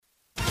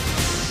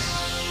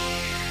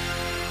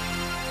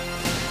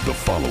The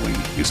following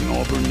is an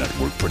Auburn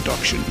Network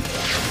production.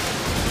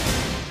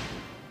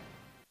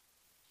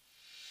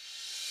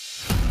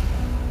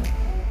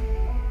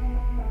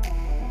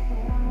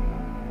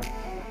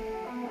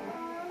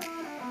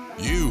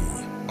 You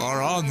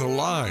are on the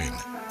line.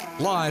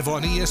 Live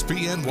on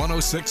ESPN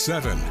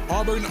 1067,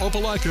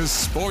 Auburn-Opelika's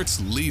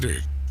sports leader.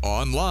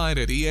 Online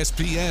at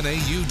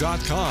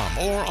espnau.com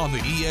or on the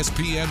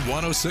ESPN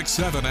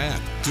 1067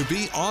 app. To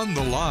be on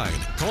the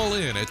line, call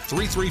in at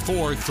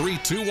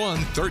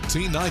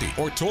 334-321-1390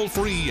 or toll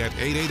free at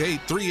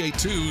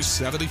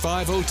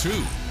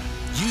 888-382-7502.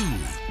 You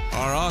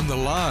are on the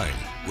line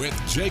with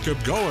Jacob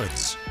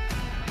Goins.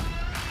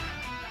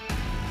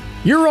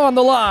 You're on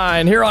the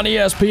line here on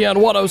ESPN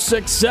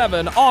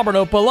 1067,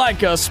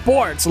 Auburn-Opelika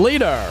sports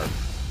leader.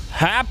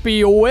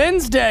 Happy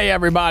Wednesday,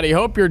 everybody.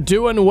 Hope you're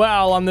doing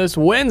well on this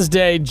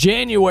Wednesday,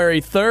 January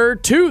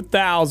 3rd,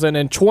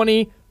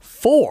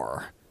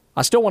 2024.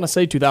 I still want to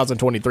say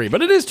 2023,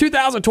 but it is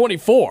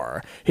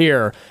 2024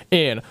 here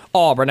in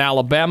Auburn,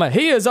 Alabama.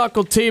 He is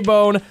Uncle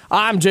T-Bone.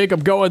 I'm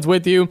Jacob Goins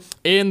with you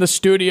in the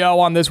studio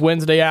on this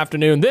Wednesday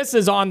afternoon. This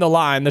is On the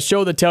Line, the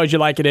show that tells you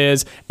like it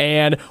is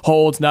and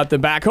holds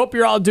nothing back. Hope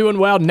you're all doing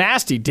well.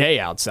 Nasty day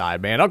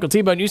outside, man. Uncle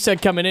T-Bone, you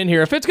said coming in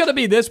here, if it's going to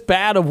be this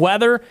bad of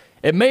weather,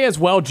 it may as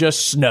well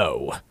just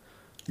snow.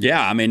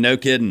 Yeah, I mean, no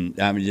kidding.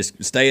 I mean,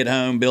 just stay at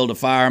home, build a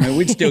fire. I mean,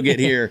 we'd still get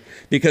here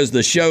because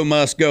the show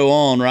must go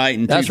on, right,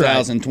 in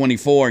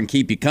 2024 and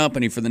keep you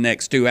company for the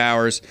next 2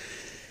 hours.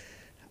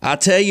 I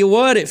tell you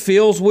what, it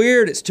feels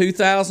weird. It's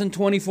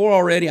 2024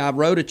 already. I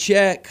wrote a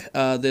check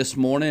this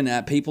morning.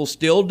 People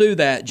still do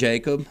that,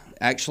 Jacob.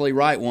 Actually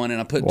write one, and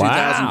I put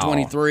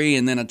 2023,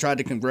 and then I tried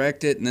to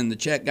correct it, and then the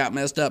check got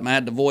messed up, and I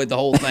had to void the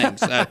whole thing.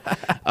 So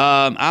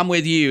I'm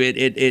with you.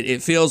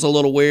 It feels a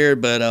little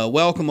weird, but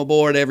welcome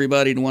aboard,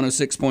 everybody, to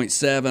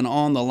 106.7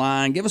 On the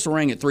Line. Give us a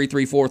ring at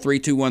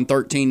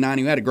 334-321-1390.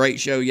 We had a great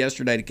show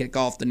yesterday to kick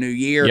off the new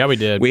year. Yeah, we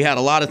did. We had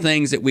a lot of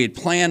things that we had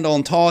planned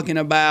on talking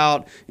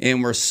about,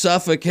 and we're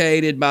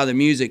suffocated by the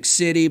Music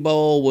City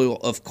Bowl. We'll,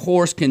 of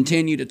course,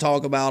 continue to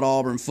talk about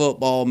Auburn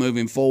football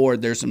moving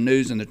forward. There's some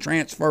news in the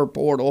transfer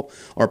portal,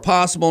 or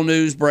possible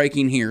news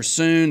breaking here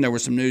soon. There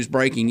was some news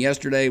breaking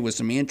yesterday with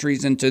some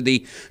entries into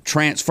the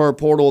transfer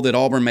portal that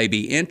Auburn may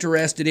be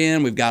interested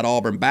in. We've got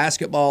Auburn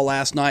basketball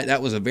last night.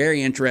 That was a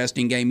very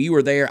interesting game. You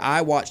were there.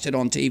 I watched it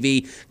on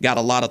TV. Got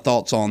a lot of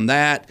thoughts on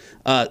that.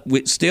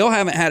 We still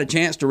haven't had a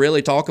chance to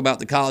really talk about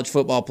the college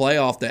football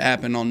playoff that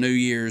happened on New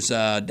Year's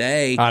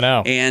Day. I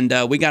know. And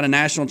we got a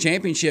national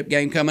championship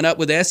game coming up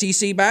with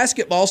SEC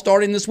basketball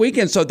starting this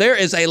weekend. So there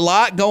is a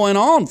lot going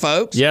on,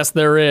 folks. Yes,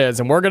 there is.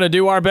 And we're going to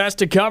do our best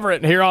to cover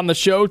it here on the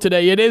show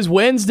today. It is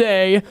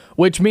Wednesday,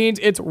 which means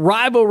it's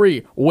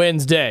Rivalry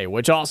Wednesday,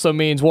 which also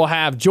means we'll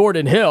have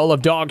Jordan Hill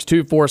of Dawgs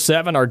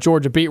 247, our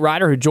Georgia beat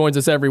writer who joins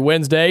us every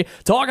Wednesday,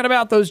 talking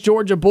about those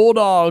Georgia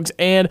Bulldogs.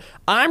 And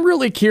I'm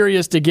really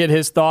curious to get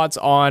his thoughts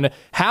on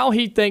how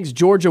he thinks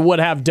Georgia would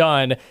have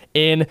done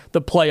in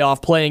the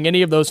playoff playing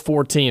any of those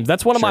four teams.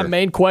 That's one of my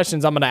main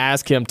questions I'm going to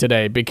ask him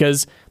today,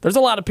 because there's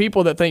a lot of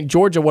people that think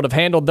Georgia would have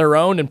handled their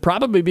own and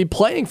probably be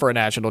playing for a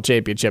national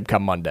championship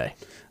come Monday.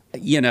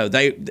 You know,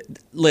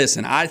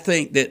 listen, I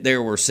think that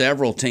there were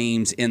several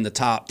teams in the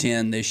top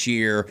 10 this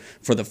year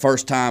for the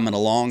first time in a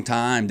long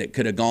time that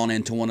could have gone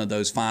into one of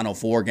those Final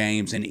Four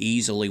games and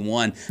easily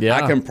won. Yeah.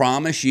 I can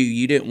promise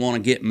you didn't want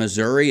to get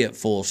Missouri at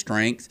full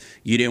strength.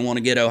 You didn't want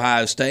to get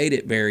Ohio State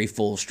at very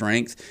full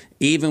strength.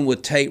 Even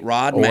with Tate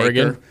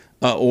Rodmaker.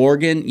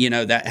 Oregon, you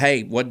know that.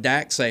 Hey, what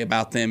Dak say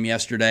about them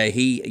yesterday?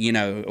 He, you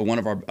know,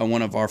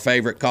 one of our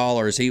favorite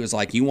callers. He was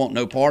like, "You want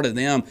no part of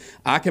them."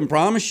 I can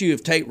promise you,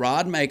 if Tate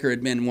Rodmaker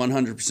had been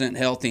 100%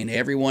 healthy and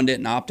everyone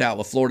didn't opt out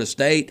with Florida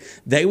State,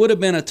 they would have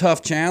been a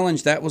tough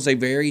challenge. That was a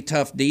very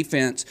tough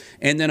defense.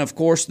 And then, of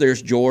course,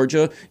 there's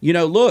Georgia. You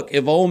know, look,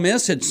 if Ole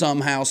Miss had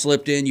somehow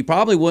slipped in, you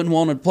probably wouldn't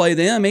want to play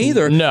them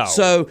either. No.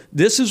 So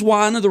this is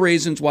one of the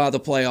reasons why the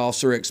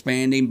playoffs are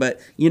expanding. But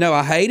you know,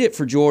 I hate it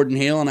for Jordan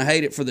Hill and I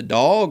hate it for the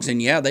Dogs.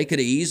 And yeah, they could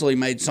have easily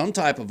made some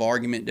type of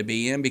argument to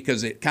be in,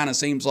 because it kind of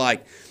seems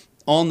like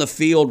on the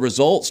field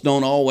results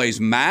don't always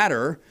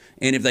matter.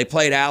 And if they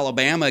played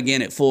Alabama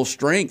again at full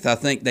strength, I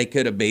think they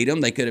could have beat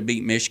them. They could have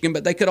beat Michigan,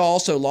 but they could have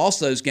also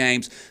lost those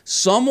games.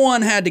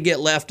 Someone had to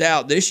get left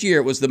out. This year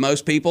it was the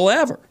most people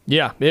ever.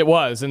 Yeah, it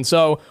was. And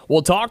so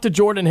we'll talk to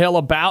Jordan Hill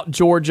about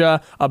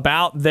Georgia,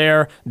 about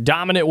their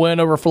dominant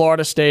win over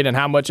Florida State and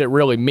how much it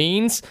really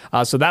means.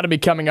 So that'll be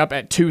coming up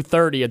at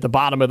 2:30 at the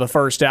bottom of the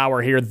first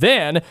hour here.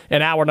 Then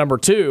in hour number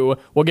 2,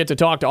 we'll get to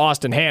talk to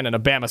Austin Hannon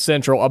of Bama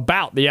Central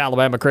about the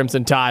Alabama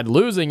Crimson Tide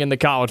losing in the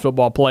college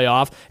football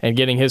playoff and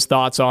getting his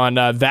thoughts on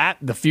on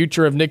the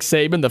future of Nick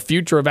Saban, the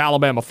future of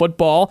Alabama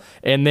football,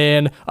 and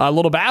then a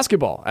little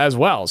basketball as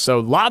well. So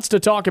lots to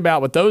talk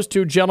about with those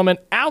two gentlemen.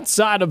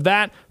 Outside of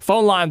that,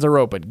 phone lines are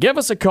open. Give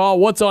us a call.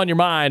 What's on your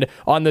mind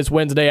on this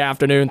Wednesday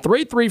afternoon?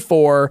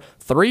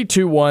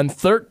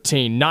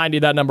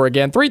 334-321-1390. That number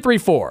again,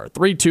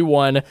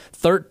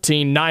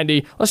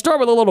 334-321-1390. Let's start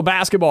with a little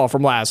basketball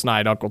from last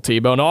night, Uncle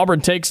T-Bone. Auburn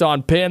takes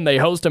on Penn. They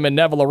host them in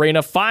Neville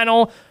Arena.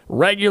 Final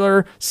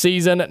regular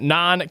season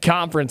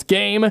non-conference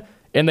game,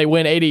 and they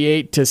win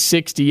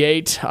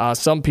 88-68.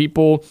 Some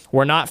people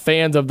were not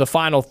fans of the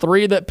final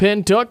three that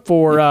Penn took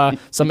for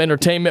some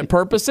entertainment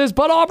purposes,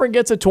 but Auburn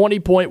gets a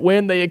 20-point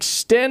win. They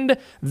extend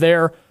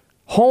their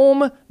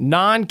home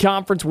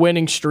non-conference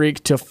winning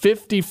streak to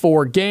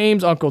 54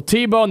 games. Uncle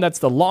T-Bone, that's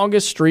the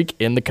longest streak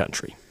in the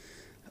country.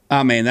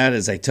 I mean, that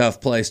is a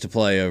tough place to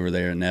play over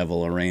there in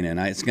Neville Arena, and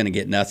it's going to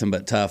get nothing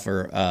but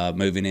tougher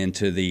moving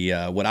into the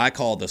what I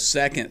call the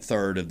second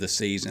third of the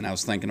season. I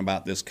was thinking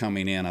about this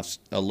coming in. I've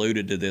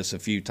alluded to this a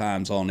few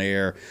times on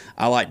air.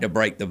 I like to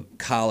break the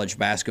college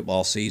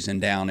basketball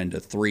season down into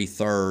 3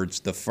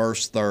 thirds. The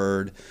first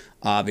third,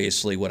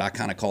 obviously, what I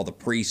kind of call the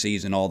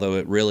preseason, although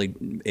it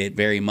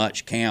very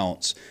much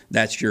counts.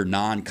 That's your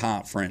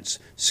non-conference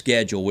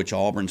schedule, which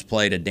Auburn's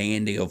played a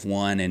dandy of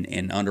one,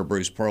 and under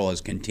Bruce Pearl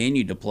has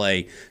continued to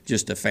play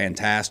just a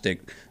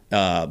fantastic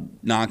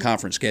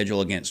non-conference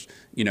schedule against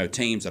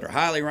teams that are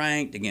highly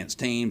ranked, against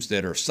teams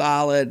that are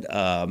solid,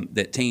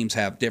 that teams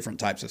have different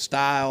types of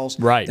styles.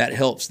 Right. That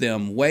helps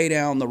them way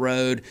down the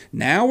road.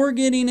 Now we're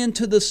getting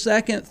into the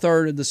second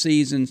third of the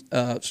season,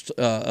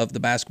 of the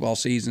basketball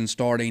season,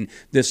 starting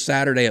this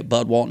Saturday at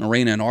Bud Walton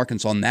Arena in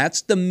Arkansas. And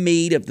that's the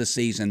meat of the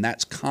season.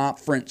 That's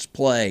conference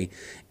play.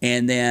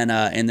 And then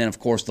of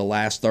course the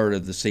last third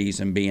of the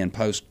season being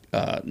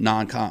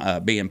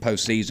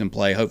postseason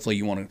play. Hopefully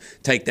you want to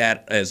take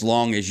that as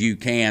long as you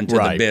can to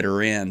the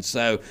bitter end.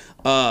 So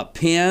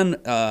Penn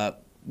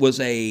was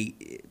a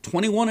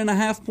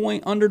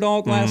 21.5-point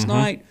underdog last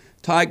night.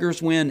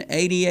 Tigers win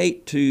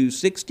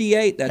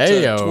 88-68. That's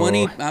a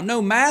 20. I'm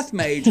no math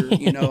major,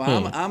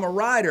 I'm a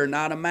writer,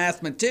 not a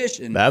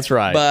mathematician. That's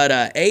right. But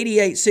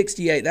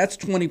 88-68, that's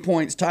 20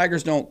 points.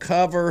 Tigers don't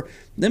cover.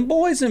 Them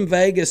boys in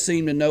Vegas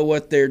seem to know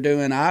what they're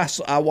doing. I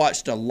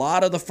watched a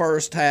lot of the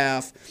first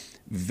half.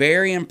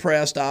 Very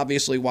impressed,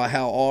 obviously, by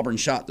how Auburn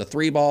shot the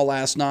 3-ball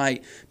last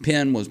night.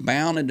 Penn was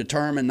bound and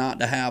determined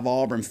not to have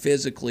Auburn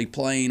physically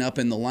playing up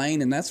in the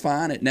lane, and that's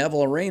fine. At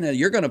Neville Arena,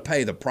 you're going to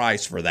pay the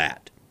price for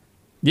that.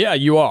 Yeah,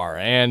 you are.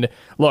 And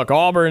look,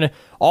 Auburn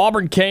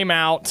came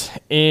out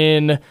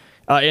in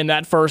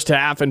that first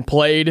half and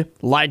played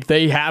like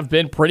they have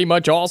been pretty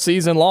much all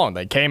season long.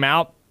 They came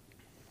out,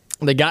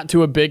 they got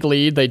to a big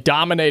lead, they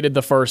dominated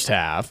the first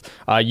half.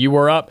 You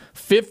were up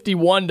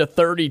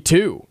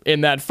 51-32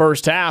 in that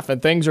first half, and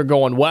things are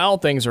going well.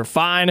 Things are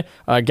fine.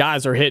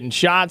 Guys are hitting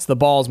shots. The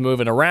ball's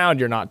moving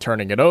around. You're not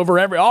turning it over.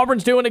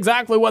 Auburn's doing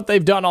exactly what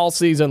they've done all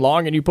season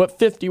long, and you put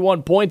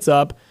 51 points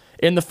up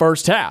in the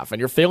first half, and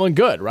you're feeling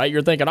good, right?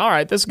 You're thinking, all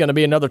right, this is going to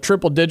be another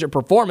triple-digit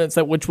performance,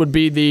 which would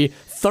be the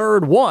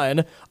third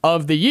one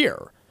of the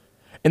year.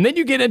 And then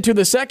you get into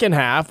the second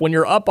half when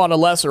you're up on a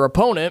lesser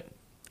opponent,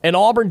 and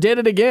Auburn did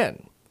it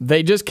again.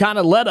 They just kind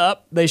of let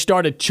up. They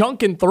started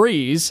chunking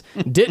threes,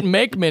 didn't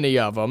make many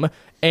of them,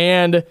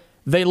 and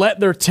they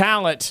let their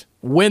talent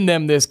win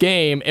them this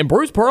game. And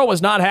Bruce Pearl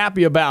was not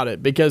happy about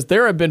it because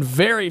there have been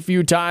very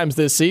few times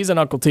this season,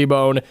 Uncle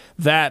T-Bone,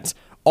 that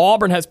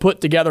Auburn has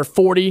put together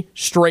 40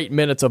 straight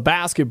minutes of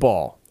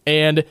basketball.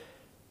 And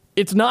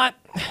it's not,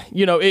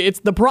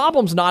 the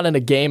problem's not in a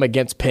game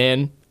against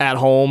Penn at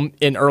home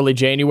in early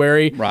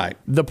January. Right.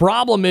 The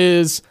problem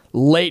is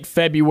late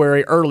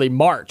February, early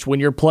March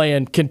when you're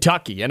playing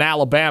Kentucky and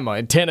Alabama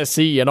and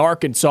Tennessee and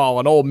Arkansas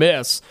and Ole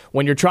Miss,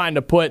 when you're trying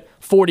to put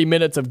 40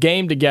 minutes of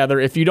game together.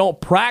 If you don't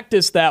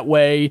practice that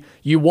way,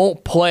 you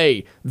won't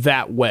play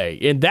that way.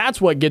 And that's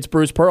what gets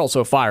Bruce Pearl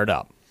so fired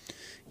up.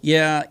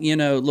 Yeah,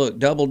 look,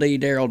 Double D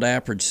Darryl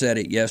Dappert said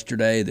it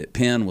yesterday that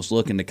Penn was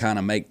looking to kind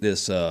of make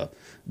this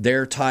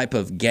their type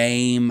of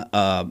game.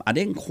 I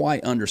didn't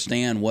quite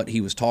understand what he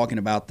was talking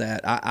about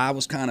that. I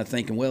was kind of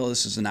thinking, well,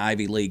 this is an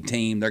Ivy League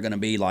team. They're going to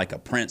be like a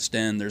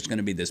Princeton. There's going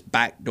to be this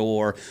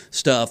backdoor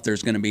stuff.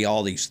 There's going to be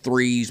all these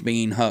threes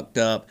being hucked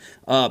up.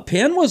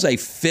 Penn was a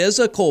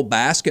physical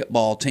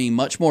basketball team,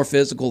 much more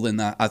physical than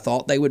I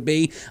thought they would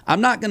be.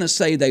 I'm not going to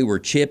say they were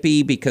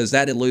chippy because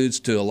that alludes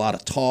to a lot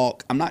of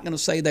talk. I'm not going to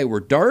say they were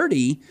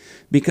dirty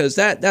because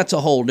that's a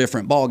whole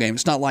different ballgame.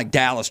 It's not like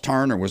Dallas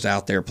Turner was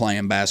out there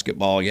playing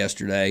basketball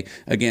yesterday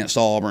against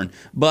Auburn.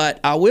 But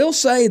I will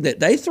say that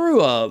they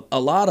threw a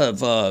lot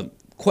of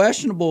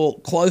questionable,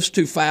 close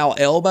to foul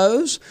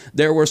elbows.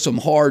 There were some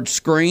hard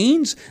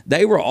screens.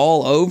 They were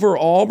all over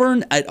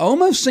Auburn. It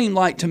almost seemed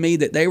like to me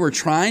that they were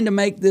trying to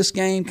make this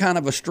game kind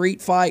of a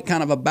street fight,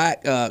 kind of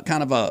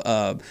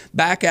a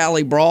back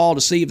alley brawl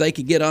to see if they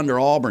could get under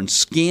Auburn's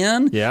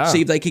skin,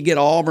 see if they could get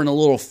Auburn a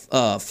little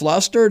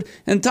flustered.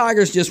 And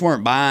Tigers just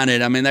weren't buying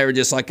it. I mean, they were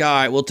just like, all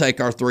right, we'll take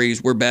our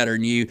threes. We're better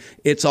than you.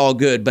 It's all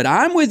good. But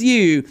I'm with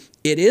you.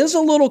 it is a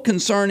little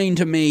concerning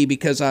to me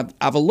because I've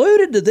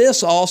alluded to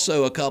this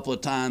also a couple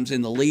of times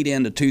in the lead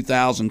into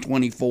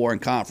 2024 in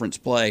conference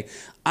play.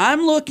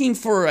 I'm looking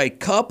for a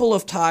couple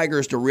of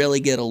Tigers to really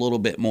get a little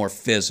bit more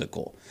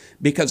physical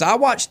because I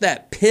watched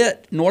that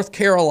Pitt, North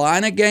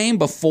Carolina game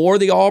before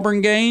the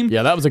Auburn game.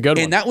 Yeah, that was a good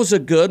one. And that was a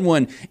good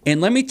one.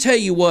 And let me tell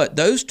you what,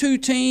 those two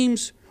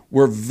teams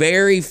were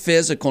very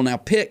physical. Now,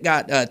 Pitt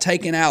got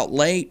taken out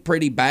late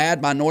pretty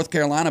bad by North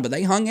Carolina, but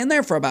they hung in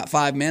there for about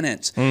 5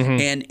 minutes.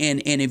 And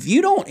if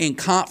you don't, in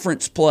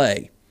conference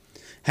play,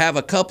 have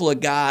a couple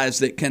of guys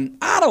that can,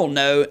 I don't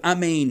know, I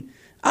mean,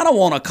 I don't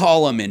want to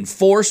call them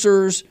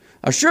enforcers.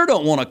 I sure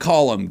don't want to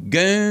call them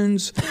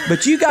goons,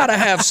 but you got to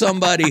have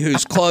somebody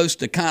who's close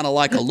to kind of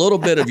like a little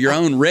bit of your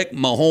own Rick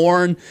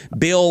Mahorn,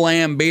 Bill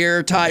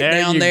Lambier type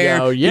down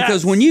there. Yes.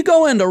 Because when you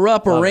go into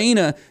Rupp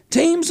Arena,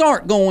 teams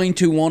aren't going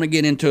to want to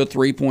get into a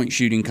three-point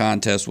shooting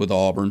contest with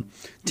Auburn.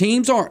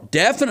 Teams aren't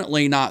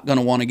definitely not going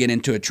to want to get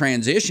into a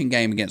transition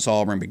game against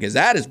Auburn because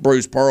that is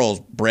Bruce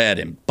Pearl's bread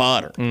and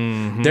butter.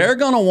 They're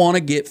going to want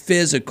to get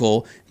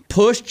physical,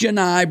 push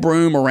Janai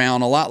Broome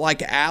around a lot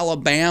like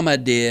Alabama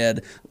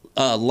did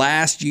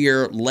last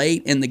year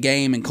late in the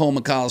game in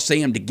Coleman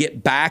Coliseum to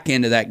get back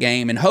into that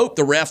game and hope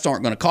the refs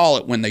aren't going to call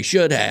it when they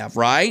should have,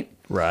 right?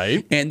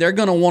 Right. And they're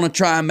going to want to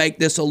try and make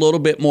this a little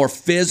bit more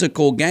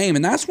physical game.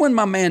 And that's when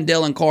my man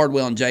Dylan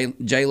Cardwell and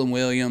Jalen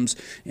Williams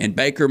and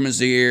Baker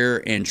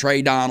Mazier and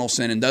Trey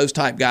Donaldson and those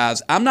type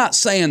guys, I'm not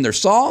saying they're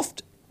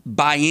soft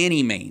by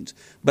any means,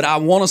 but I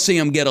want to see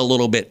them get a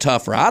little bit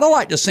tougher. I'd have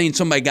liked to have seen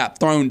somebody got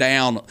thrown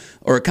down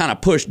or kind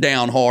of pushed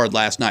down hard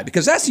last night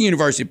because that's the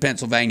University of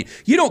Pennsylvania.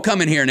 You don't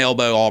come in here and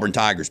elbow Auburn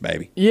Tigers,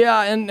 baby.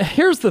 Yeah, and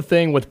here's the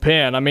thing with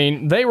Penn. I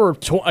mean, they were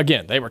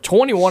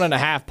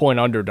 21.5-point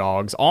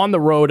underdogs on the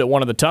road at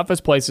one of the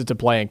toughest places to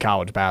play in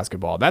college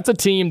basketball. That's a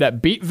team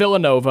that beat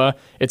Villanova.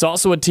 It's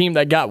also a team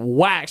that got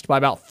waxed by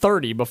about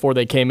 30 before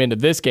they came into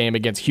this game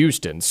against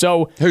Houston.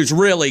 So who's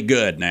really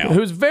good now.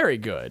 Who's very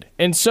good.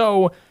 And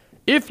so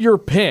if you're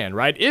Penn,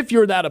 right, if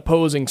you're that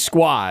opposing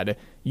squad,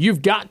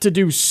 you've got to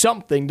do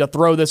something to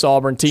throw this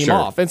Auburn team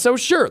off. And so,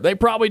 sure, they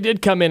probably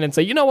did come in and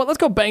say, you know what, let's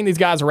go bang these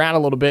guys around a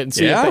little bit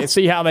and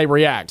see how they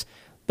react.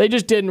 They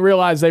just didn't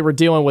realize they were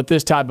dealing with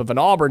this type of an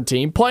Auburn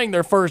team, playing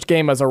their first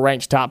game as a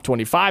ranked top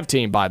 25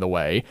 team, by the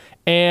way.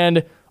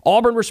 And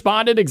Auburn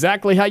responded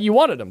exactly how you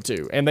wanted them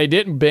to. And they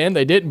didn't bend,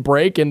 they didn't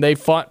break, and they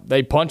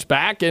punched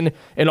back, and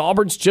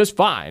Auburn's just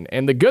fine.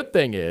 And the good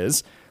thing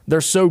is, they're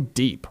so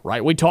deep,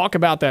 right? We talk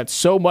about that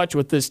so much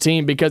with this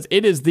team because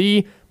it is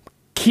the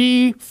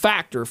key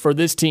factor for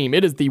this team.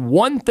 It is the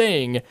one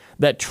thing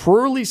that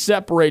truly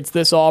separates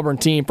this Auburn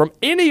team from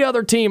any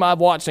other team I've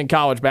watched in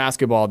college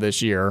basketball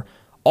this year.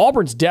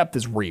 Auburn's depth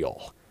is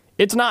real.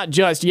 It's not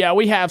just,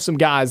 we have some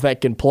guys that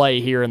can play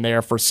here and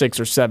there for 6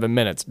 or 7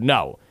 minutes.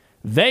 No,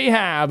 they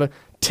have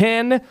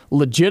 10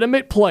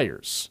 legitimate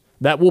players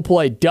that will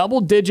play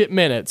double-digit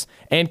minutes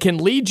and can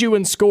lead you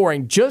in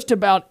scoring just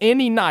about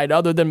any night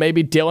other than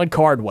maybe Dylan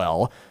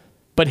Cardwell.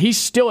 But he's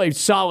still a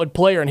solid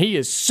player, and he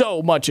is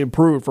so much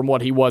improved from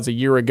what he was a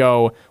year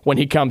ago when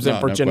he comes in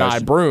for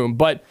Janai Broome.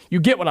 But you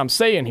get what I'm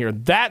saying here.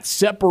 That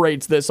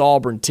separates this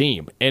Auburn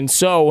team. And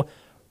so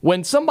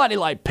when somebody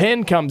like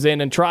Penn comes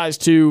in and tries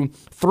to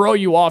throw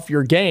you off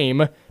your game,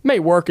 it may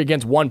work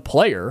against one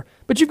player,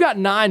 but you've got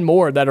 9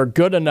 more that are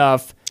good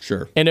enough,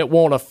 and it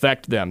won't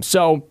affect them.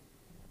 So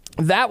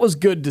that was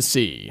good to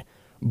see.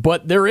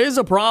 But there is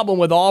a problem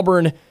with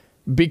Auburn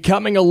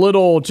becoming a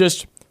little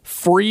just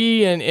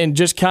free and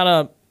just kind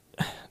of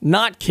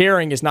not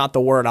caring is not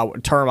the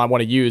term I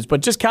want to use,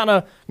 but just kind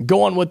of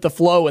going with the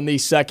flow in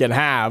these second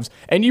halves.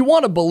 And you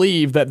want to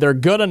believe that they're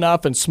good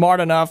enough and smart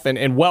enough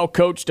and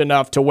well-coached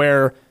enough to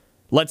where,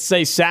 let's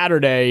say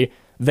Saturday,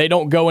 they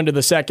don't go into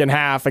the second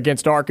half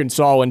against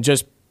Arkansas and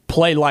just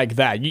play like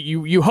that.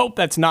 You hope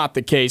that's not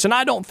the case, and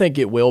I don't think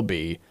it will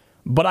be.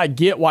 But I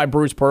get why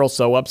Bruce Pearl's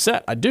so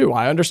upset. I do.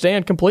 I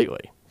understand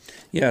completely.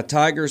 Yeah,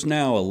 Tigers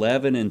now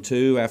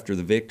 11-2 after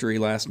the victory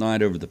last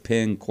night over the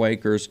Penn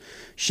Quakers.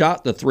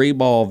 Shot the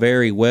 3-ball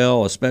very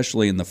well,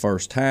 especially in the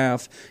first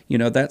half. You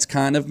know, that's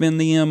kind of been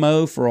the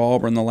MO for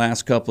Auburn the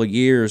last couple of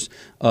years.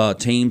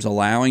 Teams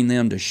allowing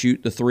them to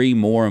shoot the 3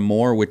 more and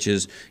more, which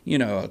is,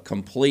 a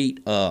complete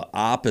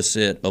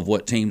opposite of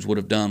what teams would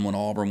have done when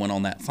Auburn went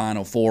on that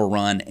Final Four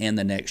run and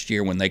the next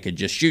year when they could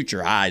just shoot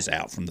your eyes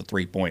out from the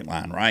 3-point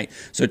line, right?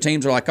 So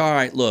teams are like, all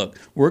right, look,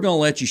 we're going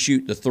to let you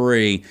shoot the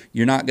 3.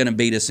 You're not going to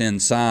beat us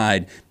inside.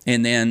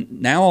 And then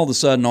now all of a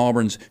sudden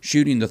Auburn's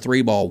shooting the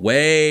 3-ball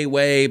way,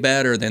 way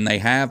better than they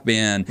have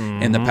been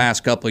in the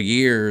past couple of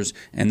years.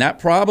 And that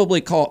probably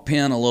caught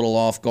Penn a little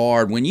off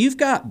guard. When you've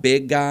got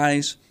big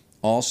guys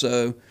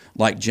also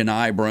like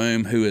Janai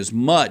Broome, who is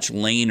much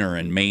leaner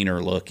and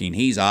meaner looking.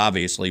 He's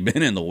obviously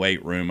been in the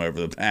weight room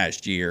over the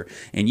past year.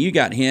 And you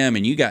got him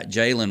and you got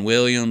Jalen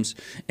Williams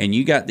and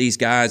you got these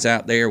guys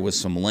out there with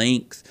some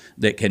length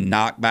that can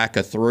knock back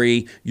a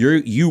 3.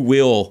 You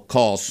will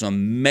cause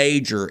some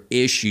major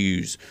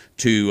issues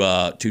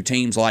to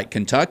teams like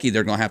Kentucky.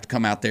 They're going to have to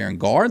come out there and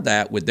guard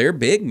that with their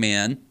big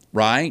men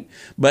right?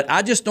 But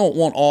I just don't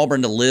want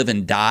Auburn to live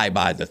and die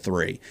by the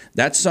 3.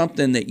 That's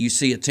something that you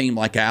see a team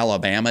like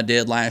Alabama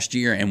did last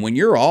year. And when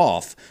you're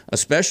off,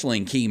 especially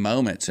in key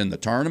moments in the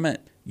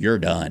tournament, you're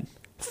done.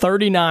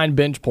 39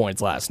 bench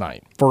points last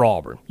night for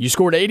Auburn. You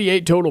scored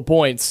 88 total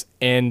points,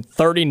 and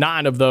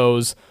 39 of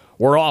those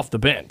were off the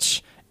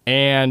bench.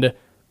 And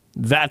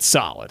that's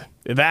solid.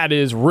 That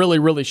is really,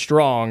 really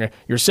strong.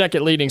 Your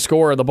second leading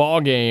scorer of the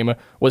ball game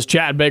was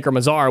Chad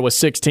Baker-Mazara with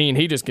 16.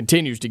 He just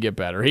continues to get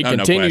better. He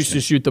continues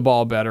to shoot the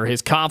ball better.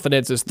 His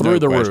confidence is through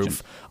the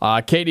roof.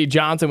 KD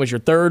Johnson was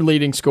your fourth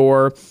leading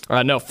scorer,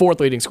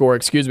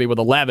 with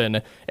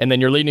 11. And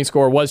then your leading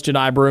scorer was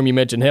Janai Broome. You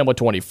mentioned him with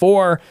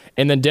 24.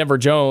 And then Denver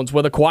Jones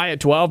with a quiet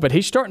 12, but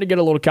he's starting to get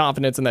a little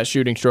confidence in that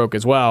shooting stroke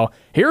as well.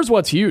 Here's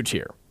what's huge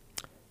here.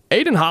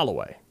 Aiden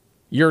Holloway,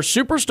 your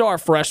superstar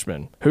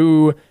freshman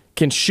who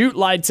can shoot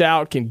lights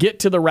out, can get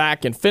to the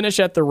rack, can finish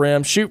at the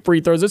rim, shoot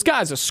free throws. This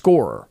guy's a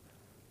scorer.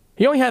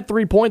 He only had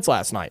 3 points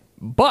last night,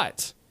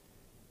 but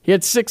he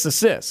had 6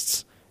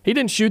 assists. He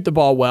didn't shoot the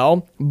ball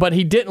well, but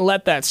he didn't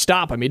let that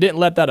stop him. He didn't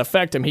let that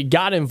affect him. He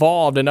got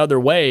involved in other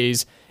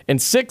ways,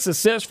 and 6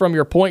 assists from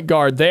your point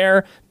guard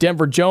there.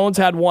 Denver Jones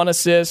had 1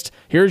 assist.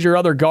 Here's your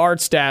other guard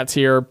stats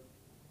here.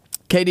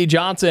 KD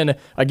Johnson,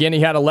 again, he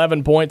had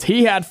 11 points.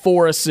 He had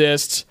 4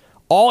 assists.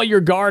 All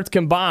your guards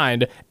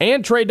combined,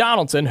 and Trey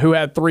Donaldson, who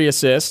had 3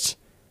 assists,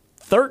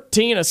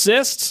 13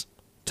 assists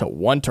to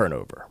 1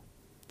 turnover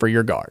for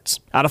your guards.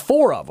 Out of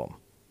 4 of them,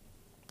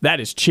 that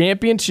is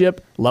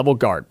championship-level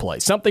guard play.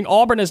 Something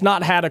Auburn has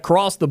not had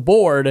across the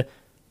board,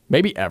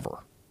 maybe ever.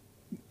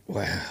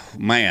 Well,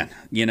 man,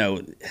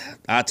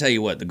 I tell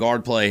you what, the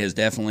guard play has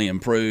definitely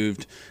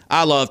improved.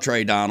 I love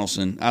Trey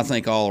Donaldson. I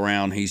think all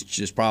around he's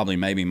just probably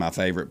maybe my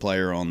favorite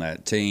player on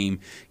that team.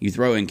 You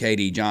throw in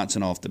KD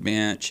Johnson off the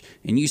bench,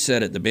 and you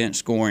said it, the bench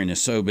scoring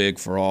is so big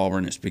for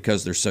Auburn. It's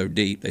because they're so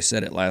deep. They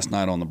said it last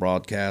night on the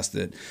broadcast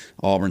that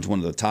Auburn's one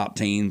of the top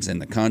teams in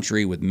the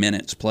country with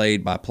minutes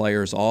played by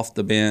players off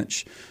the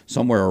bench.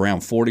 Somewhere around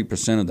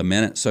 40% of the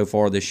minutes so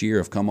far this year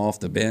have come off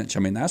the bench.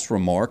 I mean, that's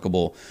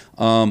remarkable.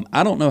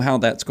 I don't know how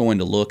that's going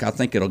to look. I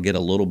think it'll get a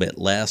little bit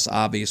less,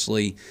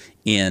 obviously,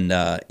 in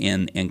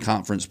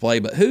conference play,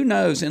 but who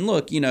knows? And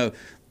look,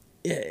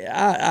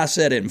 I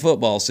said it in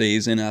football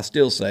season. I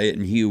still say it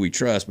in Hugh we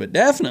trust, but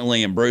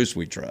definitely in Bruce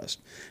we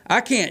trust.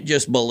 I can't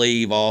just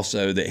believe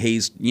also that he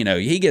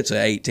gets an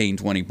 18,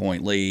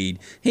 20-point lead.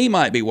 He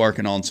might be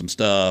working on some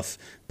stuff,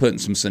 putting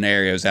some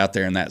scenarios out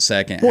there in that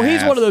second half. Well,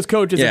 he's one of those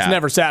coaches that's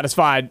never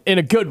satisfied in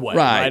a good way,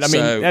 right? I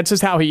mean, that's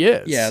just how he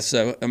is. Yeah,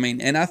 so, I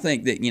mean, and I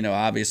think that,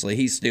 obviously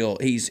he's still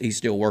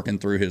working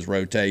through his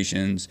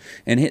rotations,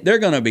 and they're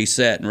going to be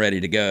set and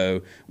ready to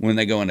go when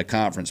they go into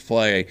conference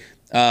play.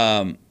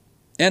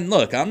 And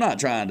look, I'm not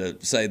trying to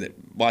say that,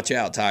 watch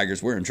out,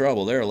 Tigers, we're in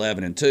trouble. They're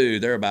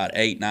 11-2. They're about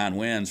 8-9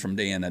 wins from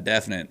being a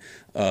definite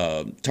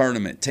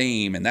tournament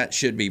team, and that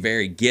should be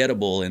very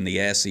gettable in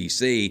the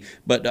SEC.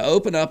 But to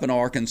open up in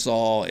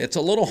Arkansas, it's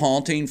a little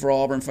haunting for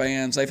Auburn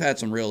fans. They've had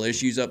some real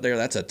issues up there.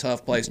 That's a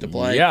tough place to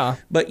play. Yeah.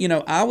 But,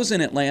 I was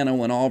in Atlanta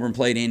when Auburn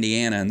played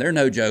Indiana, and they're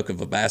no joke of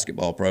a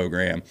basketball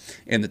program.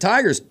 And the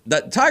Tigers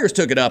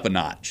took it up a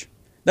notch.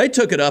 They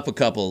took it up a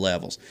couple of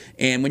levels.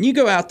 And when you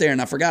go out there,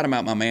 and I forgot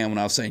about my man when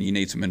I was saying you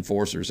need some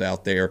enforcers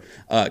out there,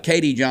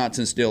 KD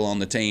Johnson's still on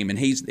the team, and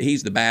he's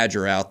the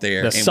Badger out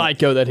there. The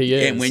psycho that he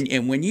is.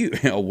 And when you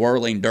 – a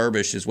whirling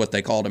dervish is what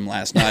they called him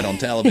last night on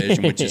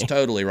television, which is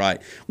totally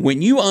right.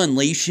 When you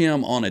unleash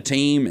him on a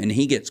team and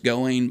he gets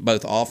going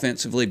both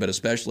offensively but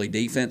especially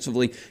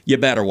defensively, you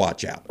better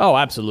watch out. Oh,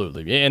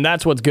 absolutely. And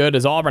that's what's good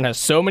is Auburn has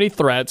so many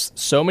threats,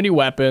 so many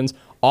weapons,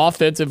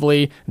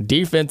 offensively,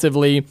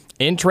 defensively,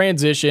 in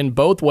transition,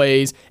 both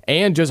ways,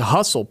 and just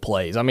hustle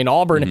plays. I mean,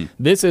 Auburn,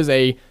 this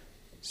is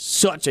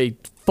such a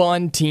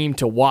fun team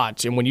to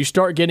watch. And when you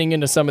start getting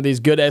into some of these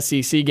good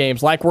SEC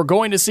games, like we're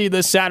going to see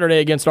this Saturday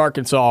against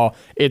Arkansas,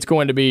 it's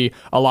going to be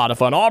a lot of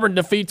fun. Auburn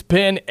defeats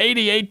Penn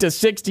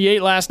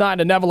 88-68 last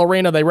night at Neville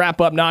Arena. They wrap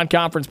up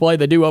non-conference play.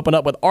 They do open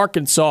up with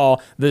Arkansas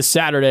this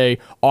Saturday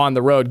on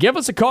the road. Give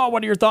us a call.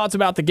 What are your thoughts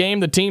about the game,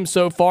 the team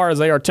so far, as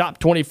they are top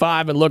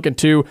 25 and looking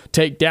to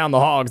take down the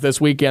Hogs this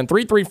weekend?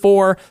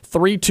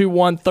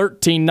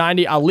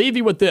 334-321-1390. I'll leave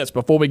you with this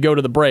before we go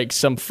to the break.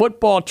 Some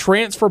football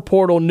transfer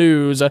portal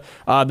news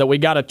that we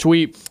got a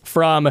tweet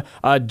from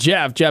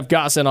Jeff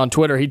Gossin on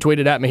Twitter. He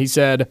tweeted at me. He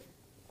said,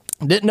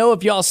 "Didn't know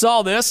if y'all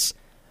saw this,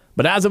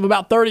 but as of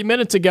about 30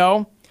 minutes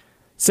ago,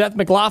 Seth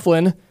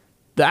McLaughlin,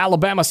 the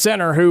Alabama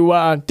center who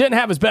didn't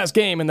have his best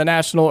game in the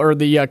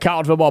the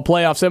college football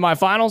playoff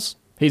semifinals,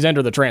 he's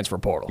entered the transfer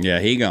portal." Yeah,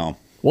 he gone.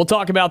 We'll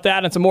talk about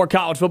that and some more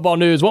college football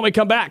news when we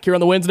come back here on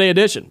the Wednesday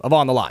edition of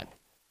On the Line.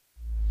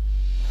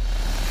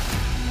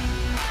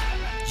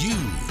 You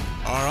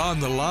are on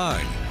the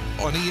line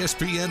on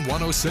ESPN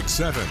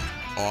 106.7.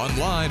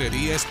 Online at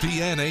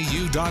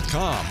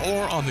ESPNAU.com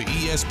or on the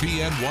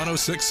ESPN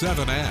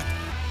 106.7 app.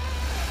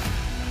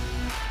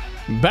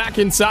 Back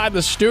inside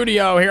the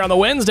studio here on the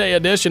Wednesday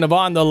edition of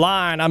On the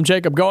Line. I'm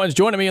Jacob Goins.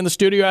 Joining me in the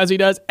studio as he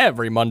does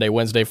every Monday,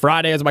 Wednesday,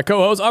 Friday is my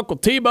co-host Uncle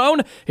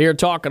T-Bone, here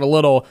talking a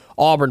little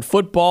Auburn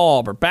football,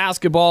 Auburn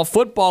basketball,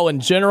 football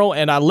in general,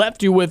 and I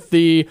left you with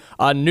the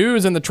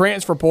news in the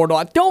transfer portal.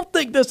 I don't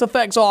think this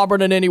affects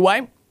Auburn in any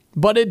way,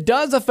 but it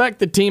does affect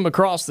the team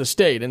across the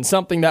state, and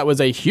something that was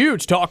a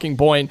huge talking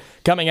point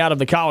coming out of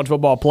the college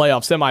football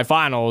playoff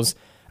semifinals.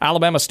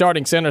 Alabama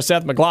starting center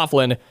Seth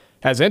McLaughlin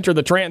has entered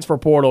the transfer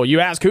portal.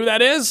 You ask who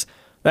that is?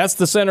 That's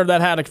the center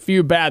that had a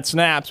few bad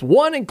snaps,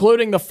 one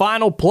including the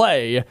final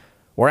play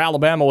where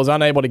Alabama was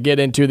unable to get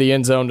into the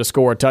end zone to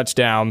score a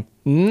touchdown.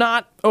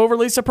 Not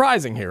overly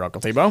surprising here,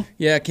 Uncle Tebow.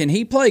 Yeah, can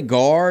he play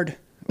guard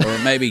or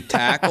maybe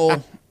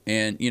tackle?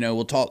 And,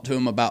 we'll talk to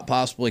him about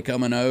possibly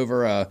coming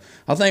over.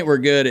 I think we're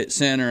good at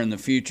center, and the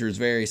future is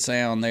very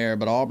sound there.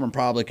 But Auburn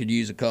probably could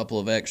use a couple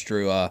of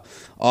extra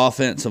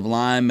offensive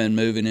linemen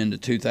moving into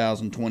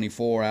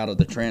 2024 out of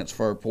the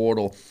transfer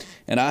portal.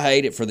 And I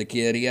hate it for the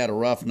kid. He had a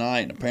rough night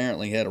and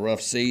apparently had a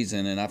rough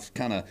season. And I've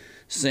kind of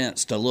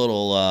sensed a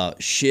little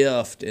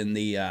shift in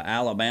the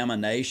Alabama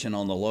nation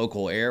on the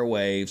local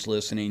airwaves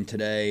listening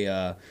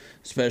today,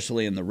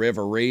 especially in the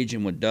river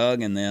region with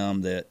Doug and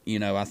them, that,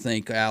 I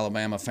think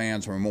Alabama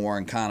fans were more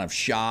in kind of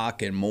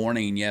shock and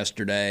mourning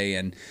yesterday.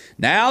 And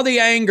now the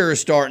anger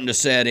is starting to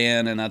set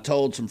in. And I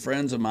told some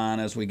friends of mine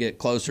as we get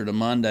closer to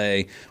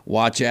Monday,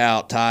 watch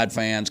out, Tide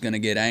fans going to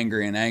get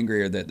angrier and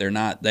angrier that they're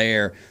not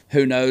there.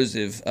 Who knows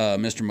if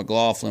Mr.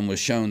 McLaughlin was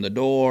shown the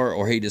door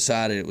or he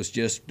decided it was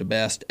just the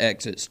best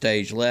exit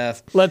stage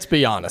left. Let's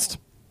be honest.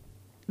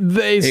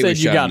 They said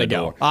you got to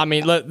go. I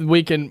mean,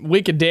 we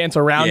can dance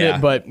around it,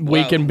 but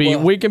we can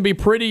be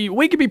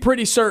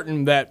pretty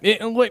certain that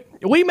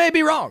we may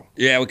be wrong.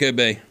 Yeah, we could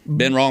be.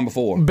 Been wrong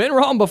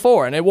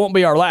before, and it won't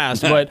be our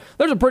last. But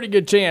there's a pretty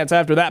good chance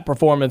after that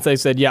performance they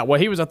said, yeah, well,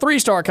 he was a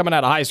 3-star coming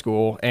out of high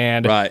school,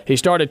 and he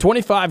started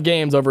 25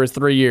 games over his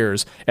 3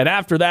 years. And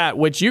after that,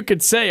 which you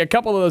could say a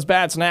couple of those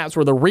bad snaps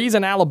were the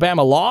reason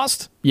Alabama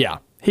lost. Yeah,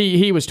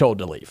 he was told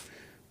to leave.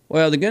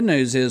 Well, the good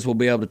news is we'll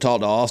be able to talk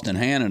to Austin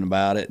Hannon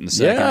about it in the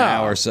second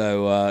hour.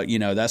 So,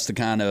 that's the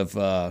kind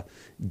of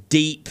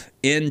deep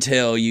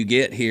intel you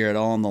get here at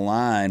On the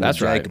Line with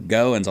Jacob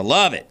Goins. I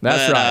love it.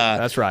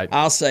 That's right.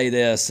 I'll say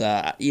this.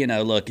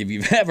 Look, if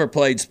you've ever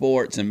played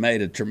sports and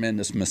made a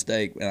tremendous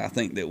mistake, and I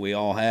think that we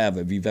all have,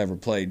 if you've ever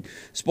played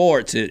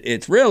sports,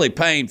 it's really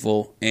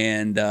painful.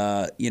 And,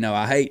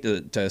 I hate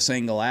to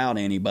single out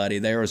anybody.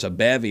 There was a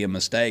bevy of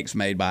mistakes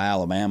made by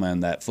Alabama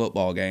in that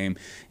football game.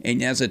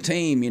 And as a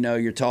team,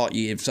 you're taught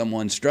if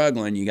someone's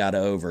struggling, you got to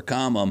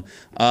overcome them.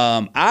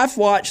 I've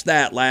watched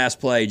that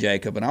last play,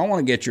 Jacob, and I want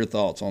to get your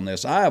thoughts on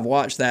this. I have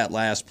watched that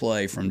last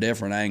play from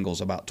different angles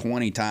about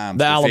 20 times.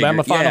 The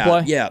Alabama final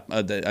play? Yeah,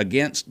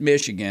 against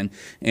Michigan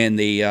in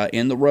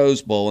the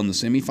Rose Bowl in the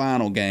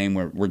semifinal game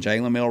where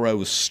Jalen Milroe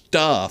was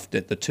stuffed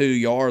at the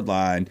 2-yard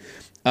line.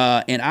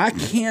 And I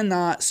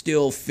cannot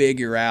still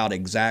figure out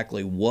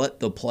exactly what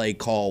the play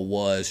call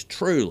was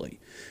truly.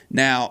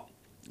 Now,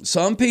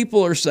 some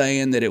people are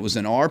saying that it was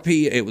an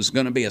RP, it was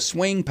going to be a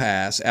swing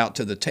pass out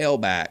to the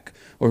tailback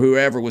or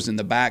whoever was in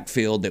the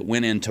backfield that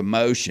went into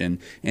motion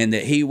and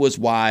that he was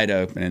wide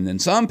open. And then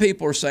some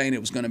people are saying it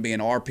was going to be an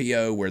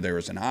RPO where there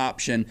was an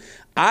option.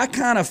 I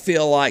kind of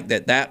feel like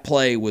that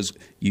play was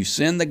you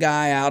send the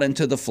guy out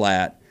into the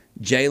flat,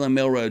 Jalen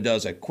Milroe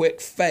does a quick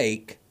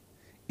fake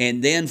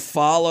and then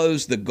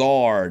follows the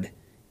guard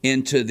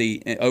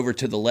over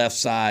to the left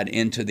side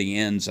into the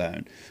end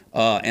zone.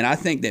 And I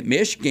think that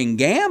Michigan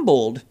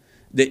gambled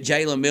that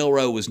Jalen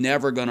Milroe was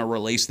never going to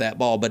release that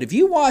ball. But if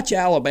you watch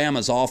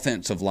Alabama's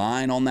offensive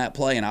line on that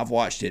play, and I've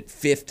watched it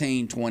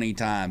 15, 20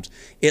 times,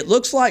 it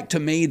looks like to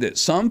me that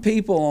some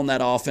people on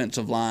that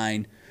offensive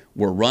line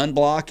were run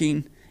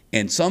blocking,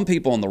 and some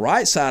people on the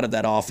right side of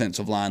that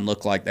offensive line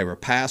looked like they were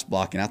pass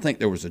blocking. I think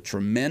there was a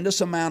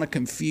tremendous amount of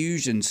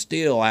confusion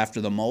still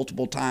after the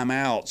multiple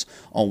timeouts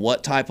on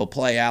what type of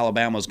play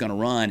Alabama was going to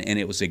run, and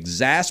it was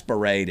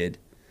exasperated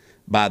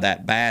by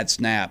that bad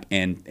snap,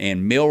 and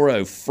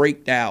Milroe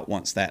freaked out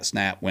once that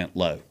snap went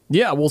low.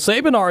 Yeah, well,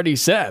 Saban already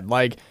said,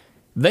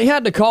 they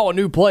had to call a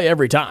new play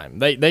every time.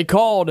 They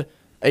called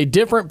a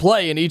different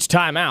play in each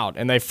timeout,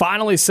 and they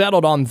finally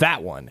settled on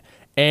that one.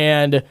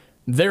 And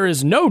there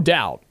is no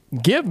doubt,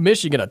 give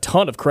Michigan a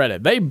ton of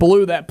credit. They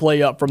blew that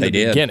play up from the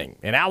beginning.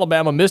 And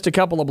Alabama missed a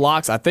couple of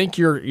blocks. I think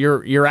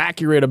you're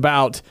accurate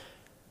about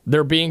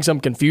there being some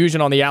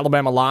confusion on the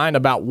Alabama line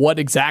about what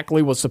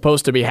exactly was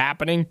supposed to be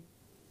happening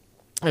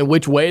and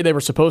which way they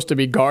were supposed to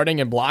be guarding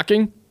and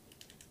blocking.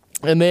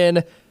 And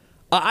then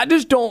I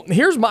just don't –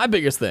 here's my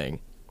biggest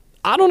thing.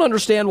 I don't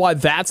understand why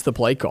that's the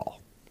play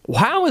call.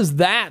 How is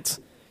that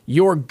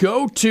your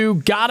go-to,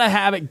 gotta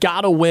have it,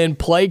 gotta win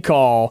play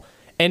call?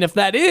 And if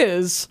that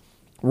is,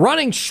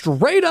 running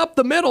straight up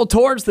the middle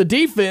towards the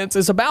defense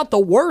is about the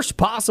worst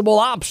possible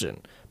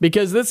option.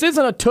 Because this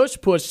isn't a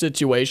tush-push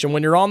situation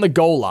when you're on the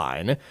goal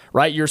line,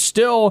 right? You're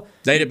still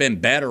 – They'd have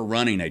been better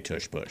running a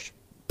tush-push.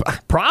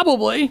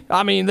 Probably.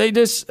 I mean,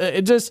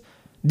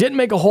 didn't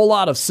make a whole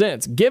lot of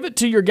sense. Give it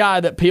to your guy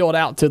that peeled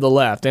out to the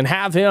left and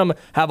have him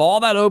have all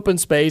that open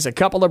space, a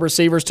couple of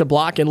receivers to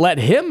block, and let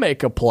him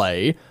make a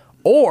play.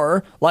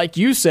 Or, like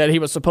you said, he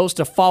was supposed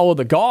to follow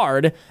the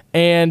guard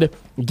and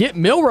get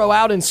Milroe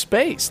out in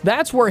space.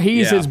 That's where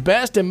he's his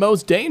best and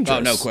most dangerous.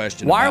 Oh, no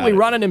question. Why are we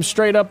running him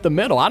straight up the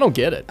middle? I don't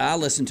get it. I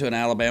listened to an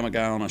Alabama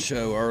guy on a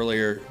show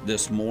earlier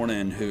this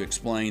morning who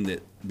explained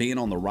that being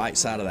on the right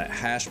side of that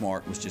hash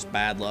mark was just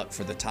bad luck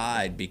for the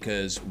Tide,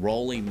 because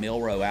rolling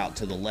Milroe out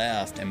to the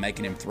left and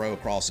making him throw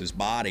across his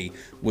body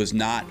was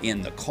not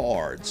in the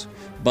cards.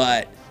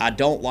 But I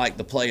don't like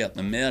the play up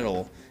the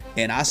middle.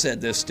 And I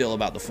said this still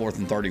about the 4th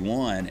and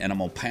 31, and I'm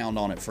going to pound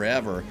on it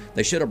forever.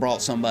 They should have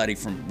brought somebody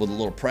with a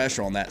little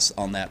pressure on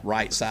that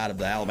right side of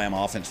the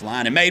Alabama offensive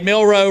line and made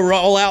Milroe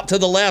roll out to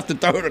the left and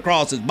throw it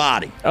across his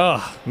body.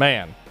 Oh,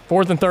 man.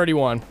 4th and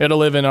 31. It'll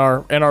live in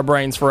our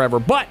brains forever.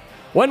 But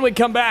when we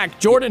come back,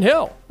 Jordan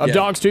Hill of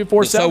Dawgs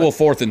 247. So will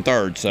 4th and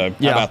 3rd, so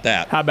how about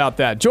that? How about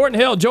that? Jordan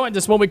Hill joins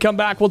us when we come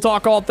back. We'll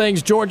talk all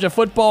things Georgia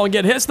football and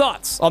get his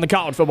thoughts on the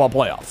college football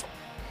playoff.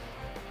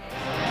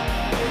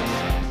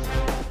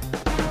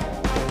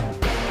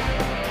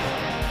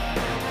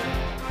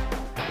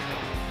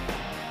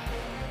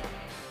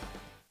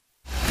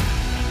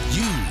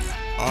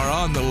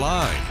 On the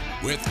Line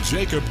with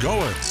Jacob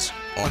Goins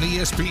on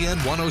ESPN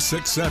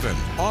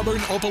 106.7, Auburn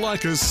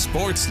Opelika's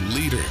sports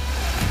leader.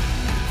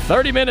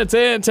 30 minutes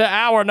into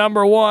hour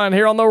number 1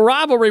 here on the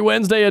Rivalry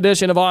Wednesday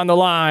edition of On the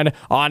Line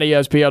on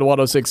ESPN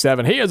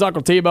 106.7. He is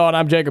Uncle Tebow, and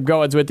I'm Jacob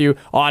Goins with you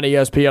on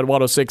ESPN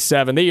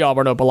 106.7, the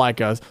Auburn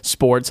Opelika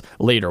sports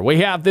leader. We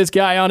have this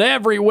guy on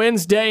every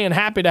Wednesday, and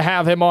happy to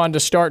have him on to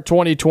start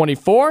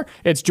 2024.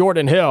 It's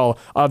Jordan Hill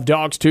of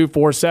Dawgs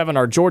 247,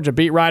 our Georgia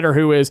beat writer,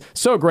 who is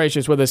so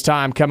gracious with his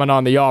time coming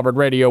on the Auburn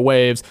radio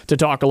waves to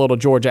talk a little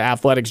Georgia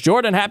athletics.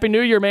 Jordan, Happy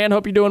New Year, man.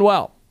 Hope you're doing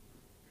well.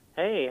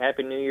 Hey,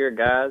 Happy New Year,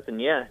 guys.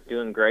 And, yeah,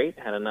 doing great.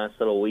 Had a nice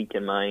little week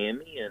in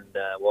Miami and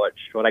watched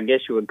what I guess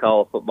you would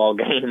call a football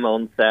game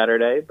on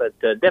Saturday. But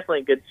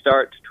definitely a good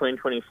start to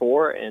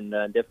 2024 and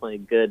definitely a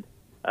good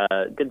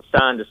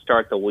sign to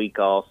start the week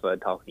off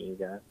talking to you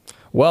guys.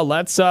 Well,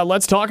 let's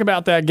talk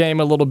about that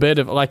game a little bit.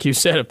 If, like you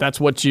said, if that's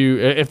what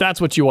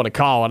you want to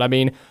call it. I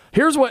mean,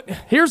 here's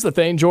the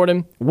thing,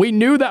 Jordan. We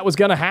knew that was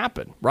going to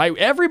happen, right?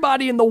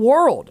 Everybody in the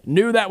world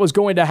knew that was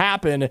going to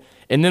happen,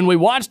 and then we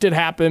watched it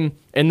happen,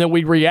 and then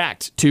we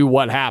react to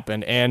what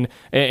happened. And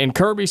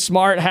Kirby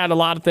Smart had a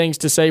lot of things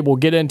to say. We'll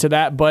get into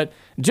that, but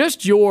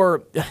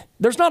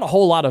there's not a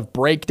whole lot of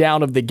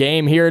breakdown of the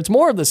game here. It's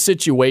more of the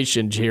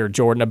situations here,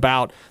 Jordan,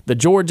 about the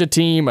Georgia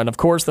team and, of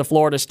course, the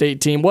Florida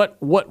State team. What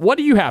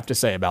do you have to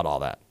say about all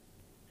that?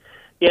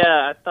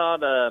 Yeah, I thought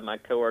my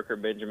coworker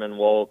Benjamin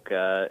Wolk,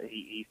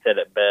 he said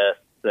it best,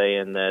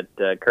 saying that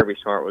Kirby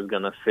Smart was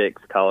going to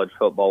fix college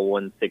football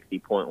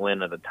 160-point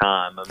win at a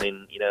time. I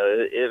mean,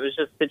 it was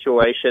just a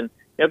situation.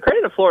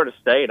 Credit to Florida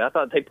State. I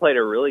thought they played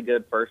a really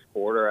good first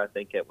quarter. I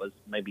think it was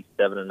maybe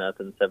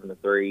 7-0,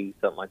 7-3,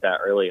 something like that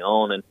early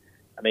on. And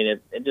I mean,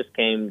 it just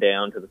came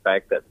down to the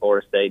fact that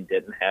Florida State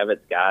didn't have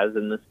its guys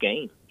in this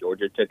game.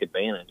 Georgia took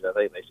advantage. I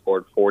think they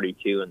scored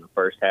 42 in the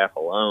first half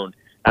alone.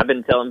 I've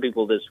been telling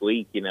people this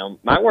week,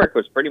 my work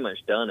was pretty much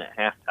done at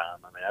halftime.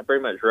 I mean, I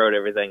pretty much wrote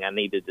everything I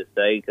needed to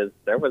say because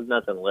there was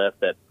nothing left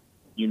that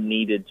you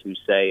needed to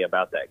say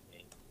about that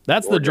game.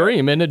 That's Georgia. The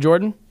dream, isn't it,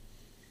 Jordan?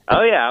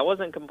 Oh, yeah, I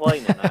wasn't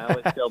complaining. I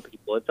always tell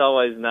people it's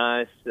always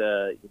nice,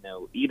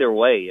 either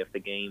way, if the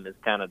game is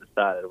kind of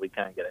decided, we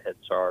kind of get a head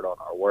start on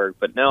our work.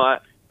 But, no,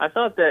 I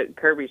thought that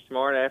Kirby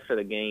Smart after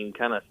the game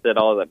kind of said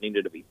all that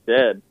needed to be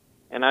said.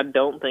 And I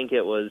don't think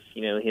it was,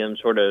 him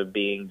sort of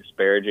being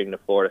disparaging to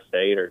Florida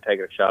State or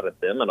taking a shot at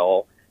them at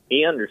all.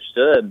 He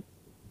understood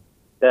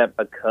that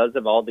because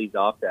of all these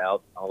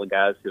opt-outs, all the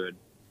guys who had,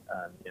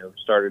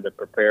 started to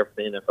prepare for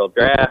the NFL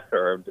draft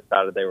or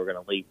decided they were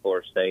going to leave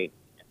Florida State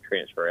and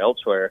transfer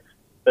elsewhere,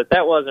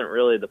 that wasn't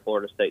really the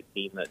Florida State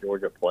team that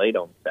Georgia played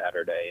on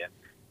Saturday. And,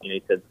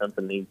 he said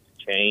something needs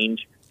to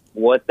change.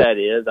 What that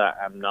is,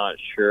 I'm not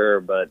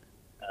sure, but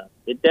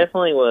it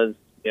definitely was,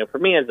 for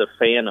me as a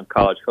fan of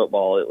college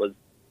football, it was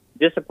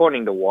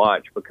disappointing to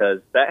watch because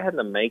that had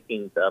the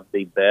makings of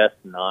the best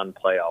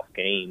non-playoff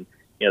game.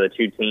 The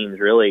two teams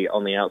really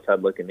on the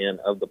outside looking in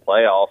of the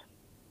playoff.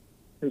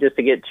 And just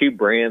to get two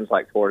brands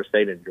like Florida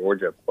State and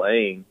Georgia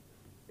playing,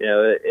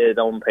 it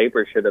on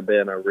paper should have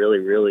been a really,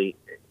 really,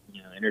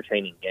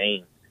 entertaining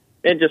game.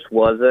 It just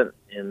wasn't,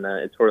 and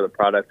it's sort of the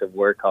product of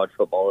where college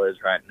football is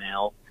right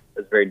now.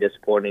 It's very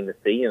disappointing to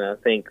see, and I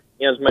think,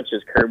 as much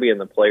as Kirby and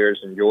the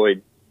players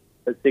enjoyed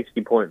a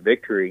 60-point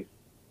victory,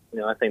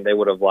 I think they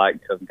would have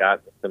liked to have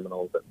got the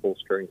Seminoles at full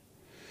strength.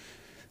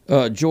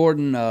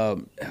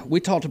 Jordan, we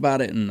talked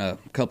about it in a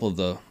couple of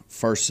the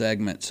first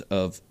segments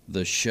of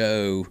the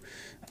show.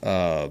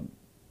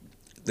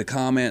 The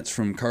comments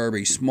from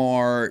Kirby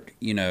Smart,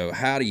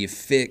 how do you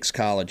fix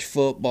college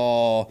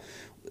football?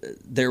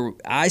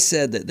 I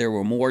said that there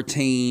were more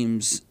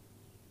teams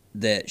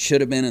that should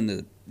have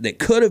been that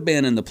could have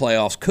been in the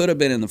playoffs, could have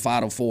been in the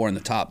Final Four in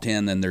the top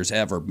 10 than there's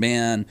ever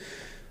been.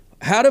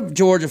 How do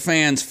Georgia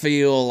fans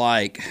feel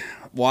like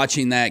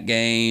watching that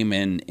game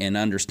and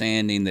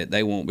understanding that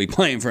they won't be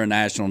playing for a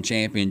national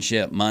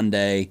championship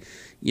Monday,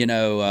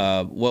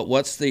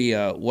 what's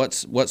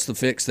the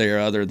fix there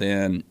other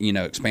than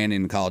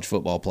expanding the college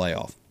football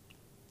playoff?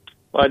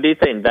 Well, I do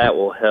think that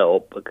will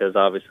help because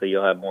obviously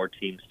you'll have more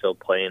teams still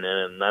playing in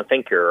it, and I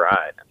think you're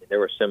right. I mean, there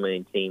were so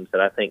many teams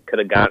that I think could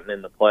have gotten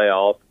in the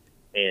playoff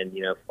and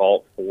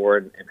fought for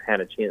it and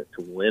had a chance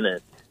to win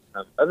it.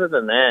 Other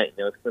than that,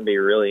 it's going to be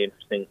really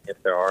interesting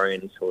if there are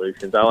any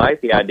solutions. I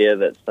like the idea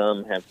that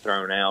some have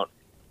thrown out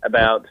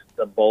about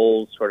the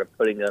bowls sort of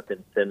putting up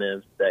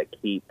incentives that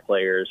keep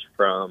players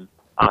from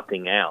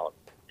opting out,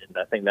 and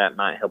I think that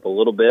might help a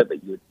little bit.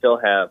 But you would still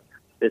have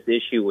this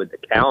issue with the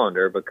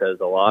calendar because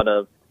a lot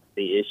of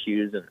the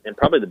issues, and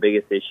probably the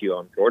biggest issue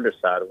on Georgia's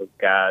side was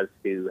guys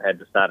who had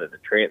decided to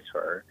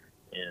transfer,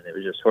 and it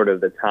was just sort of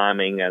the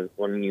timing as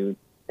when you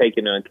take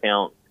into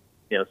account,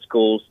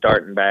 schools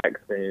starting back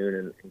soon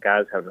and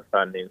guys having to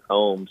find new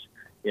homes,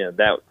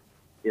 that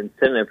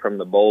incentive from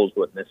the bowls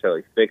wouldn't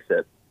necessarily fix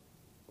it.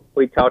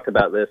 We talked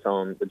about this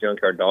on the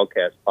Junkyard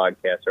Dogcast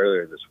podcast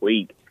earlier this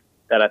week,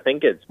 that I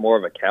think it's more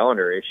of a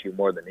calendar issue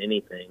more than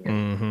anything.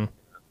 Mm-hmm.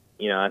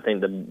 I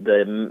think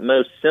the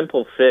most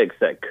simple fix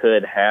that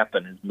could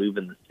happen is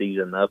moving the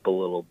season up a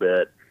little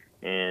bit.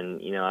 And,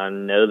 I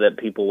know that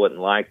people wouldn't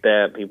like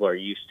that. People are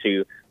used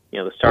to,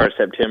 the start of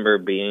September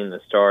being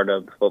the start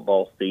of the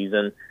football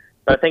season.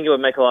 But I think it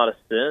would make a lot of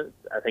sense.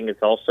 I think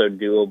it's also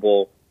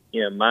doable.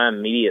 My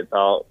immediate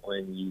thought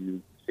when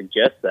you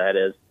suggest that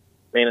is,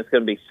 man, it's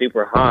going to be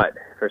super hot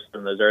for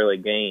some of those early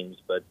games.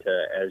 But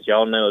as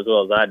y'all know as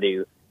well as I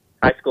do,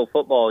 high school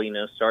football,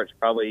 starts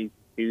probably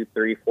 2,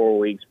 3, 4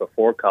 weeks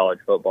before college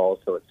football,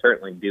 so it's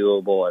certainly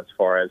doable as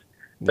far as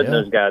putting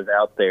those guys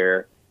out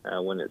there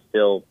when it's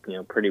still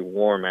pretty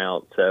warm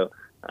out. So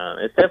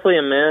it's definitely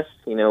a miss.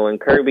 When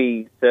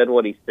Kirby said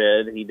what he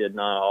said, he did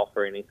not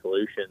offer any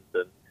solutions,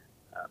 and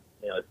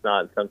it's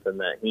not something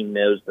that he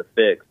knows to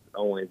fix,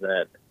 only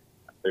that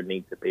there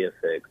needs to be a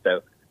fix.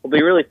 So we'll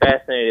be really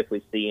fascinated if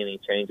we see any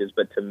changes.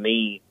 But to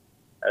me,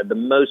 the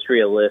most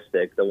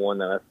realistic, the one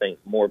that I think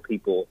more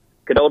people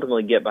could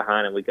ultimately get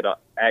behind and we could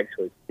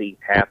actually see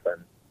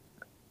happen,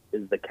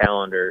 is the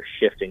calendar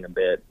shifting a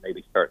bit,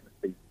 maybe starting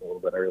the season a little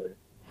bit earlier.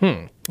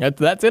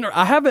 That's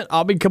interesting.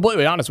 I'll be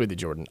completely honest with you,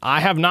 Jordan. I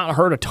have not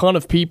heard a ton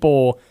of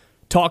people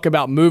talk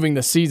about moving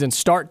the season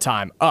start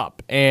time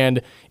up.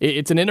 And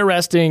it's an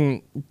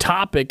interesting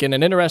topic and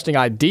an interesting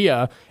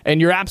idea. And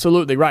you're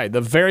absolutely right.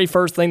 The very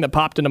first thing that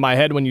popped into my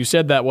head when you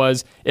said that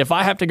was, if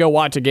I have to go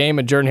watch a game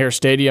at Jordan Hare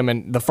Stadium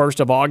in the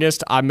 1st of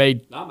August, I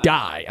may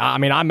die. I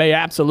may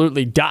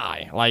absolutely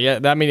die.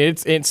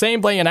 It's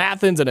same thing in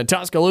Athens and in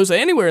Tuscaloosa,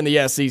 anywhere in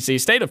the SEC.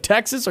 State of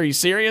Texas, are you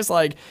serious?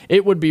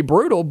 It would be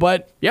brutal.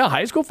 But yeah,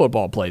 high school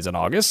football plays in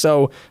August.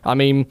 So,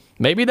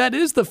 maybe that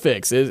is the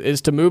fix,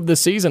 is to move the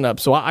season up.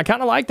 So I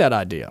kind of like that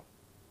idea.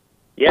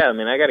 Yeah,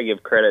 I got to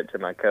give credit to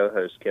my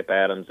co-hosts Kip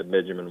Adams and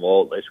Benjamin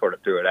Walt. They sort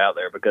of threw it out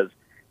there because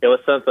it was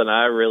something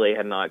I really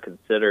had not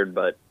considered.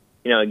 But,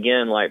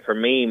 again, for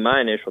me,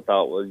 my initial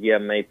thought was,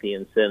 make the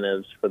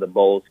incentives for the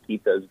bowls,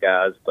 keep those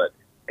guys. But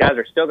guys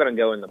are still going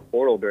to go in the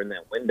portal during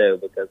that window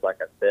because, like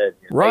I said,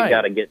 they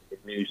got to get to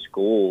new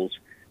schools.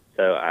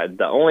 So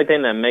the only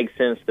thing that makes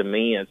sense to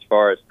me as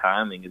far as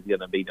timing is going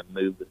to be to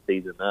move the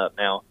season up.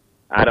 Now,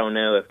 I don't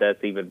know if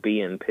that's even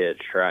being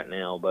pitched right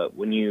now, but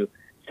when you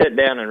sit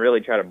down and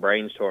really try to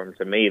brainstorm,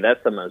 to me,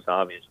 that's the most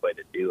obvious way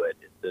to do it,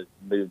 is to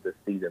move the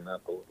season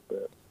up a little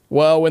bit.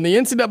 Well, when the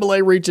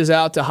NCAA reaches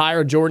out to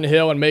hire Jordan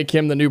Hill and make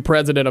him the new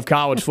president of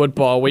college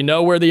football, we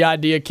know where the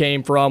idea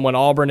came from when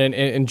Auburn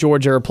and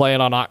Georgia are playing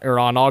on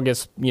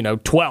August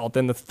 12th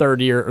in the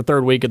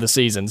third week of the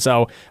season.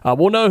 So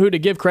we'll know who to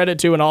give credit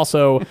to and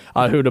also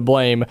who to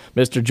blame.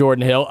 Mr.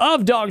 Jordan Hill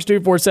of Dawgs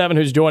 247,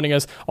 who's joining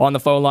us on the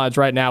phone lines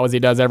right now as he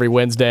does every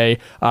Wednesday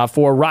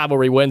for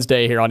Rivalry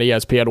Wednesday here on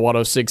ESPN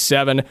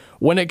 106.7.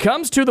 When it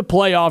comes to the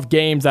playoff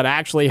games that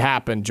actually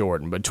happened,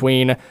 Jordan,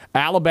 between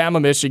Alabama,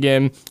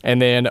 Michigan,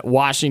 and then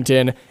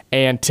Washington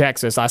and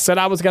Texas, I said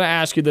I was going to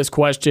ask you this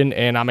question,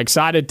 and I'm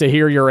excited to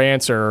hear your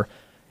answer.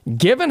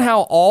 Given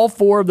how all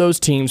four of those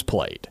teams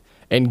played,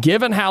 and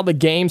given how the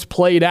games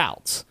played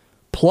out,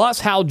 plus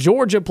how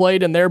Georgia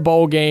played in their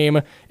bowl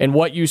game and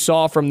what you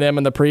saw from them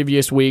in the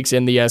previous weeks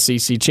in the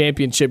SEC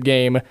championship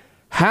game,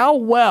 how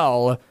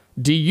well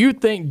do you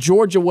think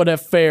Georgia would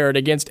have fared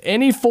against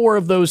any four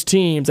of those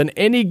teams in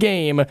any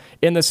game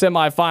in the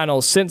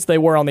semifinals since they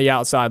were on the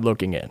outside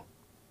looking in?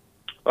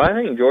 Well, I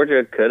think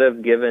Georgia could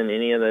have given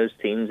any of those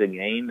teams a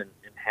game and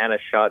had a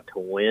shot to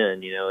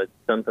win. It's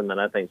something that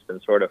I think has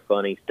been sort of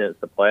funny since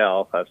the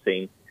playoff. I've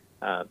seen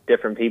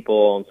different people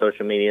on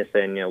social media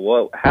saying,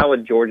 how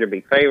would Georgia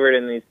be favored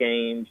in these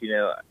games?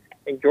 I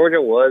think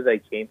Georgia was a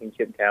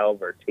championship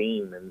caliber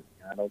team, and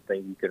I don't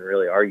think you can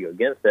really argue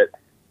against it.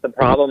 The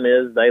problem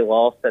is they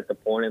lost at the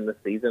point in the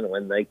season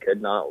when they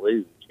could not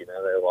lose.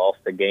 They lost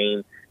a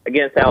game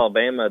against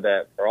Alabama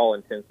that, for all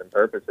intents and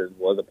purposes,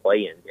 was a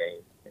play-in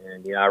game.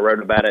 And, I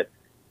wrote about it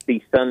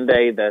the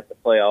Sunday that the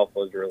playoff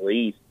was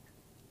released.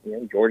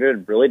 Georgia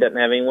really doesn't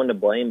have anyone to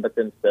blame but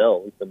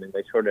themselves. I mean,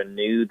 they sort of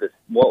knew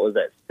what was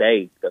at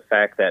stake, the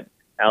fact that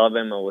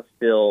Alabama was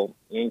still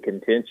in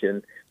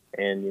contention.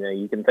 And,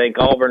 you can thank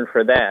Auburn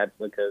for that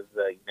because,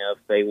 if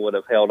they would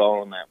have held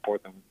on that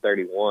 4th and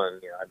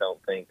 31, I don't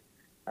think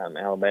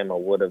Alabama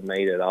would have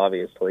made it,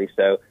 obviously.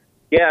 So,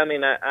 yeah, I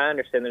mean, I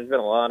understand there's been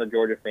a lot of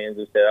Georgia fans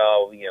who said,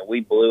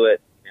 we blew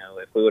it,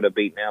 if we would have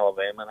beaten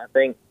Alabama. And I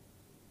think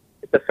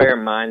it's a fair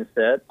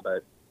mindset,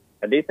 but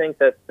I do think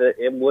that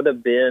it would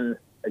have been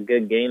a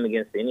good game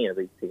against any of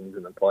these teams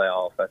in the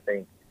playoff. I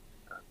think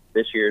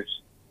this year's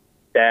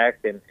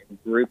stacked and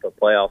group of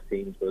playoff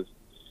teams was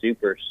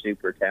super,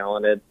 super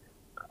talented.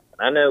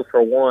 I know,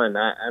 for one,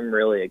 I'm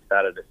really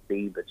excited to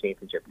see the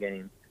championship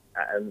game.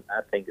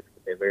 I think it's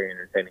a very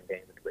entertaining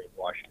game between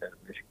Washington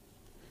and Michigan.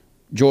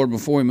 Jordan,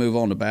 before we move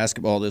on to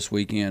basketball this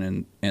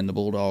weekend and the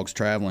Bulldogs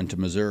traveling to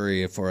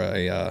Missouri for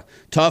a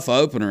tough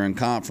opener in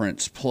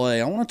conference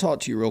play, I want to talk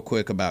to you real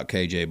quick about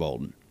K.J.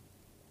 Bolden.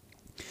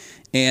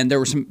 And there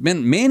were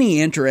been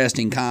many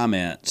interesting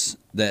comments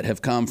that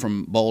have come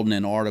from Bolden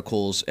in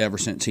articles ever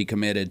since he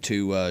committed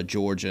to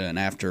Georgia and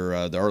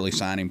after the early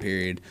signing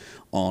period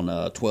on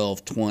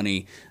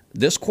 12/20.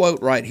 This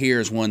quote right here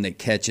is one that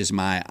catches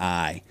my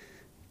eye.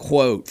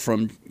 Quote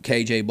from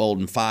K.J.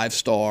 Bolden,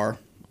 5-star,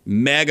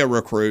 mega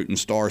recruit and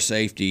star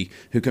safety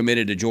who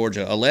committed to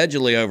Georgia,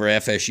 allegedly over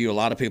FSU. A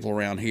lot of people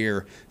around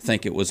here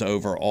think it was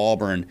over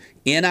Auburn.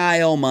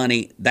 NIL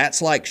money,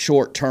 that's like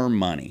short-term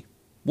money.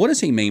 What does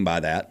he mean by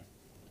that?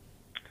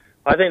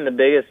 I think the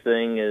biggest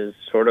thing is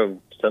sort of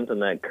something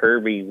that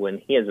Kirby, when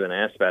he has been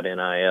asked about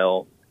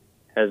NIL,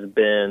 has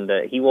been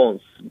that he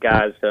wants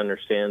guys to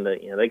understand that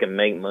they can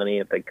make money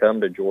if they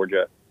come to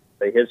Georgia,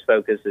 but his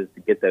focus is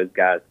to get those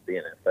guys to the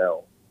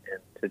NFL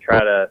and to try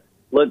to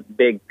look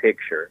big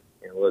picture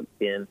and look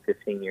 10,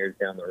 15 years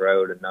down the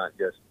road and not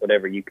just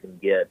whatever you can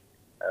get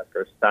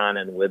for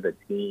signing with a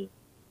team,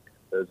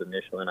 those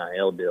initial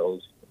NIL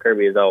deals.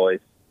 Kirby has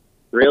always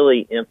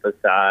really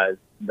emphasized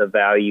the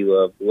value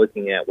of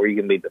looking at where you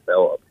can be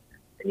developed.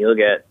 And you look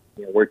at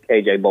where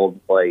K.J.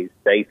 Bolden plays,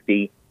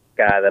 safety,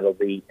 guy that'll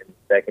be in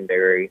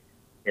secondary.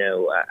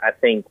 I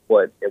think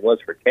what it was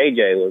for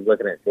K.J. was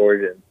looking at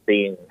Georgia and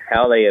seeing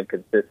how they have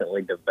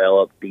consistently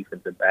developed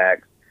defensive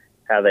backs,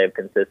 how they have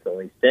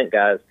consistently sent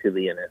guys to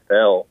the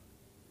NFL.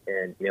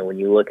 And, when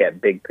you look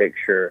at big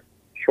picture,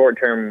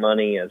 short-term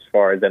money as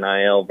far as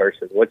NIL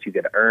versus what you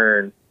could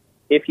earn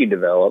if you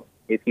develop,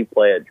 if you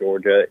play at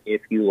Georgia,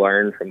 if you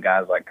learn from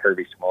guys like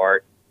Kirby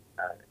Smart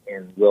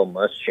and Will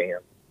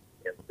Muschamp,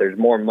 there's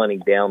more money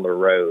down the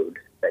road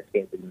that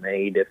can be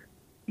made if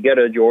you go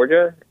to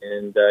Georgia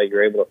and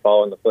you're able to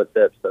follow in the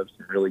footsteps of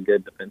some really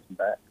good defensive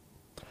backs.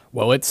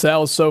 Well, it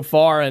sells so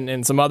far,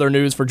 and some other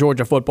news for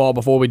Georgia football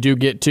before we do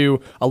get to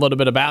a little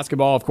bit of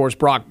basketball. Of course,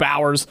 Brock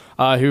Bowers,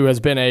 who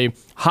has been a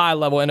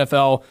high-level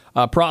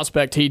NFL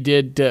prospect, he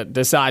did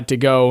decide to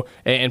go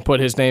and put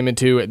his name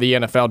into the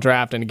NFL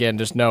draft. And again,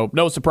 just no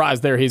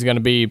surprise there. He's going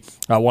to be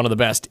one of the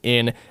best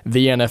in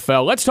the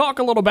NFL. Let's talk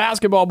a little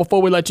basketball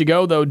before we let you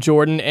go, though,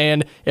 Jordan.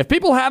 And if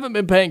people haven't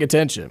been paying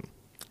attention,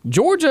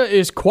 Georgia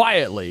is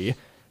quietly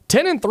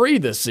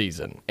 10-3 this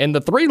season, and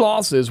the 3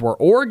 losses were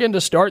Oregon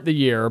to start the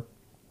year,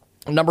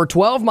 number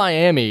 12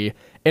 Miami,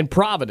 and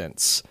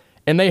Providence.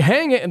 And they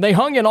hung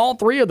in all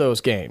 3 of those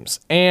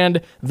games.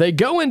 And they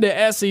go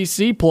into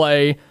SEC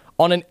play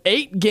on an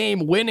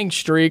 8-game winning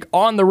streak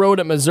on the road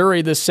at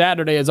Missouri this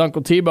Saturday, as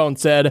Uncle T-Bone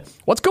said.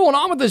 What's going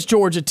on with this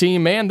Georgia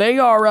team, man? They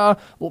are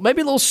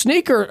maybe a little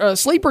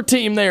sleeper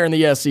team there in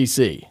the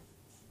SEC.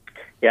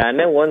 Yeah, I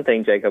know one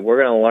thing, Jacob.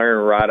 We're going to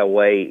learn right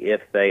away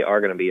if they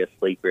are going to be a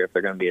sleeper, if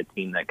they're going to be a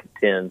team that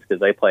contends, because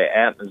they play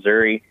at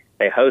Missouri.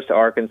 They host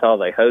Arkansas.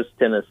 They host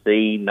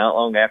Tennessee. Not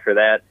long after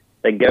that,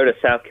 they go to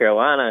South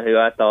Carolina, who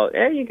I thought,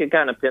 you could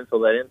kind of pencil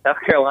that in. South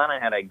Carolina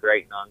had a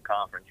great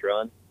non-conference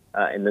run,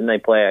 and then they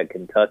play at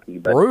Kentucky.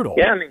 But, brutal.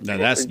 Yeah, I mean, no,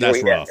 that's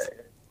rough.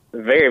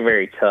 Very,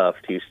 very tough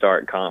to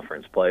start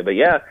conference play. But,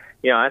 yeah,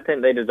 I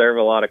think they deserve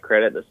a lot of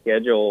credit. The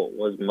schedule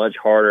was much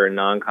harder in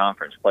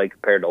non-conference play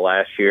compared to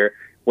last year.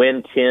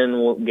 Win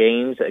 10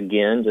 games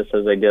again, just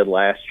as they did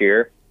last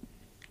year.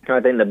 I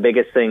think the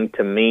biggest thing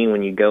to me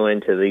when you go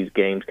into these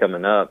games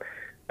coming up,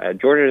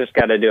 Georgia just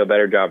got to do a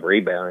better job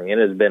rebounding. It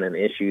has been an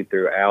issue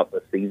throughout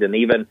the season.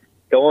 Even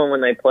going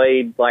when they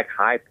played like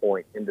High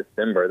Point in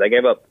December, they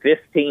gave up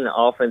 15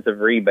 offensive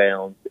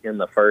rebounds in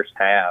the first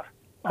half.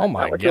 Oh,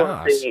 my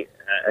gosh.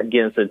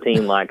 Against a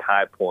team like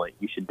High Point,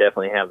 you should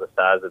definitely have the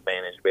size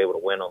advantage to be able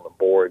to win on the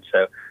board.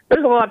 So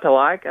there's a lot to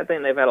like. I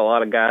think they've had a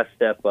lot of guys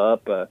step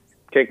up,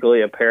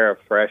 particularly a pair of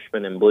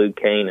freshmen in Blue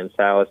Kane and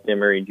Silas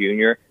Demery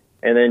Jr.,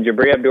 and then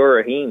Jabri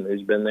Abdur-Rahim,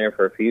 who's been there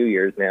for a few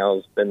years now,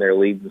 has been their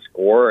leading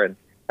scorer, and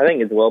I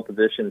think is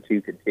well-positioned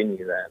to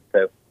continue that.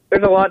 So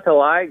there's a lot to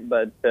like,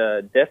 but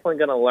definitely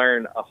going to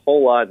learn a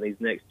whole lot in these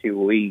next 2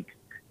 weeks.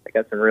 They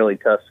got some really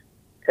tough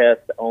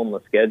tests on the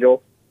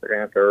schedule. They're going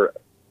to have to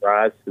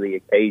rise to the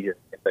occasion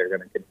if they're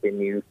going to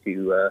continue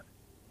to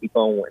keep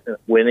on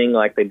winning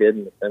like they did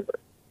in December.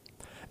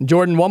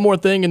 Jordan, one more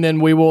thing, and then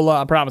we will,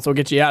 I promise we'll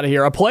get you out of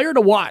here. A player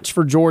to watch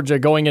for Georgia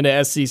going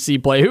into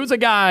SEC play. Who's a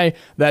guy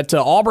that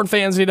Auburn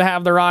fans need to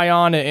have their eye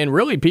on, and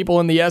really people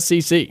in the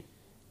SEC?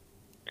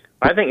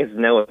 I think it's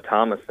Noah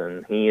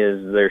Thomason. He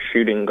is their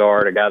shooting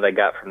guard, a guy they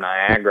got from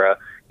Niagara.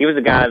 He was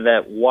a guy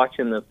that,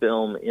 watching the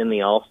film in the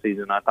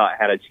offseason, I thought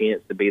had a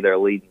chance to be their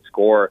leading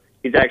scorer.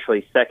 He's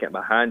actually second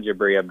behind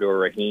Jabri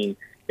Abdur-Rahim.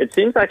 It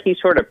seems like he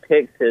sort of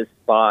picks his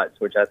spots,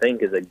 which I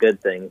think is a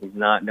good thing. He's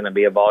not going to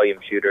be a volume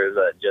shooter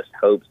that just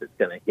hopes it's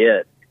going to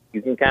hit.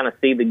 You can kind of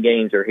see the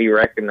games where he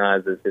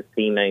recognizes his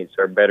teammates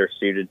are better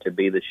suited to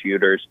be the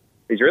shooters.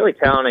 He's a really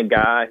talented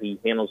guy. He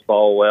handles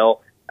ball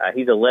well.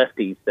 He's a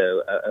lefty,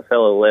 so a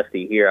fellow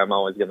lefty here, I'm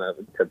always going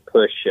to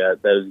push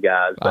those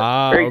guys.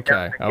 But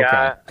okay.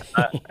 Guy.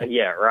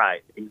 Yeah,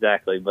 right,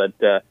 exactly. But,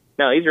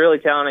 no, he's a really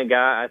talented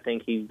guy. I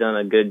think he's done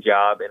a good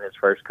job in his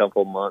first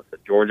couple months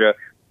at Georgia.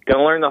 Going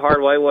to learn the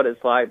hard way what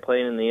it's like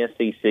playing in the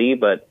SEC,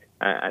 but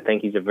I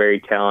think he's a very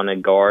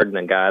talented guard and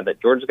a guy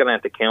that Georgia's going to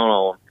have to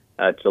count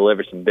on to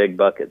deliver some big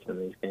buckets in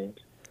these games.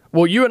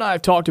 Well, you and I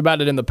have talked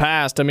about it in the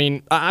past. I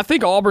mean, I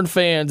think Auburn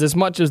fans, as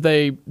much as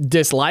they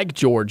dislike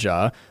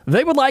Georgia,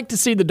 they would like to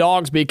see the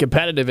Dogs be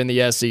competitive in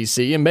the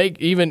SEC and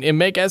make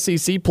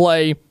SEC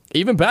play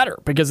even better,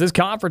 because this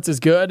conference is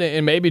good,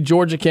 and maybe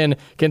Georgia can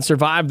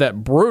survive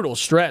that brutal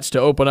stretch to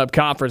open up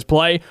conference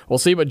play. We'll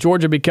see what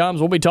Georgia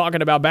becomes. We'll be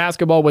talking about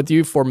basketball with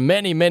you for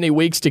many, many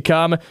weeks to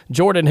come.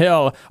 Jordan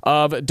Hill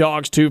of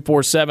Dawgs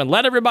 247.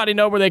 Let everybody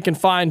know where they can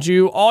find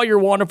you, all your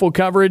wonderful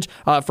coverage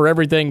for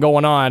everything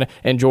going on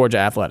in Georgia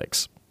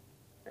athletics.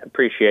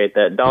 Appreciate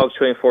that.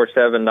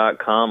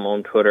 Dogs247.com,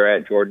 on Twitter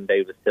at Jordan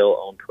Davis Hill,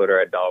 on Twitter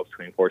at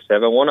Dogs247.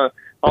 I want to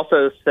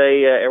also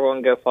say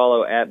everyone go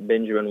follow at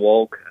Benjamin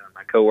Wolk.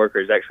 My coworker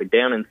is actually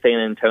down in San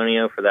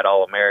Antonio for that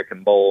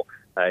All-American Bowl.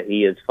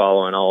 He is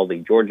following all the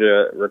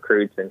Georgia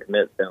recruits and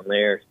commits down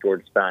there. It's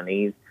Georgia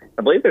signees.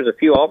 I believe there's a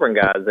few Auburn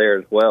guys there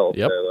as well.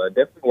 Yep. So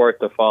definitely worth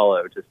to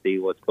follow to see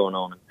what's going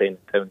on in San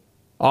Antonio.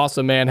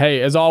 Awesome, man.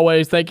 Hey, as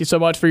always, thank you so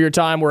much for your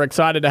time. We're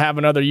excited to have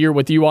another year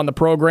with you on the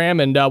program,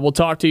 and we'll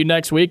talk to you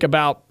next week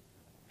about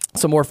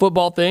some more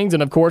football things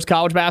and, of course,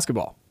 college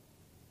basketball.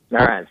 All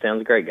right.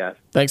 Sounds great, guys.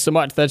 Thanks so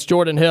much. That's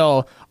Jordan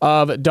Hill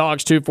of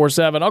Dawgs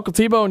 247. Uncle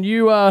T-Bone,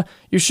 you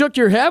shook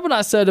your head when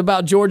I said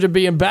about Georgia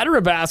being better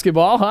at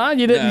basketball, huh?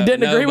 You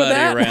didn't agree with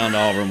that? Nobody around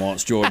Auburn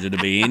wants Georgia to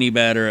be any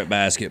better at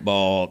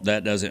basketball.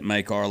 That doesn't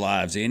make our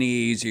lives any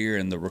easier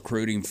in the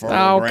recruiting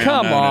fertile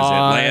ground known as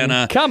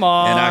Atlanta. Come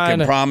on. And I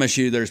can promise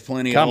you there's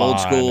plenty of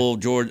old-school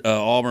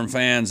Auburn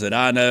fans that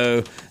I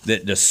know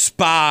that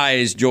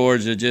despise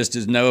Georgia, just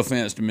as no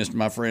offense to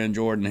my friend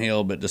Jordan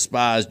Hill, but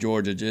despise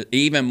Georgia just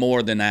even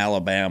more than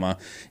Alabama.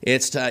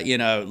 It's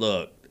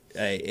look,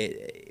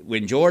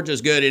 when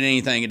Georgia's good at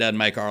anything, it doesn't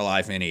make our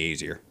life any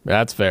easier.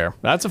 That's fair.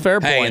 That's a fair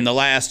point. Hey, in the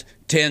last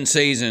 10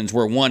 seasons,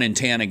 we're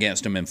 1-10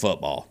 against them in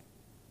football.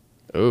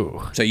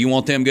 Ooh. So you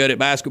want them good at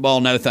basketball?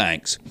 No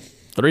thanks.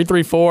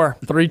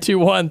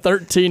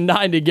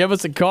 334-321-1390. Give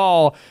us a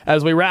call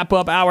as we wrap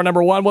up hour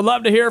number one. We'd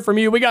love to hear from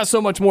you. We got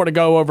so much more to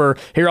go over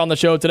here on the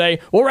show today.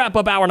 We'll wrap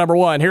up hour number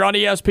one here on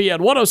ESPN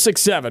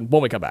 106.7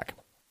 when we come back.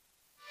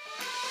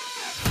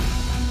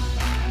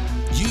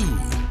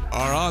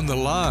 Are on the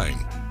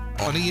line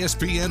on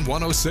ESPN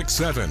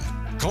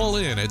 106.7. Call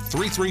in at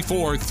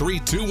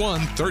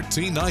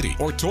 334-321-1390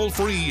 or toll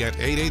free at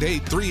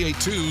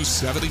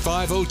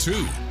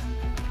 888-382-7502.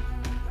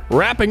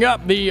 Wrapping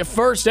up the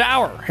first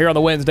hour here on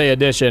the Wednesday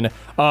edition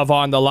of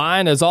On the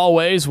Line. As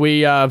always,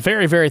 we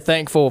very, very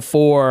thankful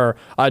for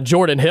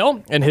Jordan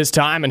Hill and his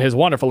time and his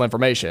wonderful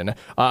information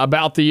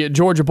about the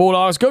Georgia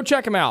Bulldogs. Go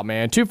check him out,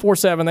 man.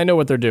 247, they know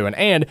what they're doing.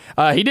 And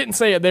he didn't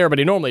say it there, but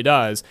he normally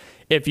does.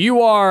 If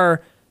you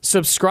are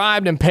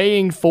subscribed and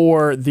paying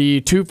for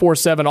the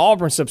 247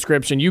 Auburn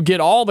subscription, you get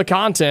all the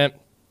content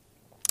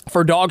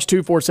for Dawgs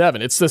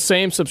 247. It's the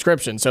same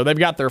subscription. So they've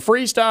got their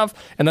free stuff,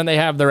 and then they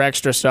have their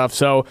extra stuff.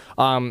 So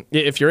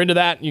if you're into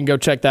that, you can go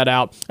check that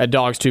out at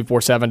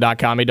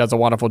dogs247.com. He does a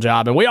wonderful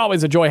job, and we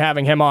always enjoy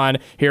having him on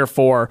here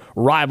for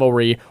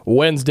Rivalry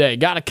Wednesday.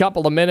 Got a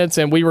couple of minutes,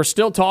 and we were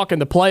still talking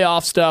the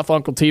playoff stuff,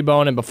 Uncle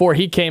T-Bone, and before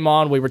he came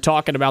on, we were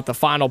talking about the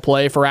final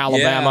play for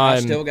Alabama. Yeah, I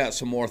still got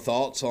some more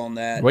thoughts on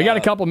that. We got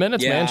a couple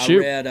minutes, man.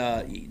 Shoot. I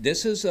read,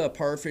 this is a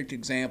perfect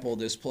example of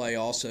this play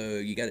also.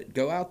 You got to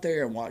go out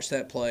there and watch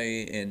that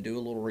play and do a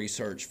little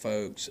research,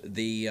 folks.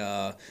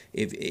 Why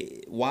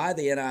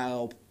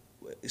the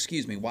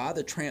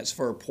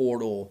transfer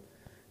portal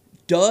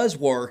does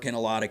work in a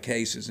lot of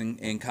cases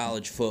in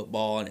college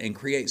football and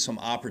create some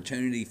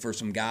opportunity for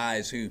some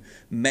guys who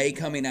may,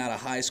 coming out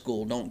of high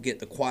school, don't get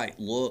the quite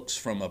looks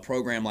from a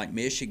program like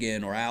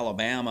Michigan or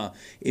Alabama.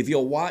 If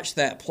you'll watch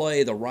that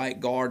play, the right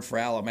guard for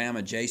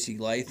Alabama, J.C.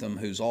 Latham,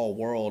 who's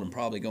all-world and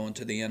probably going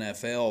to the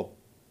NFL,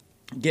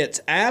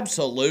 gets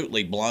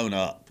absolutely blown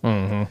up.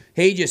 Mm-hmm.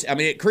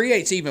 It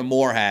creates even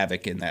more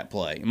havoc in that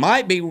play. It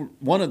might be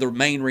one of the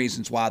main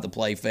reasons why the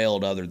play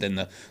failed, other than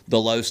the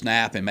low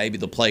snap and maybe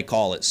the play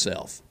call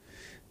itself.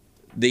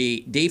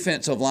 The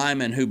defensive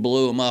lineman who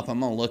blew him up, I'm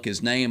going to look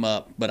his name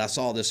up, but I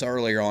saw this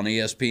earlier on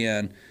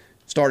ESPN,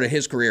 started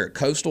his career at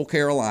Coastal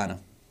Carolina.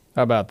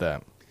 How about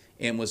that?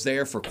 And was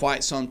there for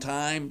quite some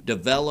time,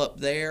 developed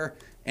there,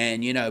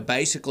 and,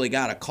 basically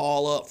got a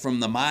call up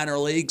from the minor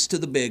leagues to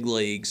the big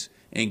leagues,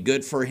 and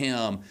good for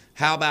him.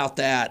 How about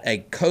that? A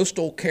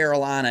Coastal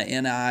Carolina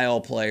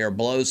NIL player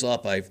blows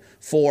up a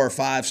 4 or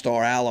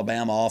 5-star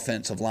Alabama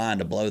offensive line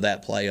to blow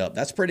that play up.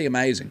 That's pretty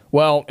amazing.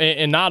 Well,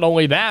 and not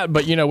only that,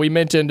 but, we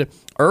mentioned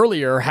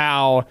earlier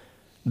how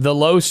the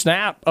low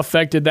snap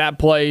affected that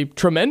play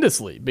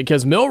tremendously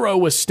because Milroe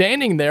was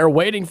standing there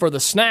waiting for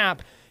the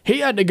snap.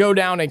 He had to go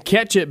down and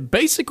catch it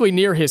basically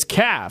near his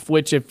calf,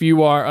 which if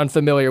you are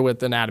unfamiliar with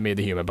the anatomy of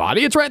the human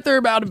body, it's right there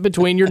about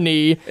between your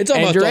knee it's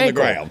and your on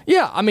ankle. The ground.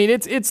 Yeah, I mean,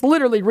 it's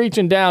literally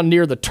reaching down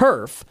near the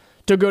turf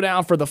to go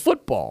down for the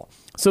football.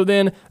 So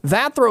then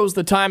that throws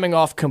the timing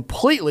off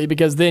completely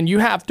because then you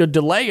have to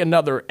delay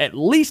another at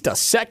least a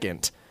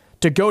second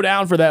to go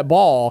down for that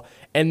ball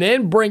and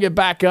then bring it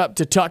back up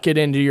to tuck it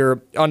into your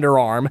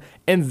underarm,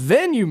 and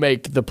then you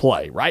make the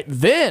play, right?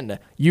 Then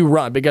you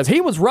run because he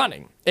was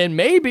running, and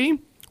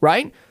maybe...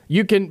 right?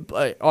 You can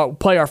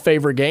play our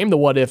favorite game, the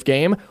what-if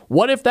game.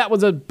 What if that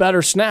was a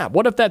better snap?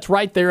 What if that's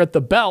right there at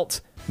the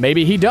belt?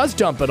 Maybe he does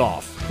jump it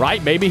off,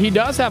 right? Maybe he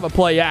does have a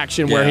play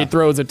action where he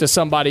throws it to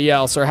somebody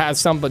else or has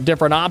some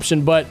different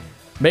option, but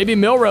maybe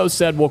Milroe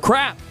said, well,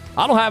 crap,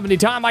 I don't have any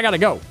time. I got to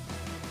go.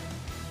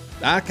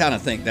 I kind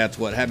of think that's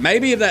what happened.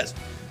 Maybe if that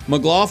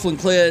McLaughlin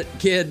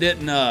kid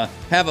didn't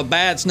have a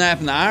bad snap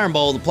in the Iron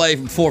Bowl to play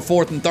before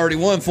 4th and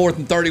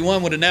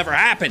 31 would have never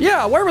happened.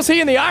 Yeah, where was he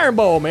in the Iron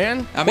Bowl,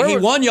 man? I mean, he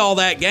won y'all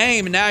that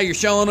game, and now you're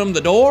showing him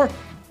the door?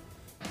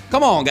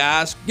 Come on,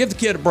 guys. Give the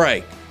kid a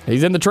break.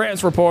 He's in the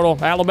transfer portal.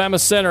 Alabama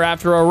center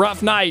after a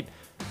rough night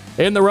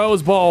in the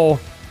Rose Bowl.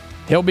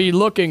 He'll be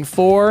looking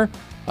for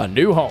a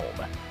new home.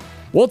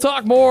 We'll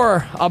talk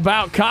more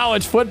about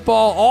college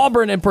football,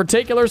 Auburn in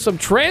particular, some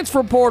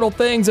transfer portal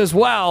things as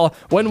well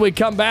when we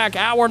come back.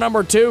 Hour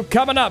number 2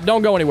 coming up.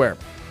 Don't go anywhere.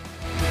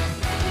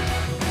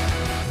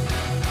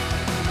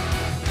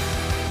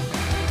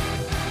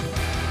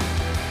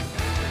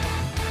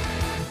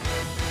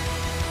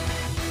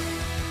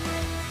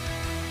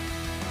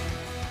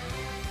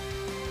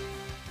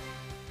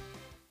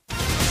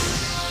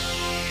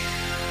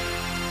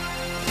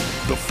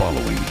 The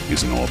following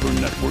is an Auburn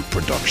Network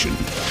production.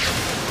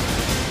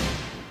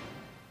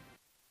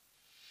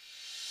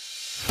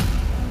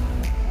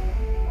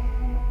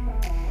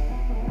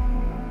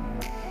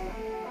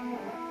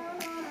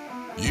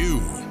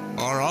 You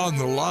are on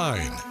the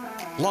line.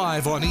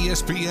 Live on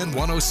ESPN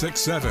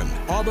 1067,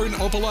 Auburn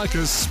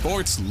Opelika's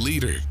sports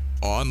leader.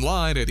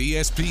 Online at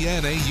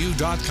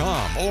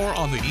espnau.com or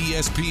on the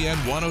ESPN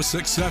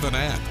 1067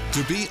 app.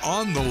 To be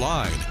on the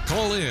line,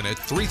 call in at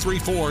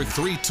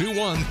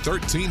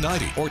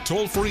 334-321-1390 or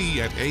toll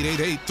free at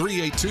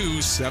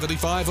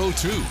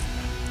 888-382-7502.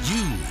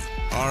 You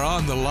are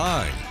on the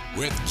line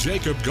with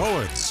Jacob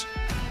Goins.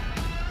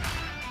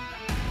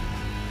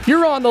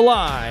 You're on the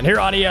line here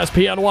on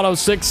ESPN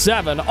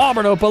 1067,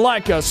 Auburn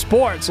Opelika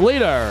sports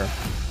leader.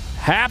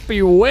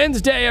 Happy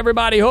Wednesday,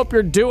 everybody. Hope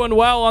you're doing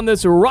well on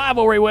this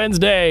Rivalry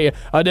Wednesday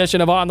edition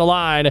of On the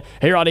Line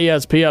here on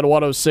ESPN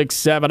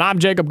 1067. I'm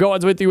Jacob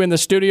Goins with you in the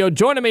studio.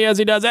 Joining me as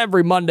he does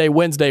every Monday,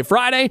 Wednesday,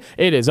 Friday,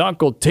 it is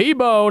Uncle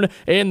T-Bone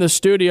in the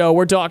studio.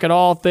 We're talking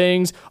all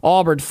things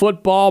Auburn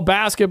football,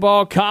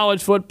 basketball,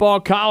 college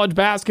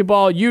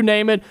basketball, you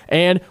name it,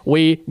 and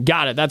we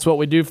got it. That's what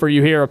we do for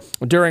you here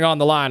during On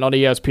the Line on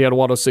ESPN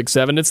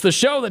 1067. It's the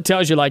show that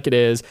tells you like it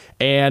is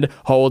and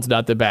holds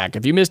nothing back.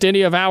 If you missed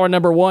any of hour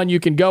number 1, you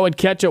can go and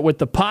catch it with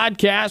the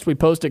podcast. We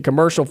post it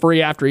commercial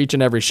free after each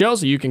and every show,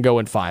 so you can go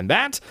and find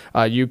that.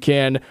 You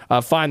can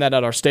find that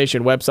at our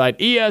station website,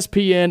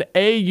 espnau.com.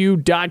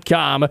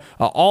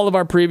 All of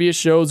our previous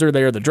shows are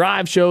there. The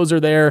drive shows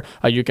are there.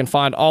 You can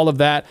find all of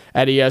that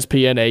at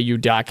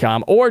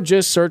espnau.com or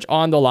just search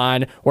On the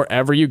Line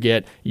wherever you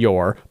get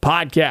your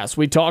podcasts.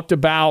 We talked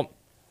about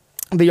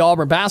the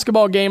Auburn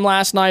basketball game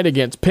last night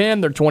against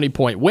Penn, their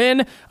 20-point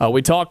win.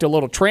 We talked a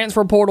little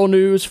transfer portal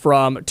news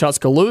from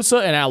Tuscaloosa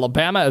and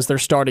Alabama as their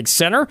starting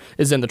center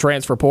is in the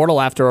transfer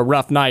portal after a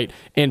rough night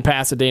in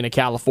Pasadena,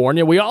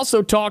 California. We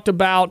also talked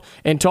about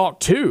and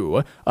talked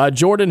to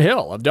Jordan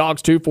Hill of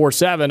Dawgs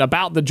 247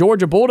 about the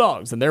Georgia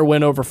Bulldogs and their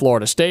win over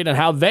Florida State and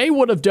how they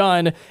would have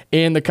done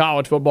in the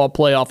college football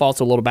playoff.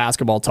 Also a little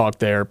basketball talk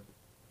there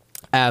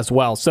as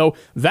well. So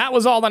that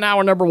was all in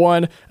hour number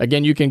 1.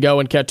 Again, you can go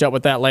and catch up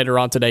with that later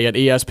on today at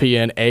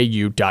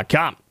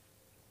espnau.com.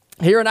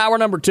 Here in hour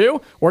number 2,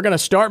 we're going to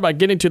start by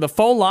getting to the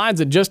phone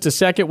lines in just a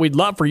second. We'd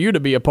love for you to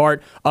be a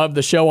part of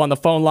the show on the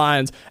phone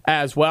lines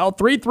as well.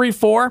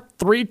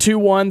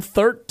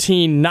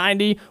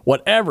 334-321-1390.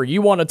 Whatever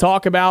you want to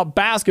talk about,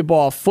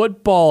 basketball,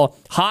 football,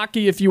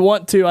 hockey if you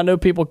want to. I know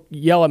people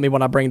yell at me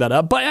when I bring that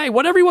up, but hey,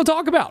 whatever you want to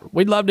talk about,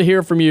 we'd love to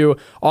hear from you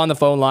on the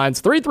phone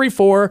lines.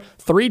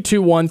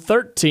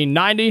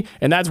 334-321-1390,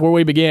 and that's where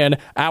we begin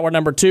hour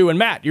number 2. And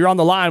Matt, you're on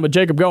the line with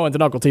Jacob Goins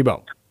and Uncle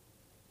T-Bone.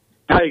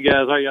 Hey,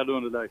 guys. How y'all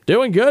doing today?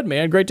 Doing good,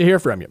 man. Great to hear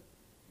from you.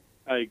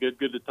 Hey, good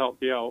to talk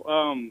to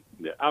y'all.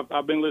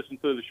 I've been listening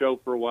to the show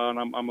for a while,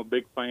 and I'm a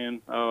big fan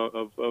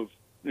of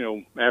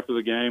after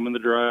the game and the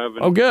drive.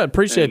 And, good.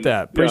 Appreciate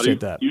that.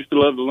 Used to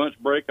love the lunch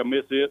break. I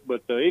miss it,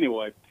 but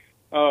anyway,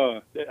 I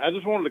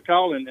just wanted to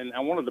call and I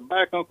wanted to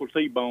back Uncle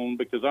T-Bone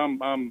because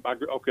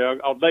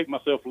I'll date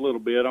myself a little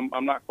bit.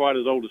 I'm not quite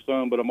as old as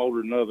some, but I'm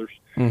older than others.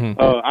 Mm-hmm.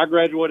 I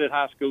graduated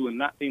high school in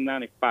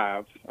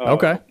 1995.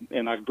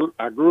 And I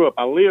grew up.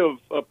 I live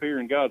up here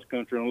in God's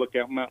country on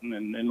Lookout Mountain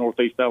in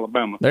northeast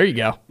Alabama. There you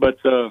go. But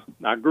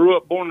I grew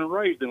up, born and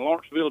raised in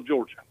Lawrenceville,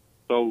 Georgia,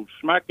 so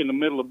smack in the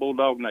middle of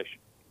Bulldog Nation.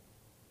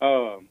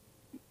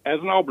 As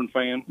an Auburn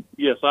fan,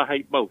 yes, I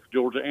hate both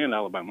Georgia and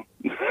Alabama.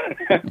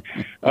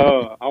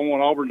 I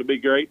want Auburn to be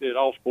great at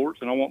all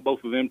sports, and I want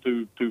both of them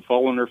to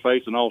fall on their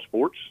face in all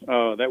sports.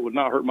 That would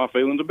not hurt my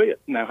feelings a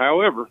bit. Now,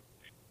 however,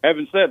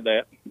 having said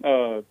that,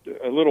 a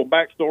little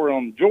backstory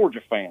on Georgia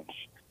fans.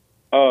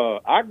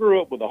 I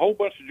grew up with a whole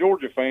bunch of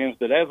Georgia fans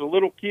that as a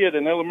little kid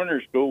in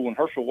elementary school, when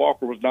Herschel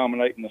Walker was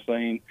dominating the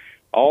scene,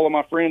 all of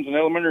my friends in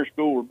elementary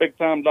school were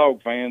big-time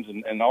Dog fans,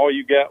 and all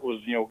you got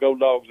was, go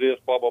Dogs this,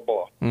 blah, blah,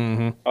 blah.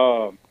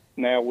 Mm-hmm.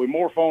 Now, we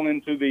morph on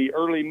into the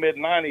early,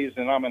 mid-'90s,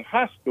 and I'm in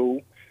high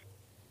school.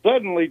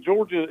 Suddenly,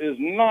 Georgia is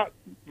not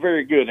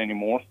very good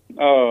anymore,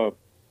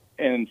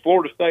 and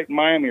Florida State and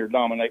Miami are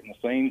dominating the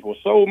scenes. Well,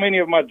 so many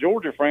of my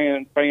Georgia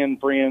fan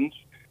friends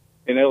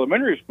in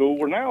elementary school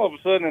were now all of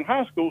a sudden in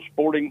high school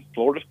sporting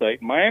Florida State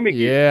and Miami.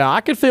 Yeah,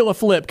 I could feel a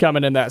flip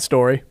coming in that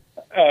story.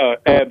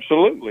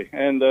 Absolutely.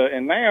 And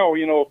now,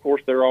 of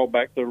course, they're all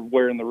back to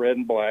wearing the red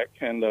and black,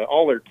 and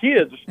all their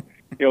kids,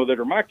 that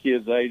are my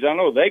kids' age, I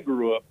know they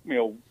grew up,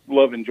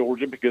 loving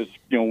Georgia because,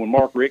 when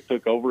Mark Richt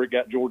took over, it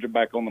got Georgia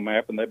back on the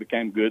map, and they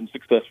became good and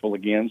successful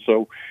again.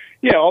 So,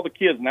 yeah, all the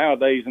kids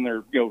nowadays in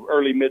their,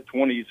 early,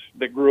 mid-20s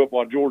that grew up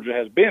while Georgia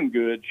has been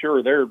good,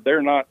 sure,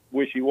 they're not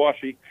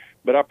wishy-washy.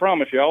 But I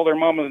promise you, all their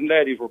mamas and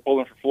daddies were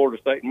pulling for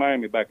Florida State and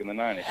Miami back in the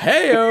 90s.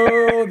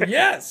 Hey-o,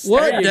 yes.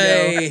 What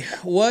day?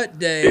 What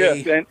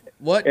day? Yes,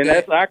 and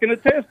that's, I can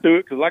attest to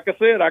it because, like I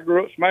said, I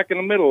grew up smack in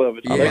the middle of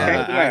it. So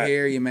I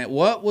hear you, man.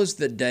 What was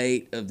the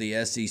date of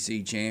the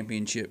SEC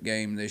championship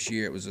game this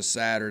year? It was a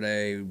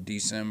Saturday,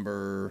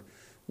 December,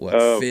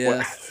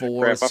 5th,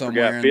 4th,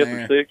 somewhere in there.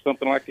 5th or 6th,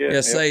 something like that. Yeah,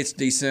 say it's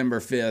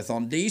December 5th.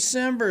 On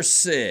December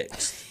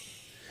 6th,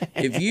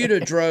 if you'd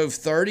have drove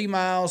 30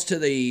 miles to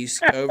the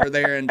east over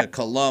there into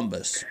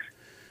Columbus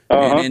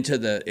and into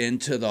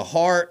the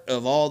heart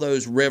of all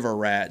those river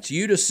rats,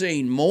 you'd have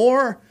seen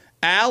more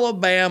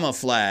Alabama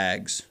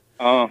flags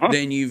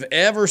than you've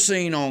ever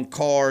seen on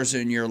cars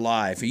in your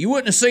life. You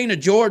wouldn't have seen a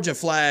Georgia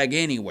flag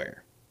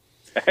anywhere.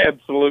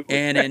 Absolutely.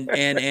 And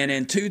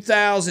in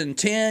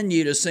 2010,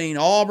 you'd have seen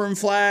Auburn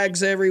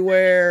flags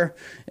everywhere.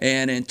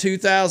 And in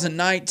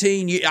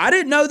 2019, I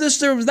didn't know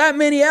there was that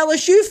many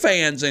LSU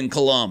fans in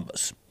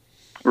Columbus.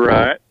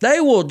 Right. They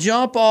will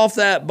jump off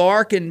that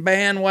barking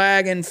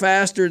bandwagon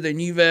faster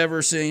than you've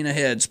ever seen a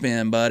head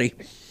spin, buddy.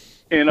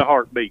 In a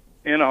heartbeat.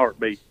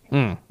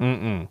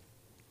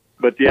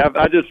 But yeah,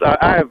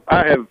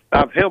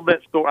 I've held that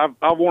story.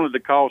 I've wanted to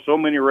call so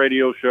many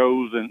radio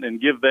shows and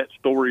give that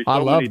story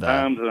so many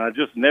times, and I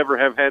just never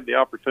have had the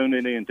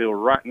opportunity until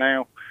right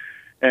now.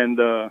 And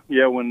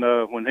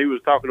when he was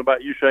talking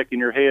about you shaking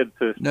your head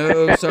to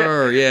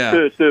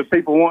to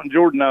people wanting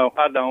Jordan, no,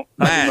 I don't.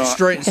 Matt,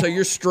 so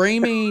you're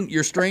streaming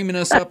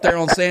us up there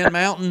on Sand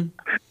Mountain.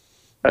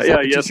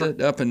 Yes, sir.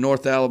 Up in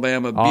North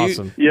Alabama.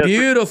 Awesome.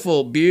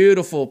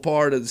 Beautiful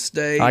part of the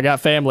state. I got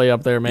family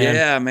up there, man.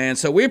 Yeah, man.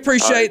 So we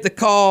appreciate the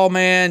call,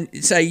 man.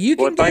 Say you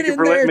can get in there. Thank you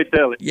for letting me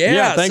tell it.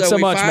 Yeah, thanks so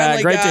much,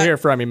 Matt. Great to hear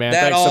from you, man.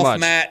 Thanks so much. That off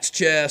Matt's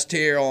chest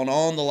here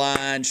on the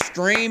Line,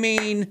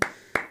 streaming.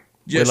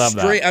 We love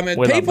that. I mean,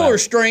 people are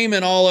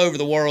streaming all over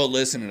the world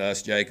listening to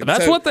us, Jacob.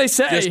 That's what they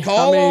say. Just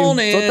call on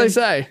in. That's what they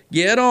say.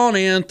 Get on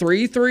in,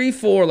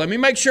 334. Let me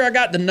make sure I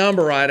got the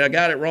number right. I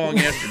got it wrong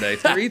yesterday.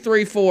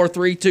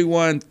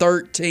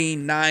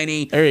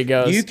 334-321-1390. There he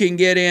goes. You can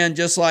get in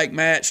just like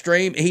Matt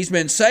stream. He's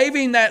been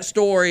saving that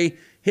story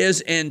his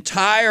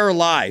entire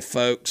life,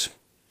 folks.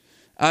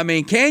 I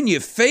mean, can you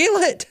feel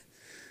it?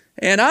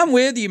 And I'm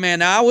with you, man.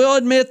 Now, I will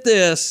admit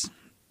this.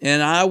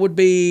 And I would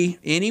be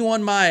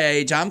anyone my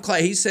age.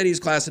 He said he's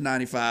class of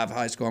 95,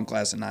 high school. I'm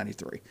class of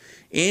 93.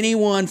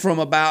 Anyone from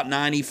about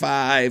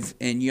 95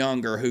 and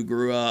younger who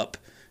grew up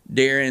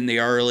during the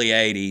early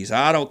 80s,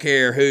 I don't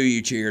care who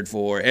you cheered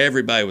for.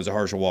 Everybody was a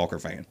Herschel Walker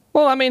fan.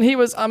 Well, he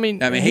was unreal.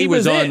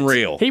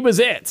 He was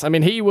it.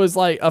 He was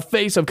like a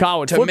face of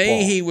college football. To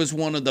me, he was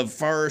one of the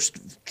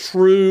first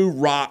true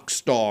rock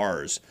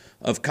stars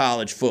of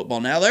college football.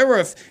 Now,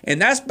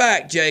 and that's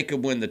back,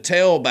 Jacob, when the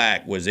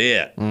tailback was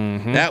it.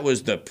 Mm-hmm. That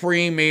was the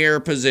premier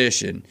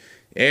position.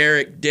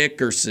 Eric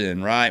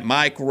Dickerson, right?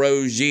 Mike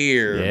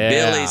Rozier,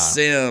 Billy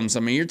Sims. I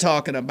mean, you're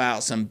talking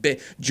about some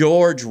big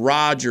George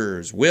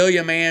Rogers,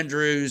 William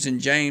Andrews, and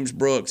James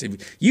Brooks.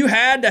 You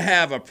had to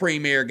have a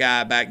premier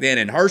guy back then,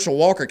 and Herschel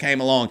Walker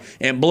came along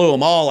and blew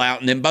them all out,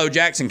 and then Bo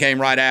Jackson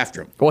came right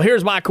after him. Well,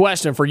 here's my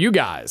question for you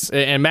guys.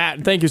 And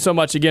Matt, thank you so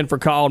much again for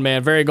calling,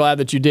 man. Very glad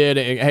that you did.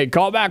 And, hey,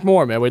 call back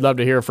more, man. We'd love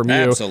to hear from you.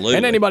 Absolutely.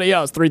 And anybody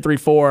else,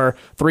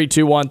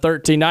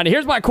 334-321-1390.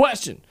 Here's my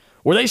question.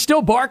 Were they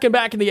still barking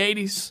back in the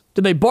 80s?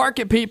 Did they bark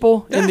at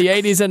people in the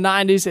 80s and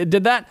 90s?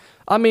 Did that,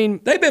 I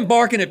mean... They've been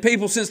barking at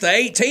people since the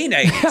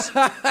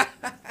 1880s.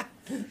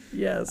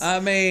 Yes. I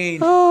mean,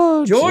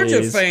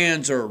 Georgia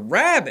fans are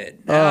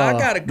rabid. Now, I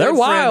got a good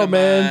friend of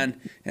mine,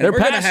 and we're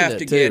going to have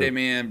to get him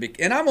in.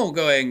 And I'm going to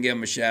go ahead and give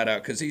him a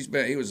shout-out because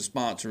he was a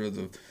sponsor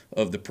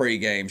of the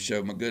pregame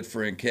show, my good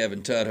friend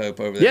Kevin Tudhope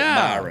over there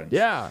at Byron.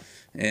 Yeah.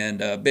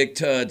 And Big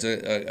Tud's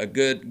a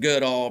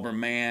good Auburn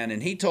man,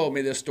 and he told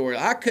me this story.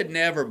 I could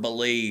never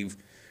believe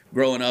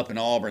growing up in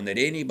Auburn that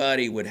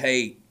anybody would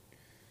hate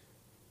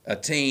a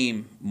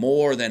team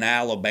more than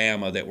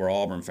Alabama that were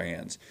Auburn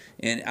fans.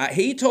 And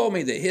he told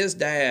me that his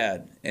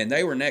dad, and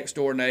they were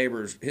next-door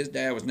neighbors, his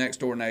dad was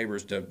next-door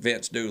neighbors to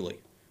Vince Dooley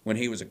when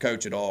he was a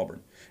coach at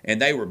Auburn, and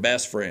they were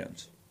best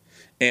friends.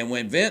 And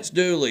when Vince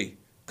Dooley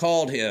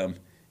called him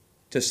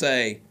to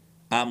say,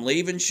 I'm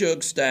leaving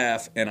Suge's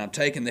staff and I'm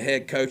taking the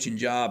head coaching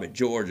job at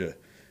Georgia,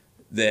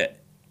 that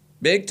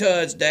Big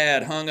Tud's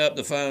dad hung up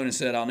the phone and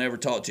said, I'll never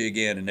talk to you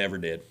again, and never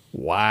did.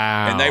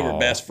 Wow. And they were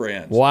best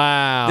friends.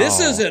 Wow.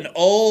 This is an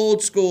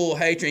old school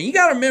hatred. You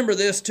got to remember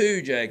this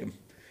too, Jacob.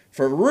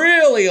 For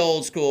really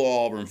old school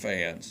Auburn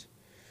fans,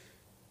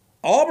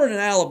 Auburn and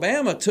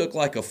Alabama took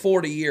like a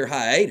 40-year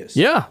hiatus.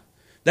 Yeah.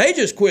 They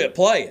just quit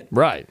playing.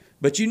 Right.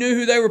 But you knew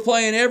who they were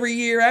playing every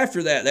year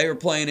after that. They were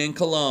playing in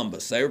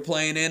Columbus. They were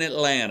playing in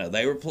Atlanta.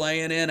 They were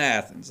playing in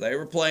Athens. They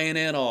were playing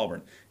in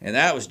Auburn. And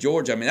that was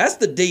Georgia. I mean, that's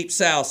the Deep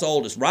South's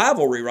oldest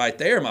rivalry right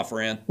there, my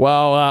friend.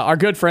 Well, our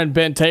good friend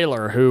Ben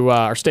Taylor, who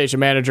our station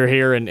manager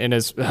here and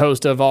is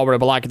host of Auburn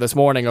Opelika This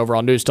Morning over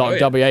on News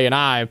Talk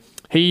WA&I,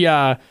 he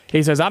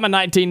says, I'm a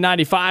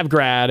 1995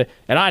 grad,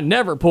 and I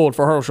never pulled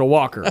for Herschel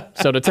Walker.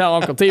 So to tell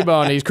Uncle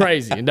T-Bone he's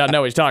crazy and doesn't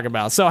know what he's talking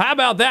about. So how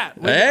about that?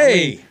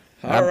 Hey.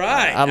 All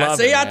right. I love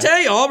it, I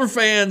tell you, Auburn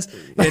fans,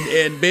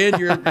 and Ben,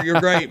 you're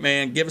great,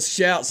 man. Give us a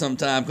shout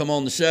sometime. Come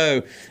on the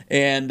show.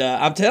 And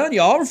I'm telling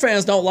you, Auburn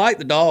fans don't like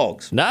the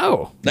dogs.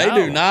 No. They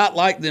do not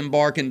like them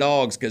barking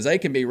dogs because they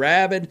can be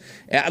rabid.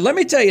 Let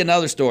me tell you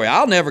another story.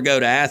 I'll never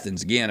go to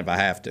Athens again if I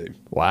have to.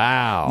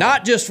 Wow.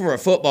 Not just for a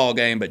football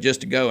game, but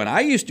just to go. And I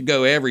used to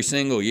go every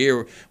single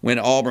year when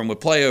Auburn would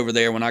play over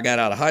there when I got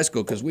out of high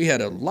school because we had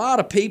a lot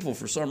of people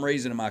for some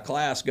reason in my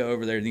class go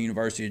over there to the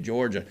University of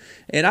Georgia.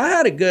 And I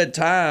had a good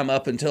time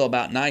up until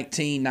about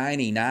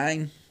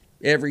 1999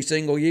 every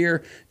single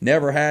year.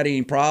 Never had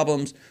any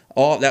problems.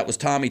 That was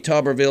Tommy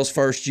Tuberville's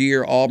first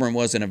year. Auburn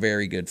wasn't a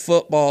very good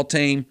football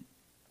team.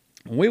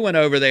 We went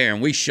over there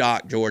and we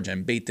shocked Georgia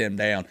and beat them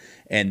down.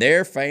 And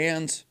their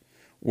fans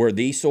were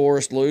the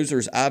sorest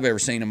losers I've ever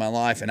seen in my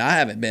life, and I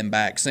haven't been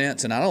back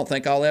since, and I don't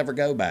think I'll ever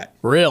go back.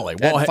 Really?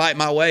 Well, I had to fight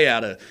my way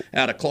out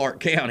of Clark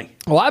County.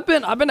 Well, I've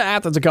been to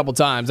Athens a couple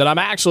times, and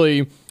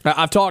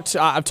I've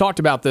talked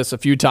about this a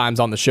few times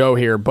on the show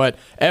here, but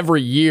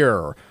every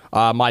year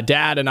my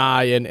dad and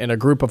I and a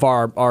group of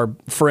our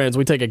friends,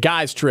 we take a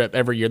guys trip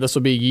every year. This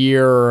will be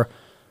year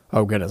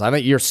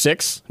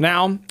 6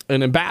 now,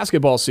 and in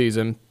basketball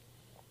season,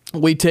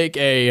 we take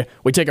a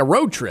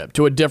road trip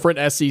to a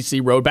different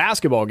SEC road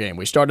basketball game.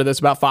 We started this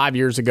about 5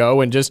 years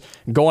ago, and just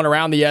going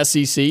around the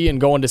SEC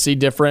and going to see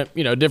different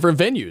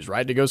venues,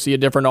 right? To go see a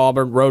different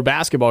Auburn road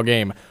basketball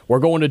game. We're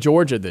going to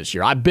Georgia this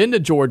year. I've been to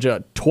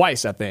Georgia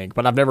twice, I think,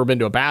 but I've never been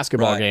to a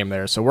basketball game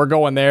there. So we're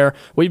going there.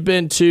 We've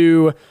been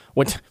to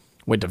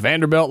went to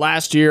Vanderbilt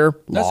last year.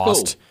 That's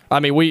lost. Cool. I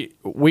mean,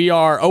 we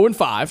are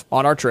 0-5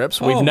 on our trips.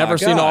 We've never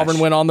seen Auburn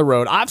win on the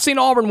road. I've seen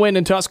Auburn win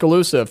in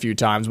Tuscaloosa a few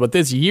times, but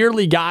this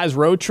yearly guys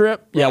road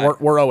trip, we're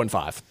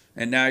 0-5.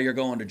 And now you're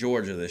going to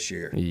Georgia this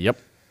year. Yep.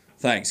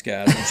 Thanks,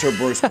 guys. I'm sure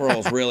Bruce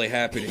Pearl's really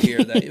happy to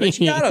hear that. But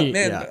you got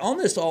to, on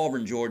this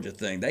Auburn-Georgia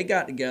thing, they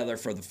got together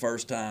for the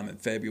first time in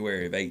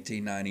February of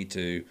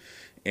 1892.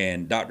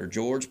 And Dr.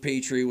 George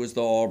Petrie was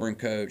the Auburn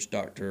coach.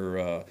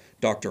 Dr.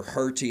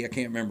 Herty, I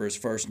can't remember his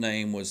first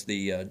name, was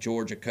the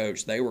Georgia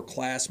coach. They were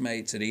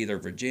classmates at either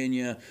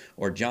Virginia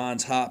or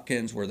Johns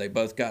Hopkins, where they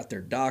both got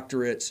their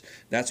doctorates.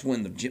 That's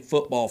when the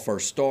football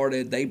first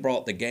started. They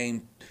brought the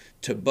game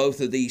to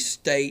both of these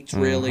states,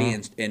 really,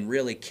 and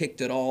really kicked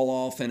it all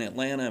off in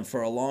Atlanta. And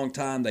for a long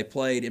time they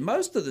played. And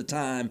most of the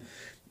time,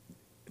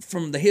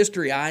 from the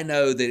history I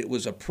know, that it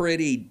was a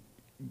pretty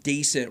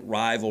decent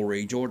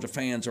rivalry. Georgia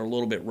fans are a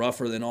little bit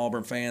rougher than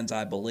Auburn fans,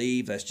 I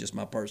believe. That's just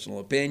my personal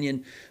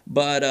opinion.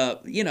 But,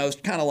 it's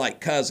kind of like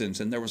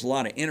cousins, and there was a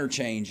lot of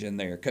interchange in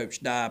there.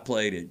 Coach Dye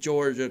played at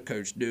Georgia.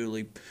 Coach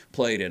Dooley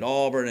played at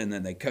Auburn, and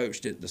then they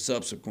coached at the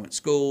subsequent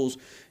schools.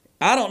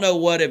 I don't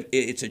know if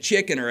it's a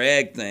chicken or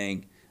egg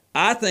thing.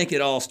 I think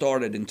it all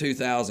started in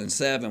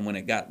 2007 when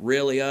it got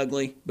really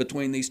ugly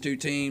between these two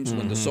teams,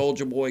 when the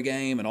Soldier Boy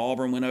game and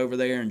Auburn went over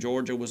there and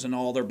Georgia was in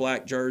all their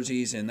black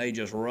jerseys and they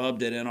just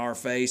rubbed it in our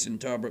face in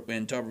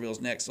Tuberville's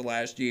next to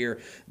last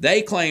year.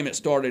 They claim it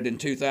started in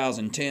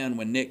 2010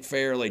 when Nick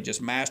Fairley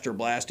just master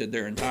blasted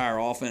their entire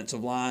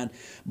offensive line.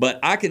 But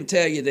I can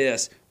tell you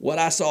this, what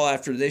I saw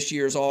after this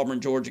year's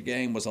Auburn-Georgia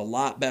game was a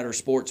lot better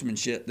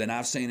sportsmanship than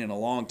I've seen in a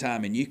long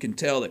time, and you can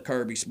tell that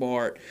Kirby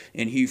Smart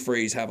and Hugh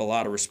Freeze have a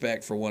lot of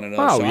respect for one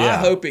another. I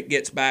hope it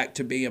gets back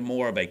to being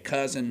more of a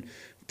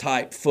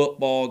cousin-type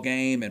football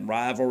game and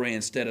rivalry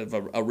instead of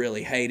a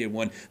really hated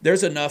one.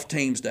 There's enough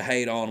teams to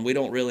hate on. We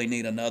don't really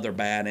need another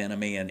bad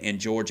enemy in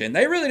Georgia, and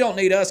they really don't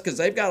need us because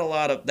they've got a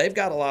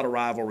lot of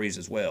rivalries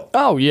as well.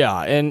 Oh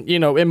yeah, and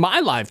in my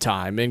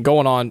lifetime, and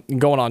going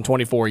on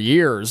 24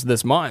 years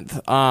this month,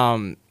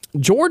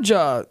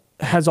 Georgia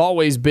has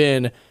always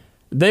been.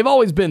 They've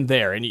always been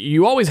there, and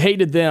you always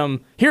hated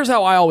them. Here's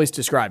how I always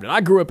described it.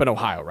 I grew up in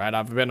Ohio, right?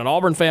 I've been an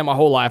Auburn fan my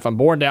whole life. I'm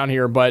born down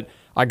here, but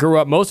I grew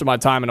up most of my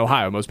time in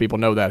Ohio. Most people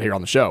know that here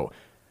on the show.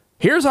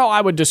 Here's how I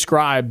would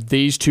describe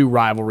these two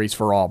rivalries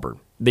for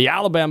Auburn. The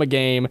Alabama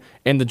game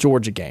and the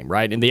Georgia game,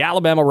 right? And the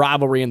Alabama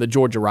rivalry and the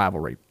Georgia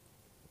rivalry.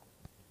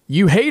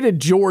 You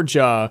hated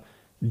Georgia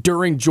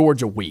during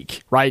Georgia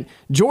week, right?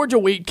 Georgia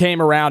week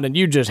came around, and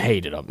you just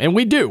hated them. And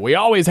we do. We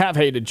always have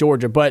hated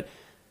Georgia, but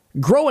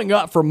growing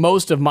up for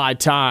most of my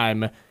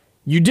time,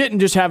 you didn't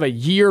just have a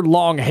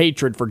year-long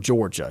hatred for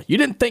Georgia. You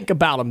didn't think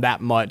about them that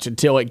much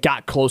until it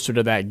got closer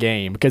to that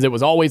game because it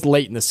was always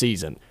late in the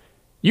season.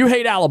 You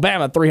hate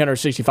Alabama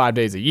 365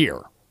 days a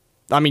year.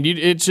 I mean,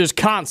 it's just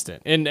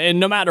constant. And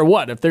no matter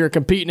what, if they're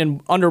competing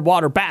in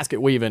underwater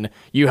basket weaving,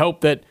 you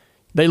hope that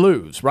they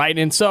lose, right?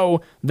 And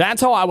so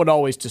that's how I would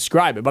always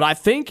describe it. But I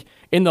think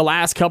in the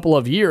last couple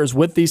of years,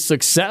 with the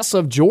success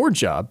of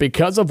Georgia,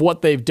 because of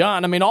what they've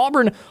done, I mean,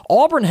 Auburn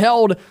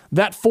held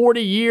that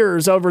 40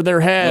 years over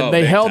their head.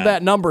 They held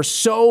that number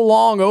so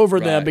long over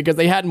them because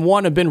they hadn't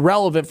won and been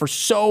relevant for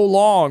so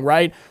long,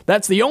 right?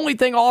 That's the only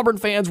thing Auburn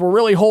fans were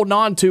really holding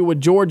on to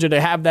with Georgia, to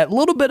have that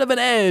little bit of an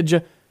edge,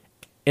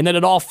 and then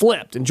it all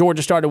flipped, and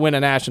Georgia started winning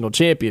national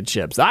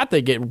championships. I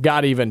think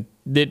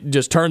it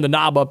just turned the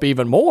knob up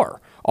even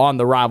more on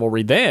the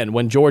rivalry then,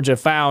 when Georgia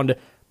found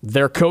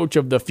their coach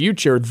of the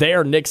future,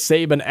 their Nick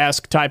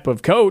Saban-esque type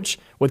of coach,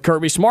 with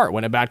Kirby Smart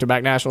winning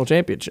back-to-back national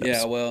championships.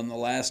 Yeah, well, in the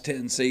last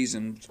 10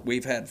 seasons,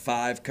 we've had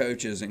 5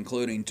 coaches,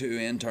 including 2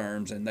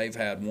 interns, and they've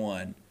had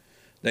 1.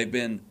 They've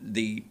been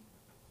the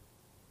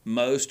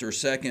most or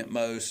second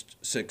most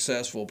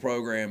successful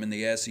program in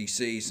the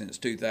SEC since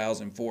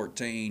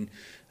 2014.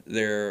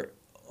 They're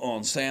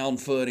on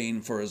sound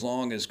footing for as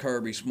long as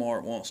Kirby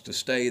Smart wants to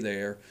stay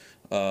there.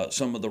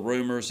 Some of the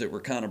rumors that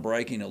were kind of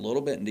breaking a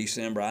little bit in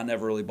December, I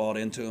never really bought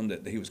into them,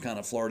 that he was kind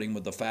of flirting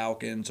with the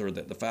Falcons, or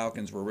that the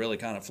Falcons were really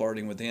kind of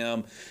flirting with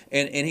him.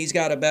 And he's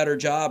got a better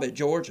job at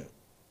Georgia.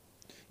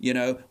 You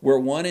know, we're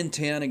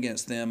 1-10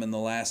 against them in the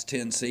last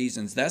 10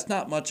 seasons. That's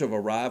not much of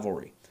a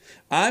rivalry.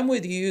 I'm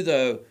with you,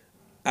 though.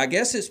 I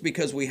guess it's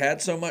because we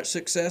had so much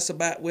success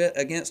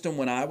against them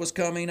when I was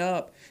coming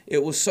up.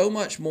 It was so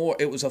much more.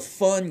 It was a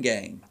fun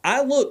game.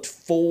 I looked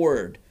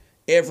forward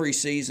every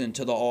season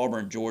to the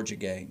Auburn-Georgia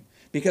game,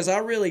 because I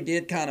really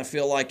did kind of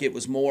feel like it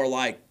was more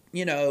like,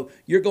 you know,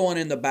 you're going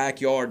in the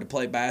backyard to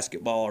play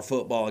basketball or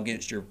football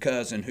against your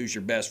cousin who's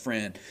your best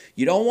friend.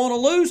 You don't want to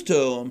lose to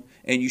them,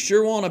 and you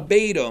sure want to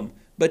beat them,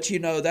 but, you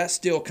know, that's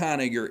still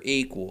kind of your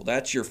equal.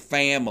 That's your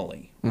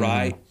family,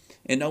 right?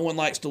 And no one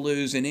likes to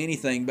lose in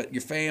anything, but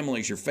your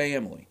family's your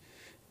family.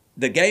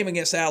 The game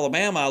against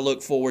Alabama I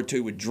look forward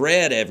to with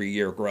dread every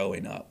year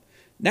growing up.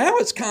 Now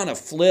it's kind of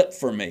flipped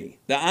for me.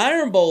 The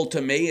Iron Bowl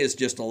to me is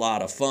just a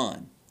lot of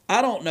fun.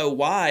 I don't know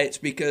why. It's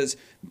because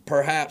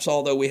perhaps,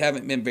 although we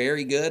haven't been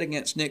very good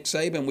against Nick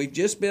Saban, we've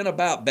just been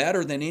about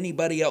better than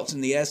anybody else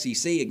in the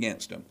SEC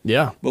against him.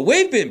 Yeah. But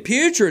we've been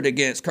putrid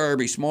against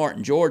Kirby Smart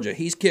in Georgia.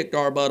 He's kicked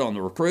our butt on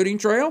the recruiting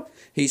trail.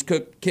 He's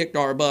kicked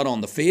our butt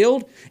on the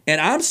field. And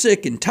I'm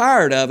sick and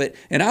tired of it.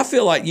 And I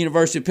feel like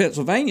University of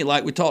Pennsylvania,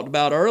 like we talked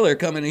about earlier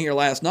coming in here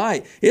last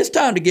night, it's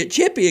time to get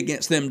chippy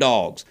against them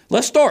dogs.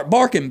 Let's start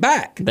barking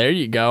back. There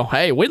you go.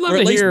 Hey, we'd love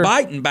to hear. Or at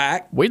least biting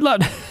back. We'd love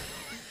to.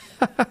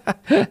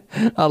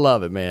 I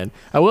love it, man.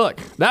 Look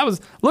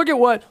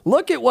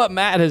at what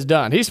Matt has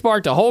done. He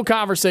sparked a whole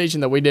conversation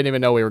that we didn't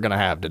even know we were going to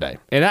have today,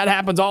 and that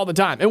happens all the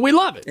time, and we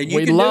love it. And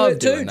you can do it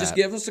too. Just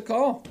give us a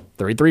call.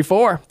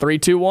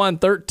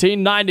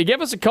 334-321-1390. Give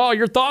us a call.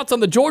 Your thoughts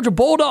on the Georgia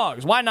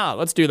Bulldogs. Why not?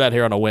 Let's do that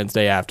here on a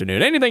Wednesday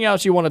afternoon. Anything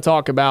else you want to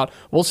talk about,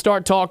 we'll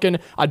start talking.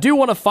 I do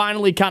want to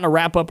finally kind of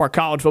wrap up our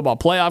college football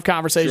playoff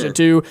conversation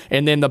too,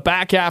 and then the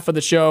back half of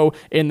the show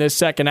in this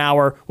second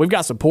hour, we've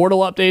got some portal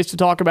updates to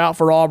talk about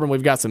for Auburn.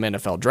 We've got some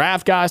NFL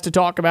draft guys to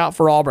talk about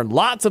for Auburn.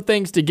 Lots of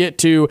things to get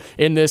to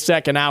in this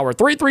second hour.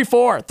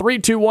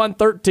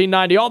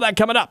 334-321-1390. All that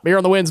coming up here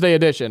on the Wednesday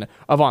edition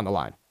of On the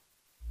Line.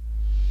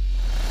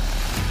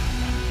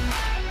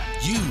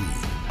 You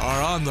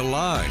are on the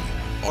line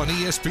on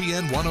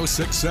ESPN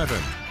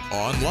 106.7.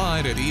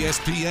 online at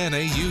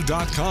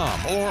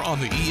espnau.com or on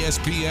the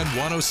ESPN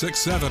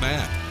 1067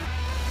 app.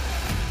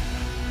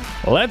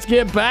 Let's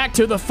get back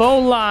to the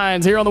phone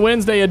lines here on the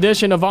Wednesday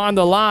edition of On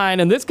the Line.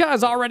 And this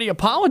guy's already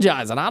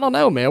apologizing. I don't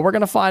know, man. We're going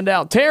to find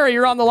out. Terry,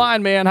 you're on the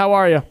line, man. How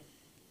are you?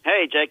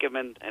 Hey, Jacob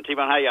and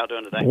T-Bone. How y'all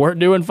doing today? We're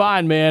doing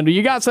fine, man. Do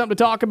you got something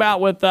to talk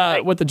about with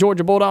the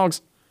Georgia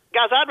Bulldogs?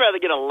 Guys, I'd rather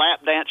get a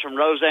lap dance from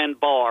Roseanne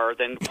Barr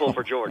than pull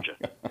for Georgia.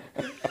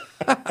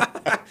 So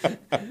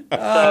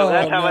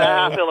that's how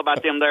I feel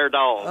about them there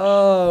dogs.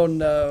 Oh,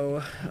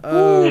 no.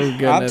 Oh,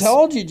 goodness. I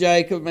told you,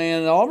 Jacob,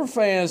 man, the Auburn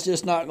fans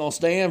just not going to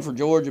stand for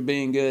Georgia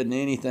being good in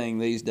anything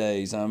these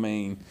days. I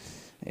mean,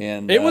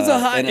 and it was a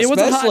hot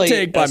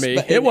take by me.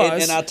 It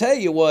was. And I tell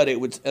you what,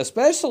 it would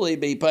especially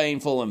be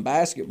painful in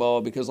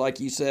basketball because, like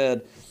you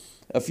said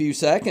a few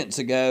seconds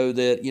ago,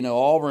 that, you know,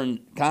 Auburn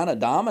kind of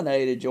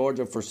dominated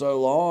Georgia for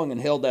so long and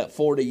held that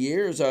 40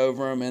 years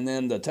over them, and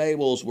then the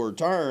tables were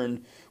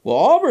turned. Well,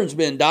 Auburn's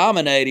been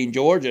dominating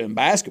Georgia in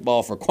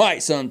basketball for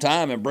quite some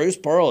time, and Bruce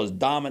Pearl has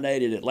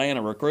dominated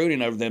Atlanta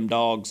recruiting over them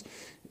dogs.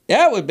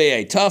 That would be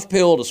a tough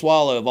pill to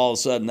swallow if all of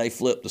a sudden they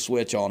flipped the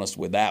switch on us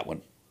with that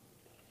one.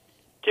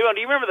 T-Bone,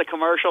 do you remember the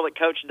commercial that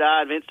Coach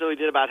Vince Dooley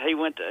did about he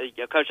went to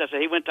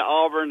he went to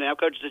Auburn, now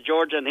coaches at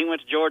Georgia, and he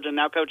went to Georgia, and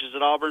now coaches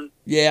at Auburn?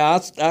 Yeah,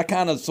 I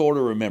kind of sort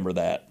of remember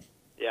that.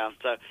 Yeah,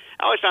 so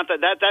I always found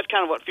that's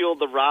kind of what fueled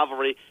the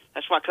rivalry.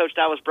 That's why Coach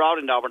Dye was brought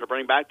into Auburn, to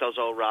bring back those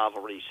old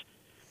rivalries.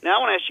 Now, I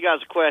want to ask you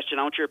guys a question.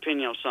 I want your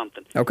opinion on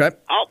something. Okay.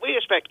 We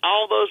expect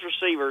all those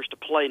receivers to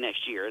play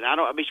next year, and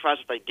I'd be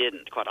surprised if they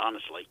didn't, quite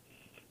honestly.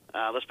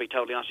 Let's be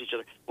totally honest with each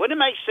other. Wouldn't it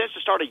make sense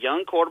to start a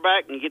young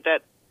quarterback and get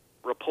that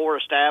rapport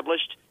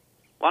established?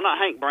 Why not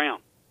Hank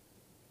Brown?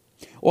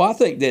 Well, I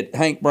think that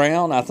Hank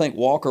Brown, I think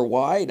Walker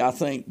White, I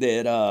think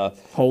that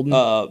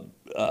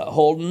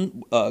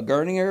Holden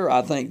Gurnier,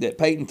 I think that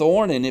Peyton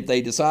Thorne, and if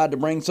they decide to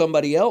bring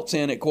somebody else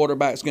in at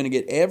quarterback, going to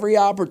get every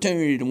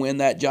opportunity to win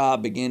that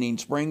job beginning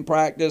spring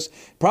practice,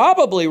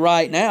 probably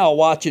right now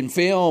watching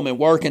film and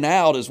working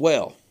out as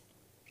well.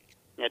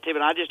 Yeah, Tim,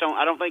 I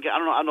know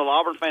the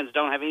Auburn fans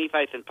don't have any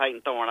faith in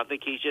Peyton Thorne. I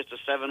think he's just a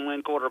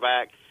 7-win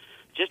quarterback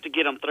just to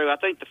get them through. I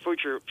think the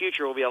future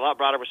will be a lot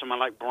brighter with someone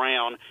like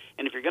Brown.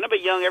 And if you're going to be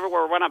young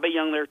everywhere, why not be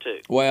young there too?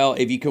 Well,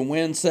 if you can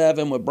win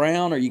 7 with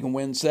Brown or you can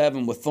win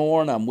 7 with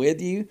Thorne, I'm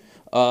with you.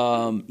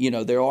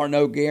 There are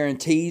no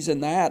guarantees in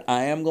that.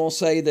 I am going to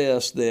say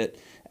this, that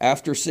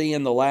after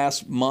seeing the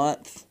last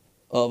month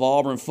of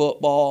Auburn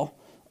football,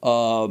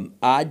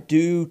 I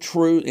do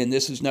and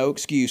this is no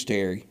excuse,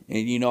 Terry,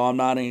 and I'm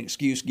not an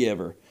excuse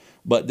giver,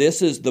 but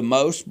this is the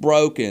most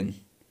broken,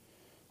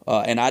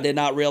 and I did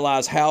not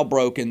realize how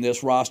broken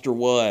this roster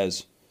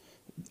was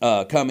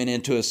coming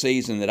into a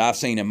season that I've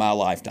seen in my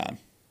lifetime.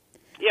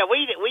 Yeah,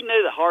 we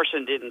knew that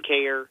Harsin didn't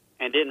care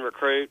and didn't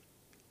recruit.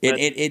 The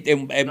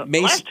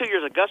last 2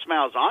 years of Gus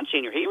Malzahn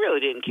Sr., he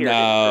really didn't care.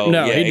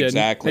 No, he didn't.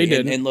 Exactly. He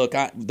didn't. And look,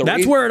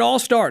 that's where it all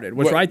started,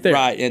 was right there.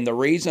 Right, and the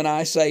reason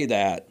I say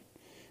that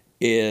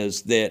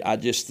is that I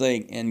just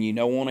think, and you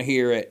don't want to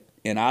hear it,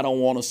 and I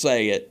don't want to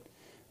say it,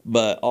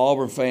 but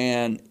Auburn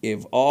fan,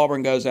 if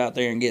Auburn goes out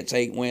there and gets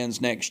 8 wins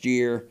next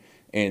year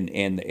and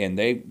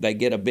they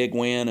get a big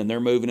win and they're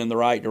moving in the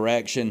right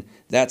direction,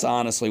 that's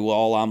honestly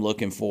all I'm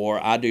looking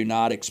for. I do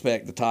not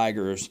expect the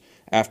Tigers,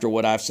 after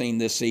what I've seen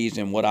this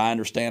season, what I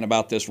understand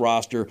about this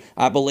roster,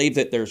 I believe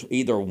that there's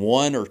either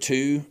 1 or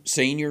 2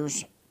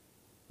 seniors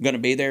going to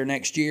be there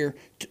next year.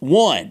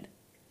 1,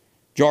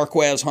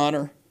 Jarquez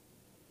Hunter.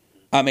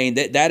 I mean,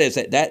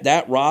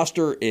 that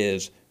roster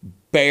is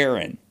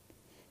barren.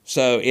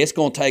 So it's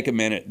going to take a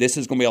minute. This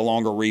is going to be a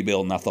longer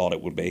rebuild than I thought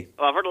it would be.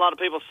 Well, I've heard a lot of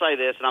people say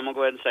this, and I'm going to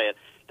go ahead and say it.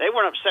 They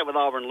weren't upset with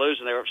Auburn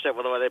losing. They were upset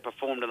with the way they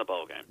performed in the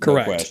bowl game.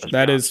 Correct.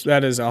 That is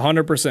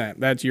 100%.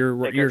 That's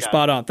you're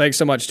spot on. Thanks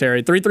so much,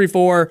 Terry.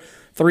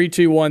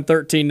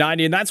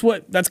 334-321-1390. And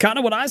that's kind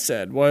of what I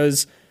said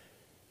was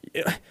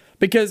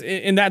because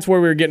and that's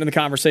where we were getting into the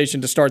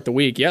conversation to start the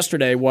week.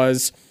 Yesterday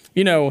was,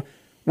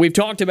 we've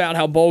talked about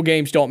how bowl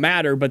games don't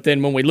matter, but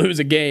then when we lose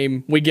a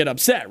game, we get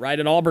upset, right?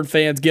 And Auburn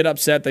fans get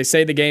upset. They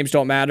say the games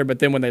don't matter, but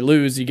then when they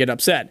lose, you get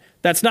upset.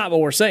 That's not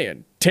what we're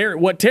saying.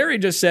 What Terry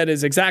just said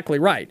is exactly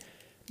right.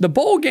 The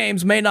bowl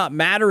games may not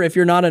matter if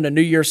you're not in a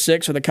New Year's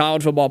Six or the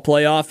college football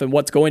playoff and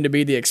what's going to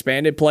be the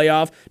expanded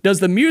playoff.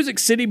 Does the Music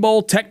City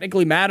Bowl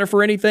technically matter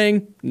for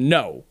anything?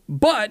 No.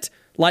 But,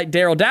 like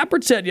Darryl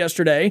Dappert said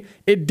yesterday,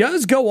 it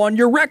does go on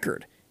your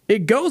record.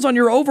 It goes on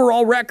your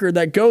overall record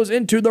that goes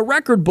into the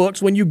record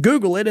books when you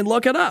Google it and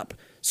look it up.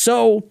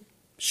 So,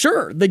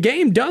 sure, the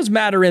game does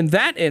matter in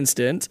that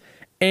instance,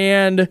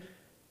 and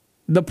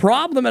the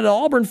problem that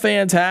Auburn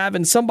fans have,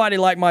 and somebody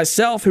like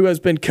myself who has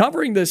been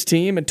covering this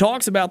team and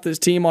talks about this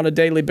team on a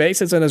daily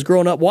basis and has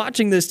grown up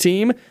watching this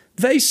team,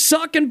 they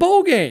suck in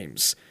bowl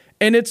games.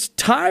 And it's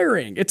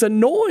tiring, it's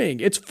annoying,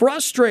 it's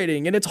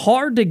frustrating, and it's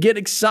hard to get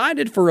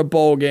excited for a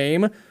bowl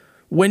game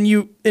when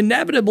you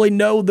inevitably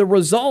know the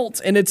results,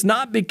 and it's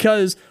not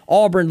because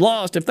Auburn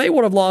lost. If they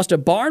would have lost a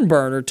barn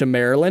burner to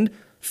Maryland,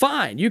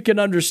 fine, you can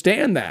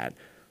understand that.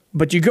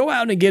 But you go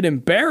out and get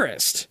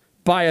embarrassed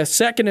by a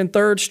second and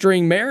third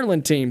string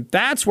Maryland team.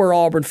 That's where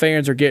Auburn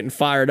fans are getting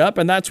fired up,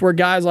 and that's where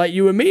guys like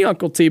you and me,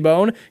 Uncle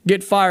T-Bone,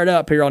 get fired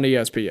up here on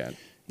ESPN.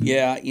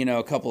 Yeah,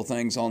 a couple of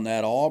things on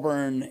that.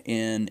 Auburn,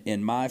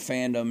 in my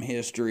fandom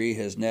history,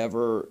 has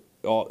never,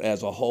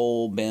 as a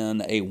whole,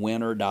 been a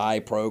win or die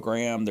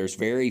program. There's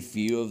very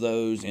few of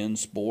those in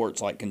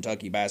sports, like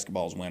Kentucky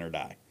basketball's win or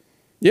die.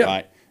 Yeah.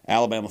 Right?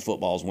 Alabama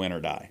football's win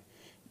or die.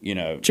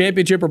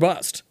 Championship or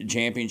bust.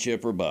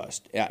 Championship or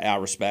bust. I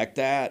respect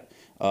that,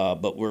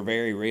 but we're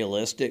very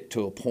realistic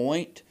to a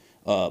point.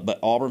 But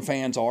Auburn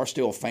fans are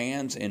still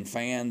fans, and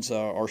fans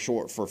are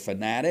short for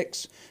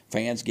fanatics.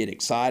 Fans get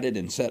excited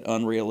and set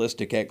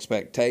unrealistic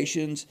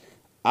expectations.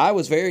 I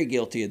was very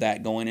guilty of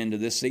that going into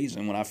this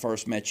season when I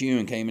first met you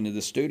and came into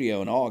the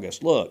studio in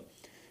August. Look,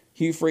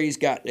 Hugh Freeze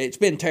it's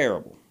been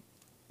terrible.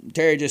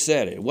 Terry just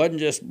said it. It wasn't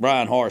just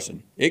Brian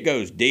Harsin. It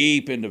goes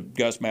deep into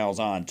Gus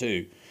Malzahn,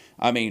 too.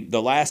 I mean,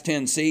 the last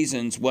 10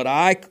 seasons, what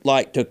I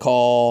like to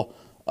call,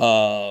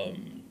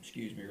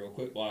 excuse me real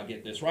quick while I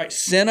get this right,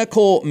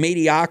 cynical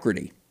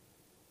mediocrity.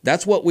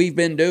 That's what we've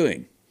been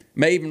doing.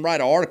 May even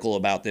write an article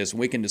about this, and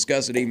we can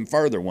discuss it even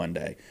further one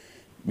day.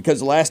 Because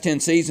the last 10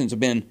 seasons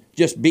have been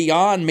just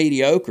beyond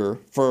mediocre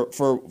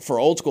for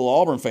old school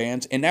Auburn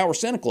fans, and now we're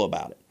cynical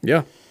about it.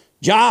 Yeah.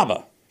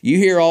 Java. You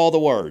hear all the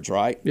words,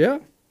 right? Yeah.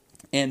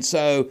 And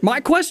so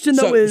my question,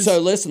 though, is... So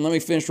listen, let me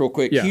finish real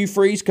quick. Yeah. Hugh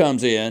Freeze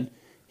comes in.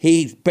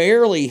 He's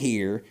barely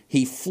here.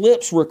 He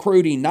flips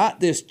recruiting, not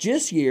this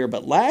just year,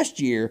 but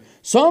last year.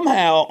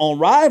 Somehow on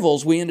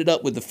Rivals, we ended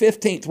up with the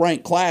 15th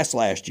ranked class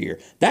last year.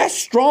 That's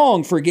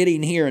strong for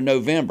getting here in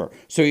November.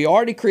 So he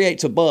already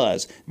creates a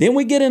buzz. Then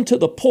we get into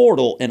the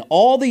portal, and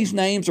all these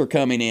names are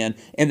coming in,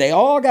 and they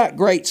all got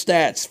great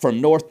stats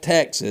from North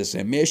Texas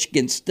and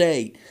Michigan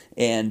State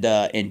and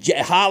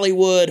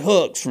Hollywood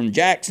Hooks from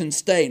Jackson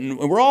State. And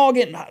we're all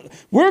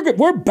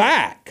we're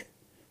back,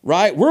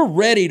 right? We're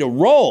ready to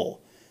roll.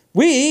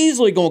 We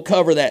easily going to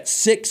cover that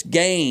 6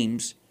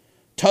 games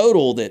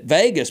total that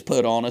Vegas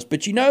put on us.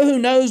 But you know who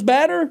knows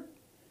better?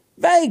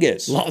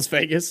 Vegas. Las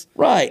Vegas.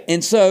 Right.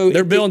 And so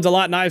their billing's a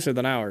lot nicer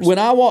than ours. When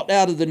I walked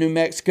out of the New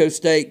Mexico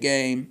State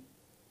game,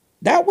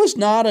 that was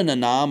not an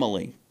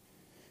anomaly.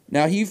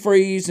 Now, Hugh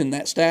Freeze and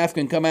that staff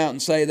can come out and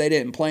say they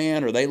didn't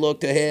plan or they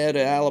looked ahead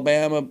at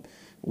Alabama,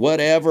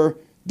 whatever.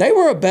 They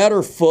were a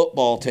better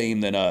football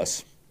team than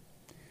us.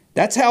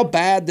 That's how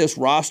bad this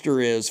roster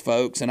is,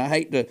 folks, and I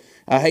hate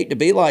to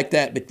be like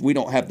that, but we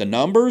don't have the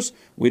numbers.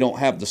 We don't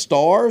have the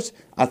stars.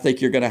 I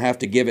think you're going to have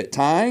to give it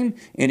time,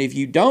 and if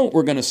you don't,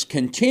 we're going to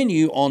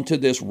continue onto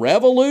this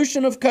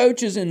revolution of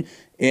coaches and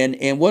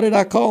what did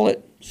I call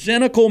it?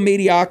 Cynical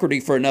mediocrity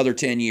for another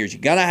 10 years.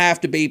 You're going to have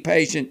to be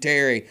patient,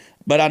 Terry,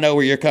 but I know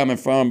where you're coming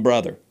from,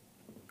 brother.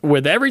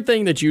 With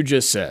everything that you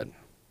just said,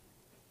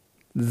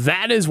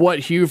 that is what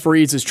Hugh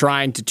Freeze is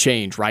trying to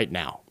change right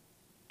now.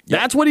 Yep.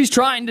 That's what he's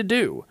trying to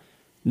do.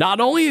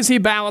 Not only is he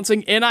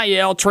balancing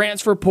NIL,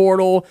 transfer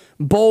portal,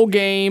 bowl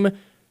game,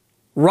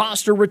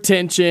 roster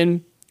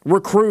retention,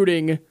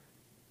 recruiting,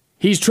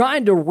 he's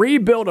trying to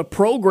rebuild a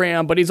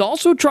program, but he's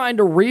also trying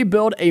to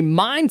rebuild a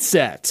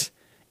mindset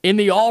in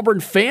the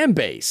Auburn fan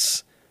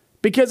base.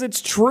 Because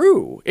it's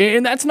true.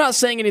 And that's not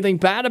saying anything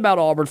bad about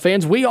Auburn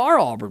fans. We are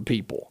Auburn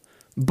people.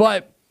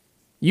 But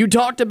you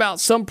talked about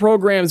some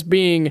programs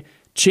being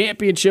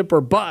championship or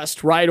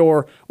bust, right?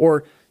 Or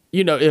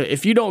you know,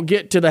 if you don't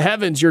get to the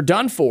heavens, you're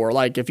done for.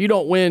 Like, if you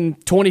don't win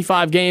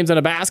 25 games in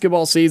a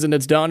basketball season,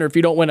 it's done. Or if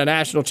you don't win a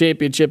national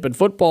championship in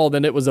football,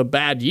 then it was a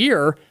bad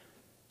year.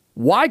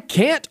 Why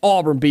can't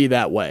Auburn be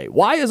that way?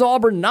 Why is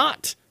Auburn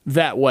not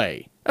that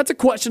way? That's a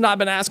question I've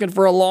been asking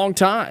for a long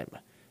time.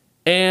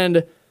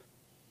 And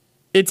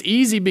it's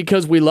easy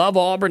because we love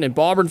Auburn and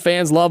Auburn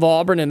fans love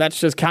Auburn, and that's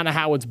just kind of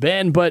how it's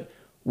been. But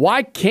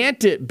why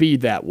can't it be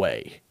that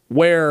way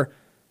where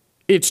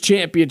it's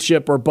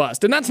championship or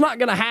bust? And that's not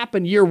going to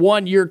happen year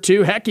 1, year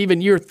 2, heck,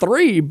 even year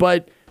 3.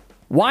 But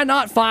why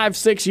not 5,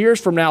 6 years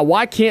from now?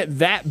 Why can't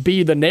that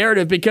be the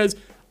narrative? Because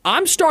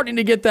I'm starting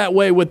to get that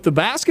way with the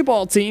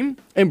basketball team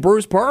and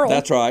Bruce Pearl.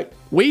 That's right.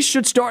 We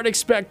should start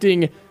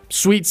expecting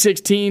Sweet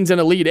 16s and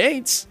Elite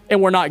 8s,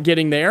 and we're not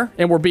getting there,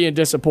 and we're being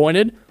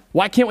disappointed.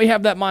 Why can't we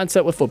have that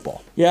mindset with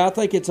football? Yeah, I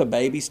think it's a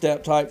baby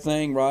step type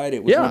thing, right?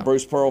 It was when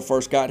Bruce Pearl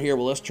first got here.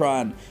 Well, let's try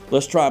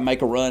and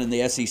make a run in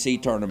the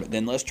SEC tournament.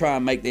 Then let's try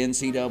and make the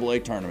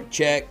NCAA tournament.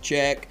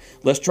 Check.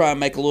 Let's try and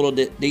make a little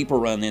deeper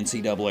run in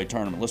the NCAA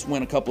tournament. Let's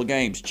win a couple of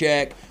games.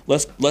 Check.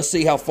 Let's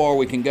see how far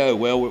we can go.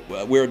 Well,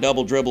 we're a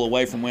double dribble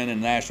away from winning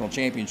a national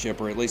championship,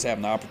 or at least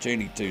having the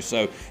opportunity to.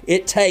 So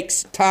it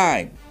takes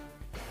time.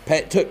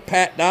 Took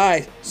Pat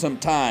Dye some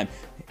time.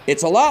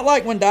 It's a lot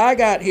like when Dye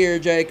got here,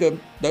 Jacob.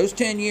 Those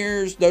 10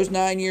 years, those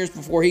 9 years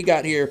before he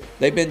got here,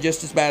 they've been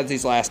just as bad as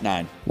these last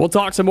 9. We'll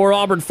talk some more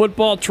Auburn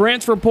football,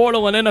 transfer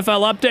portal, and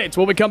NFL updates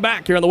when we come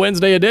back here on the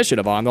Wednesday edition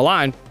of On the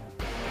Line.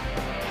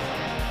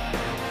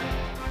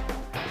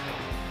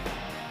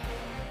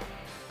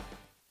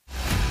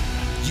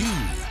 You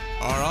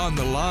are On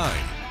the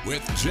Line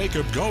with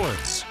Jacob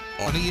Goins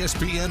on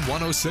ESPN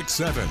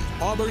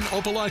 106.7,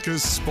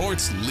 Auburn-Opelika's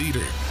sports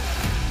leader.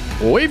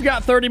 We've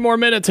got 30 more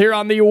minutes here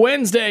on the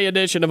Wednesday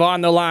edition of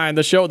On the Line,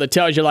 the show that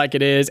tells you like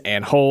it is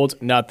and holds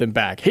nothing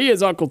back. He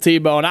is Uncle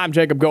T-Bone. I'm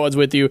Jacob Goins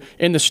with you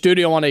in the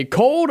studio on a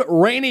cold,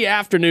 rainy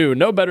afternoon.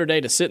 No better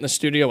day to sit in the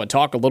studio and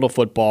talk a little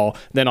football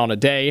than on a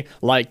day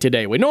like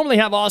today. We normally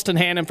have Austin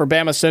Hannon for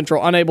Bama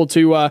Central. Unable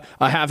to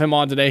have him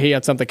on today. He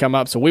had something come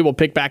up, so we will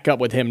pick back up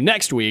with him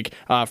next week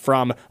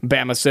from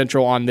Bama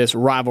Central on this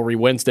Rivalry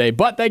Wednesday.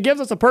 But that gives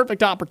us a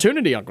perfect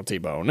opportunity, Uncle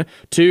T-Bone,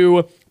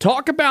 to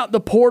talk about the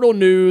portal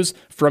news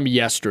from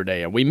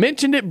yesterday. And we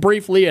mentioned it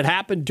briefly. It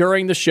happened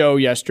during the show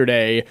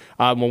yesterday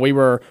when we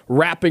were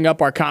wrapping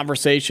up our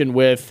conversation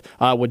with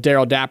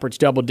Daryl Dapprich,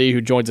 Double D,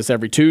 who joins us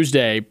every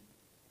Tuesday.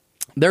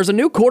 There's a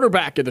new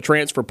quarterback in the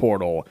transfer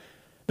portal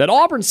that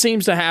Auburn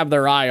seems to have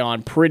their eye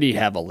on pretty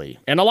heavily.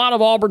 And a lot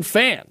of Auburn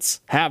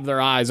fans have their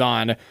eyes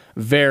on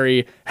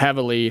very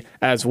heavily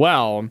as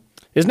well.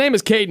 His name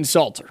is Caden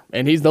Salter,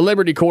 and he's the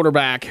Liberty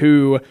quarterback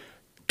who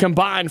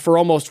combined for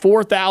almost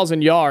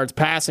 4,000 yards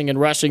passing and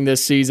rushing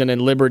this season in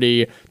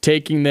Liberty,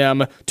 taking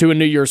them to a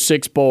New Year's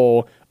Six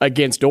Bowl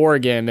against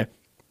Oregon.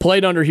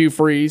 Played under Hugh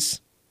Freeze,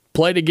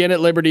 played again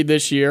at Liberty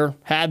this year,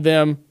 had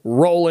them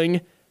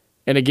rolling,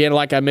 and again,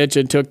 like I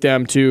mentioned, took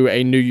them to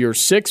a New Year's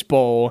Six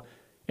Bowl,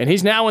 and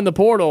he's now in the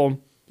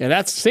portal, and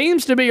that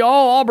seems to be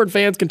all Auburn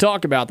fans can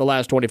talk about the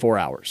last 24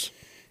 hours.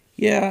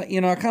 Yeah,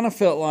 I kind of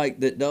felt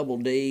like that Double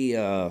D,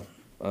 I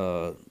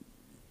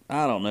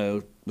don't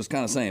know, was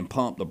kind of saying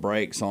pump the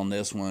brakes on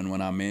this one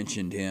when I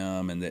mentioned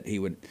him, and that he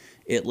would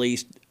at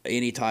least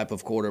any type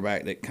of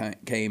quarterback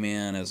that came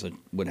in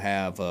would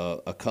have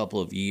a couple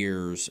of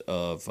years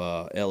of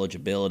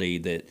eligibility.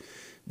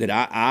 That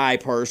I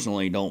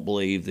personally don't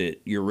believe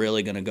that you're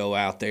really going to go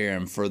out there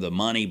and for the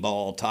money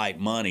ball type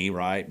money,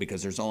 right?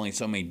 Because there's only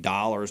so many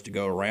dollars to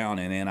go around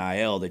in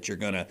NIL that you're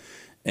going to,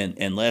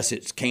 unless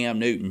it's Cam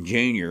Newton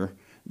Jr.,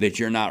 that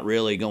you're not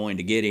really going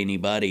to get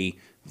anybody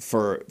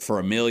for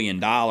 $1 million,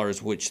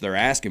 which they're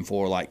asking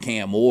for, like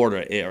Cam Ward, or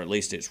at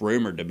least it's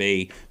rumored to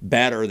be,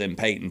 better than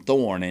Peyton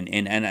Thorne.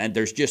 And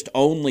there's just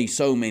only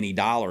so many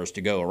dollars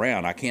to go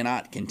around. I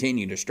cannot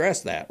continue to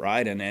stress that,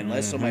 right? And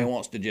unless somebody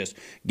wants to just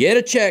get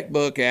a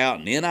checkbook out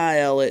and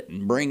NIL it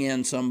and bring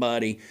in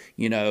somebody,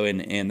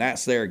 and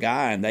that's their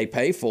guy and they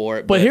pay for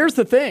it. But here's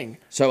the thing.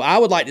 So I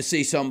would like to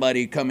see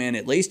somebody come in,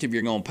 at least if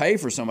you're going to pay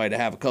for somebody to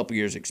have a couple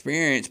years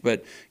experience.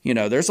 But,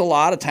 there's a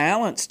lot of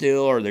talent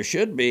still, or there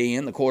should be,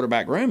 in the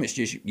quarterback room. It's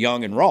just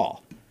young and raw.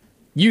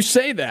 You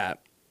say that,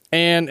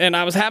 and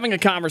I was having a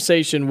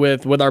conversation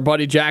with our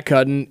buddy Jack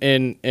Hudden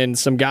and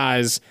some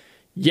guys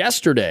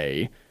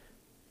yesterday,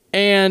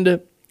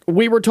 and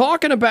we were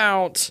talking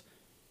about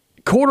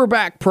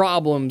quarterback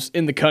problems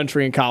in the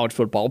country in college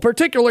football,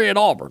 particularly at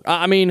Auburn.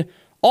 I mean,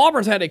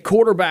 Auburn's had a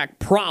quarterback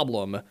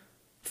problem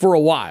for a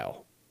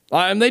while,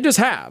 and they just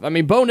have. I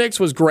mean, Bo Nix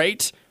was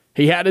great.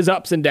 He had his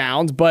ups and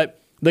downs, but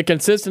the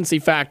consistency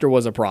factor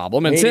was a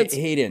problem. And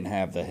he didn't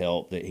have the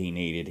help that he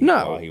needed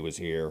while he was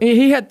here.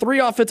 He had 3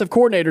 offensive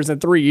coordinators in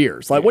 3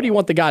 years. What do you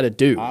want the guy to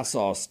do? I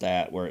saw a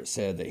stat where it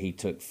said that he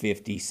took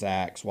 50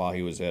 sacks while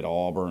he was at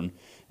Auburn.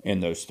 In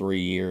those 3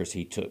 years,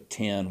 he took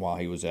 10 while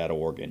he was at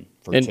Oregon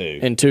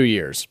in 2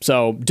 years.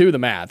 So do the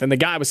math. And the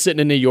guy was sitting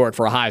in New York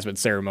for a Heisman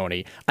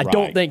ceremony. I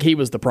don't think he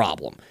was the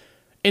problem.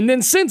 And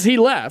then since he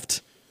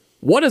left,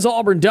 what has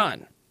Auburn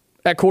done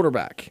at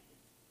quarterback?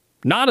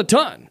 Not a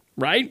ton,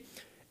 right?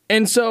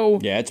 And so,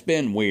 yeah, it's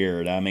been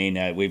weird. I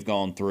mean, we've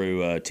gone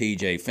through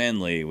T.J.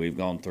 Finley, we've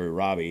gone through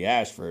Robbie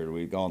Ashford,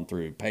 we've gone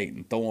through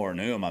Peyton Thorne.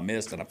 Who am I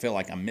missing? I feel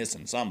like I'm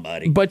missing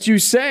somebody. But you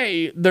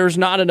say there's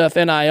not enough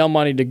NIL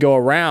money to go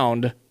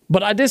around,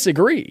 but I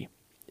disagree.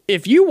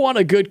 If you want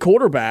a good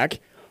quarterback,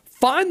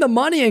 find the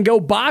money and go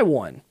buy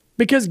one.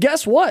 Because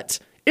guess what?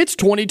 It's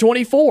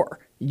 2024.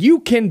 You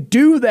can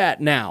do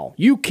that now.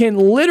 You can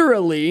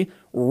literally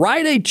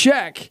write a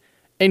check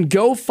and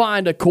go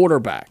find a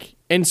quarterback.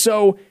 And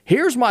so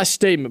here's my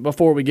statement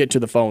before we get to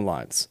the phone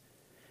lines.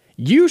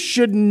 You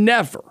should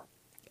never,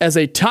 as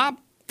a top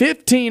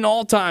 15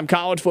 all-time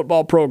college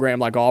football program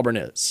like Auburn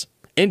is,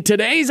 in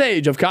today's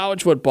age of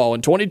college football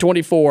in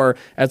 2024,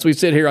 as we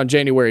sit here on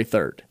January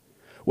 3rd,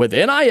 with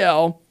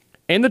NIL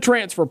and the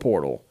transfer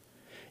portal,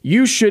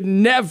 you should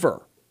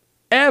never,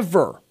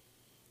 ever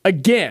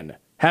again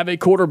have a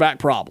quarterback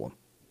problem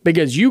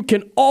because you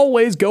can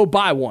always go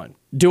buy one.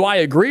 Do I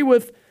agree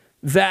with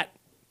that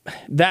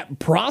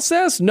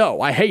process? No,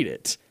 I hate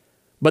it.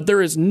 But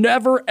there is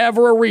never,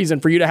 ever a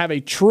reason for you to have a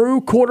true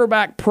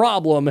quarterback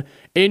problem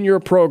in your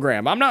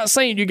program. I'm not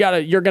saying you're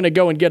going to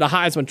go and get a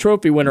Heisman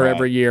Trophy winner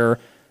every year,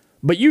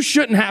 but you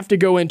shouldn't have to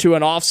go into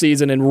an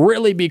offseason and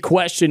really be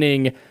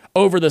questioning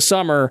over the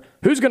summer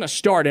who's going to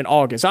start in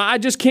August. I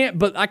just can't,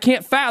 but I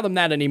can't fathom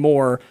that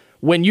anymore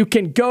when you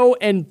can go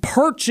and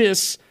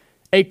purchase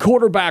a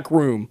quarterback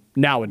room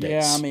nowadays.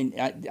 Yeah, I mean,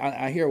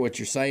 I hear what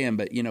you're saying,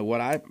 but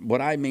what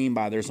I mean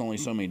by there's only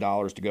so many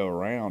dollars to go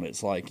around.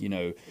 It's like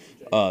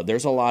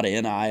there's a lot of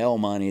NIL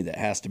money that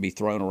has to be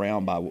thrown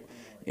around by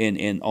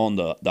on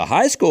the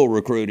high school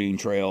recruiting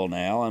trail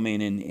now. I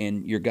mean,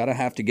 and you're going to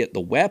have to get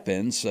the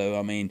weapons. So,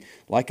 I mean,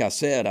 like I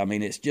said, I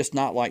mean, it's just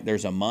not like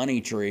there's a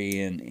money tree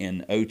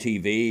in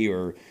OTV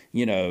or,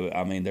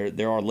 I mean,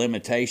 there are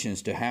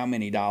limitations to how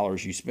many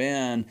dollars you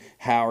spend.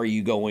 How are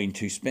you going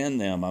to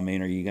spend them? I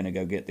mean, are you going to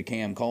go get the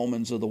Cam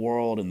Colemans of the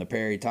world and the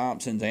Perry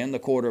Thompsons and the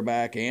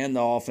quarterback and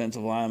the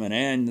offensive lineman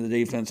and the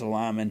defensive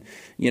lineman?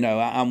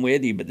 I'm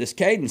with you. But this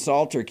Caden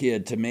Salter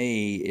kid, to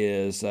me,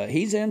 is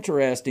he's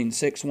interesting.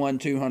 6'1",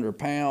 200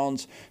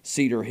 pounds,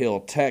 Cedar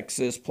Hill,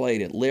 Texas,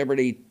 played at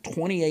Liberty,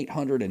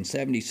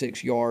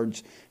 2,876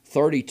 yards,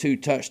 32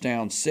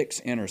 touchdowns,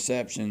 6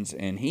 interceptions,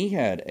 and he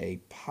had a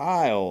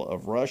pile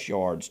of rush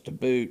yards to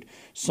boot.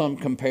 Some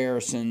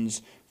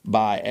comparisons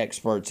by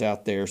experts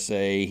out there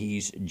say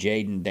he's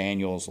Jaden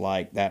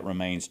Daniels-like. That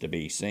remains to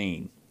be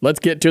seen. Let's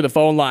get to the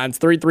phone lines,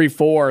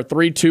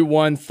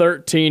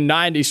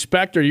 334-321-1390.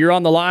 Spectre, you're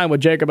on the line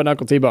with Jacob and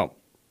Uncle T-Bone.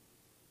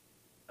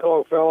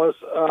 Hello, fellas.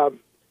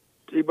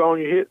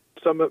 T-Bone, you hit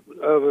some of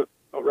it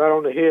right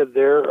on the head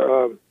there.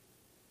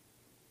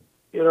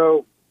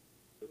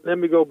 Let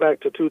me go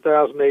back to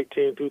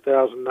 2018,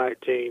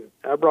 2019.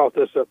 I brought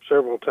this up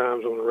several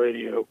times on the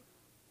radio,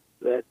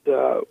 that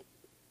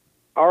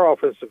our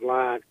offensive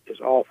line is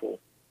awful,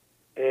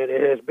 and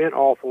it has been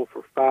awful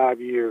for 5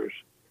 years.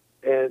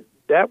 And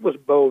that was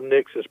Bo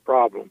Nix's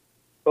problem.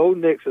 Bo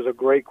Nix is a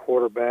great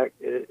quarterback,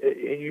 and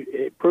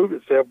it proved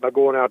itself by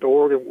going out to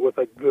Oregon with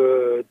a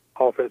good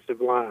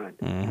offensive line.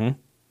 Mm-hmm.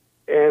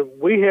 And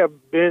we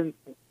have been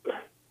 –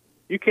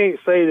 you can't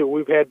say that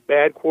we've had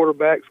bad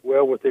quarterbacks,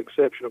 well, with the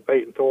exception of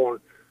Peyton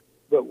Thorne,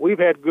 but we've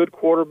had good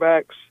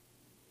quarterbacks,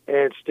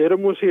 and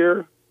Stidham was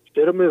here.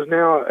 Stidham is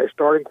now a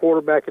starting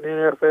quarterback in the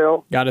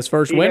NFL. Got his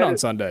first win on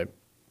Sunday.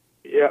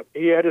 Yeah,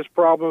 he had his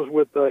problems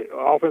with the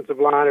offensive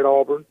line at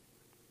Auburn,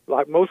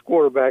 like most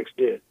quarterbacks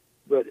did.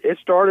 But it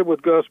started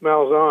with Gus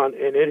Malzahn,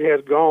 and it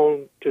has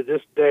gone to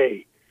this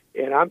day.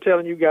 And I'm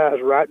telling you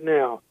guys right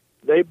now,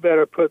 they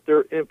better put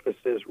their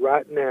emphasis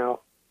right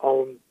now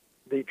on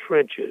the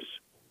trenches,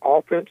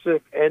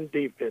 offensive and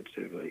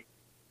defensively.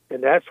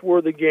 And that's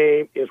where the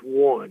game is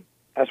won.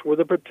 That's where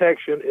the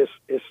protection is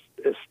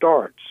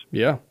starts.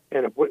 Yeah.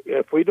 And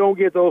if we don't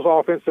get those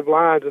offensive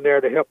lines in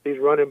there to help these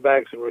running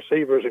backs and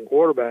receivers and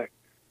quarterback,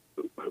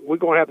 we're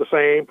going to have the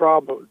same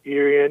problem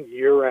year in,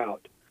 year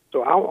out.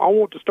 So I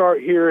want to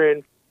start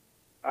hearing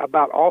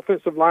about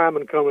offensive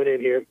linemen coming in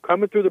here,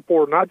 coming through the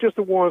portal, not just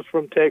the ones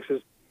from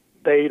Texas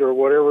State or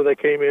whatever they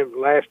came in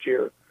last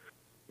year,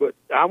 but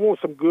I want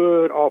some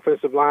good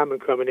offensive linemen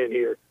coming in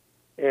here.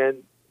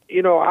 And,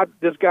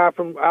 this guy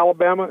from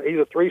Alabama, he's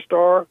a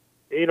 3-star.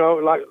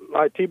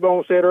 Like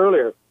T-Bone said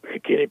earlier,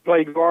 can he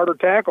play guard or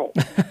tackle?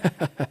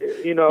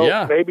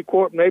 Yeah. Maybe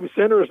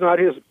center is not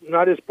his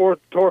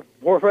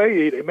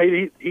forte.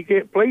 Maybe he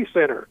can't play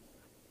center.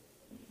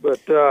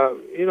 But,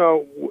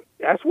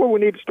 that's where we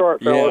need to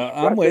start, fellas.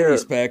 Yeah, I'm with you,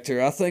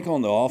 Spectre. I think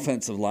on the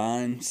offensive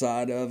line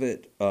side of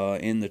it,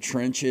 in the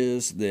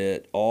trenches,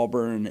 that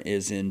Auburn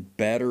is in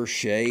better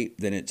shape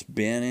than it's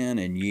been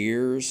in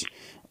years.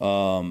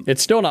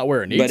 It's still not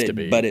where it needs to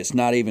be. But it's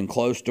not even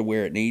close to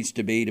where it needs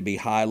to be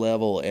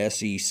high-level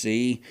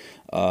SEC.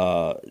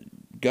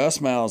 Gus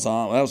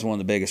Malzahn, that was one of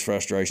the biggest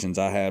frustrations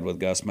I had with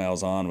Gus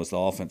Malzahn, was the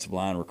offensive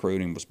line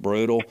recruiting was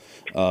brutal.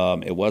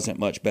 It wasn't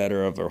much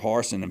better over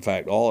Harsin. In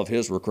fact, all of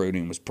his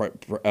recruiting was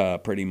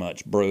pretty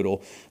much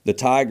brutal. The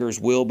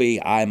Tigers will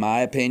be, in my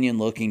opinion,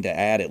 looking to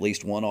add at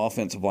least one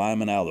offensive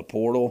lineman out of the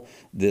portal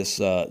this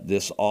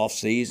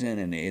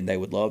offseason, and they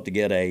would love to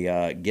get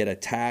a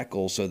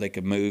tackle so they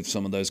could move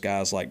some of those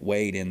guys like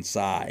Wade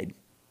inside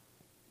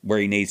where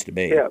he needs to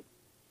be. Yeah,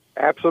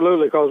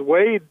 absolutely, because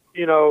Wade,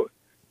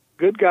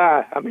 good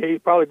guy. I mean, he's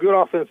probably a good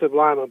offensive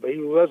lineman, but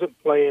he wasn't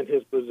playing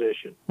his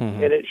position,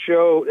 and it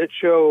showed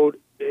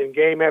in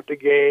game after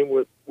game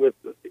with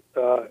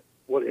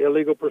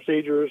illegal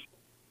procedures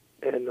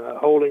and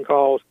holding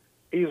calls.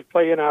 He's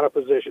playing out of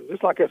position,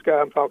 just like this guy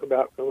I'm talking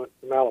about from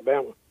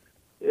Alabama.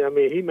 I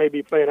mean, he may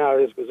be playing out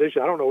of his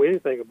position. I don't know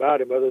anything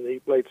about him other than he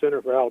played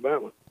center for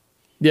Alabama.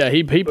 Yeah,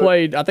 he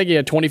played. I think he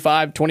had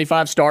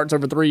 25 starts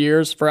over 3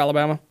 years for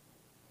Alabama.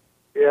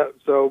 Yeah,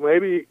 so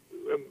maybe.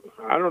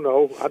 I don't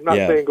know. I'm not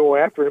saying go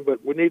after him,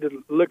 but we need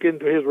to look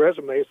into his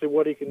resume and see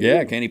what he can do.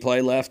 Yeah, can he play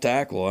left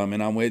tackle? I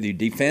mean, I'm with you.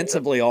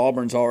 Defensively,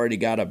 Auburn's already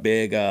got a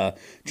big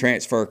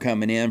transfer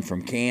coming in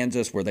from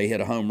Kansas, where they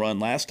hit a home run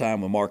last time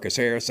with Marcus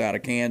Harris out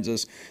of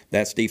Kansas.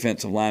 That's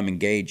defensive lineman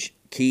Gage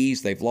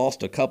Keys. They've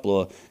lost a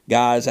couple of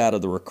guys out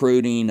of the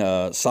recruiting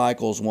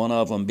cycles, two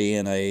of them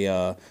being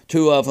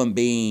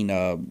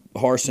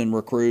Harsin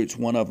recruits,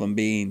 one of them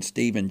being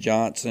Steven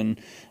Johnson,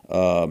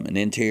 an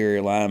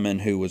interior lineman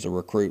who was a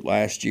recruit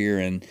last year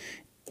and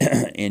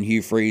in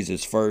Hugh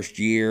Freeze's first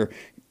year.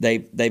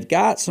 They've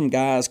got some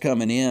guys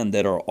coming in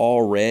that are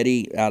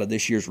already out of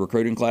this year's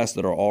recruiting class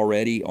that are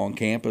already on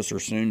campus or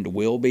soon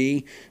will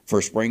be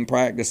for spring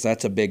practice.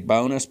 That's a big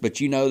bonus, but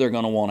they're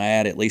going to want to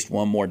add at least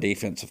one more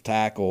defensive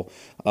tackle.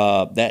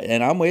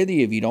 And I'm with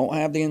you. If you don't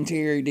have the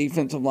interior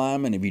defensive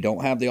lineman, if you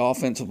don't have the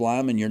offensive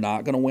lineman, you're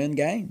not going to win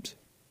games.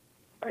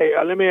 Hey,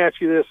 let me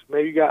ask you this.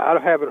 Maybe you got,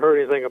 I haven't heard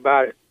anything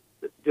about it,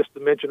 just the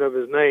mention of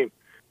his name.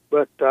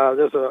 But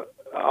there's an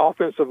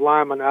offensive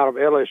lineman out of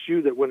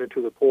LSU that went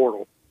into the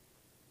portal.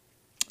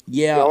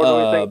 Yeah,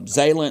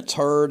 Zalance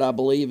Hurd, I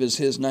believe, is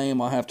his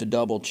name. I'll have to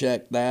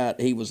double-check that.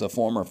 He was a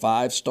former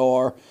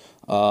 5-star.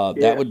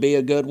 That would be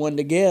a good one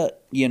to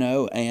get,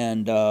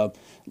 And,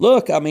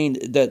 look, I mean,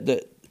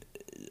 the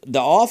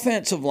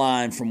offensive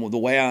line, from the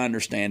way I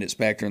understand it,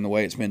 Spectre, and the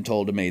way it's been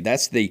told to me,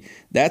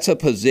 that's a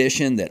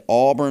position that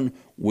Auburn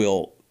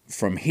will,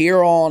 from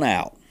here on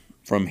out,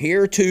 from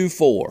here to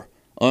 4,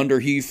 under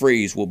Hugh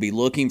Freeze, will be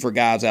looking for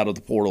guys out of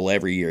the portal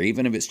every year,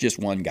 even if it's just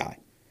one guy.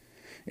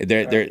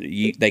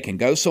 They can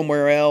go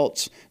somewhere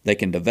else. They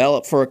can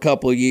develop for a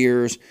couple of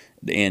years,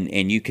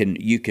 and you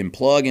can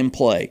plug and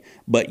play.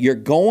 But you're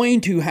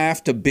going to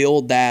have to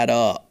build that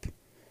up,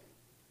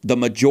 the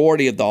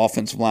majority of the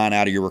offensive line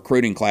out of your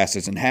recruiting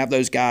classes, and have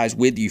those guys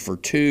with you for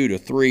 2 to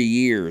 3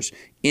 years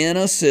in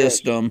a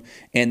system,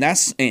 and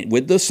that's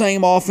with the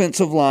same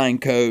offensive line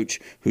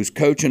coach who's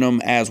coaching them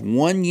as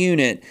one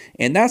unit.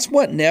 And that's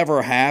what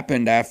never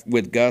happened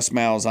with Gus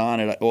Malzahn,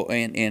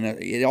 and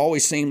it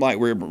always seemed like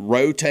we're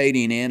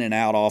rotating in and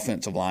out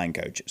offensive line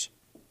coaches.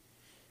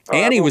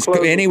 And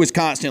he was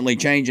constantly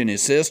changing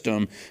his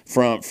system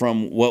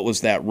from what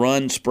was that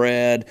run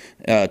spread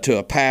to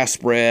a pass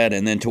spread,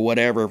 and then to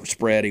whatever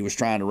spread he was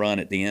trying to run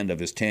at the end of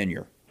his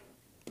tenure.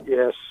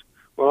 Yes.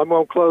 Well, I'm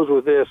going to close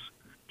with this.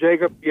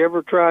 Jacob, you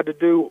ever tried to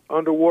do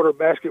underwater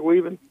basket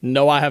weaving?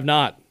 No, I have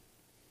not.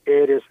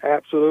 It is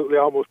absolutely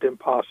almost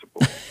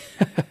impossible.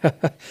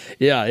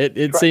 Yeah,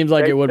 it seems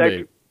like it would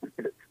be.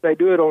 They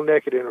do it on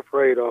Naked and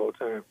Afraid all the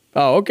time.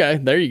 Oh, okay.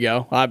 There you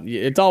go.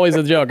 It's always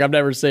a joke. I've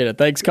never seen it.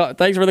 Thanks for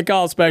the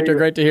call, Spectre.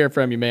 Great to hear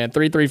from you, man.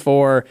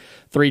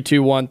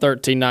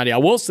 334-321-1390. I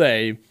will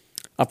say,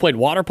 I've played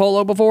water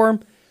polo before.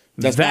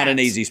 That's not an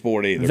easy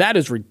sport either. That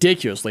is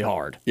ridiculously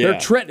hard. Yeah.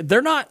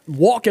 They're not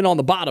walking on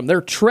the bottom.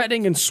 They're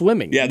treading and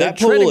swimming. Yeah, that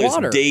pool is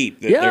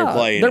deep that they're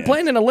playing They're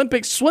playing in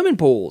Olympic swimming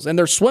pools, and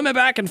they're swimming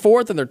back and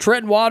forth, and they're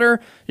treading water.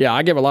 Yeah,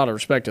 I give a lot of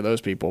respect to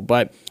those people.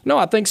 But, no,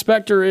 I think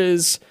Spectre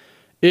is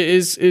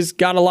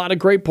got a lot of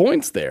great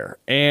points there.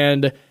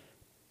 And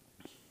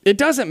it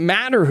doesn't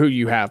matter who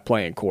you have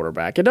playing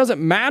quarterback. It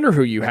doesn't matter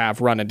who you have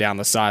running down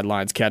the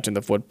sidelines catching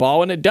the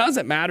football. And it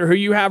doesn't matter who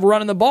you have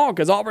running the ball,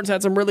 because Auburn's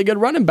had some really good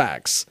running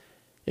backs.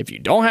 If you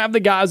don't have the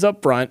guys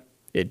up front,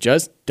 it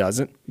just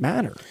doesn't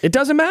matter. It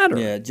doesn't matter.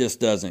 Yeah, it just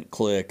doesn't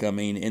click. I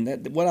mean,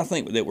 and what I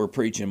think that we're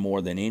preaching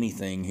more than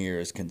anything here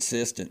is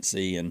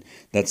consistency, and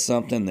that's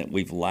something that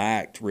we've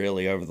lacked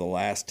really over the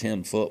last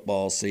 10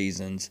 football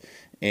seasons.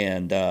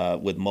 And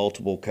with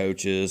multiple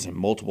coaches and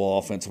multiple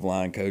offensive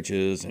line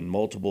coaches and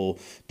multiple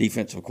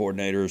defensive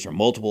coordinators or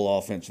multiple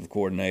offensive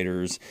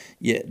coordinators,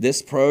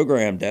 this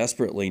program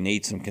desperately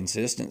needs some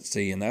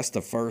consistency, and that's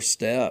the first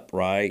step,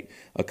 right?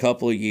 A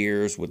couple of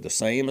years with the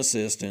same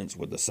assistants,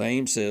 with the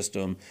same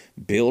system,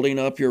 building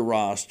up your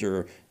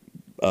roster,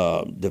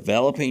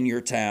 developing your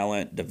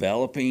talent,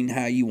 developing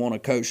how you want to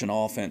coach an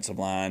offensive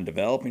line,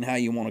 developing how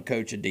you want to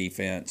coach a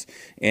defense.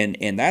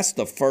 And that's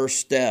the first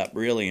step,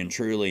 really and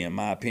truly, in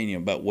my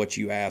opinion. But what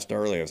you asked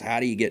earlier is, how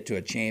do you get to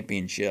a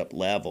championship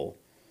level?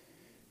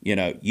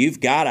 You've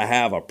got to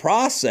have a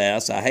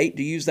process. I hate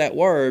to use that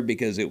word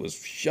because it was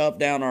shoved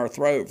down our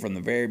throat from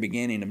the very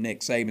beginning of Nick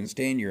Saban's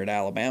tenure at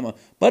Alabama,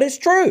 but it's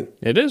true.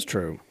 It is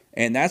true.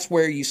 And that's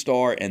where you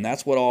start, and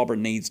that's what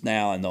Auburn needs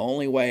now. And the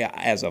only way,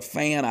 as a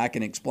fan, I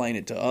can explain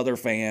it to other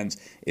fans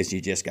is you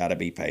just got to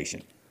be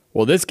patient.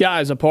 Well, this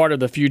guy is a part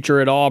of the future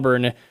at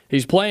Auburn.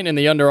 He's playing in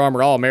the Under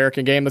Armour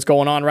All-American game that's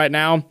going on right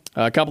now.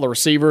 A couple of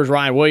receivers,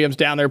 Ryan Williams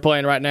down there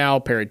playing right now.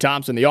 Perry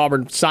Thompson, the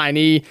Auburn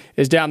signee,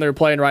 is down there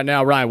playing right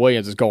now. Ryan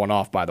Williams is going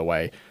off, by the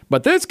way.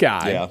 But this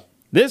guy...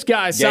 This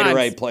guy signed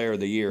Gatorade Player of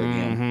the Year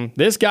again. Mm-hmm.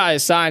 This guy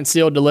is signed,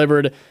 sealed,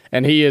 delivered,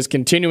 and he is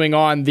continuing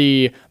on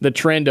the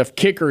trend of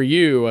kicker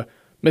you.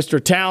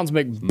 Mr. Towns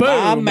McBoom,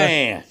 my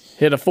man,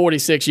 hit a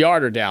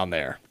 46-yarder down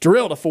there.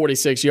 Drilled a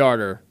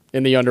 46-yarder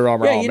in the Under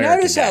Armour All-American. You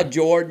notice how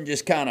Jordan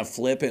just kind of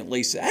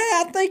flippantly said,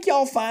 I think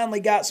y'all finally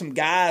got some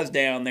guys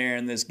down there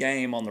in this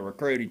game on the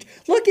recruiting.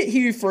 Look at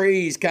Hugh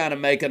Freeze kind of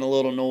making a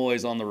little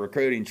noise on the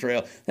recruiting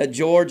trail. That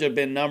Georgia have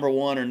been number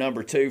 1 or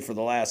number 2 for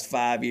the last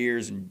 5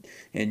 years,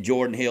 and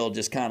Jordan Hill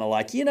just kind of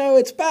like,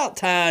 it's about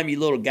time you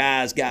little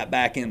guys got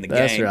back in the game.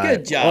 That's right.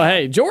 Good job. Well,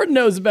 hey, Jordan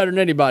knows it better than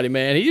anybody,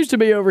 man. He used to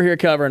be over here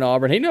covering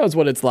Auburn. He knows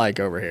what it's like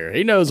over here.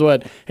 He knows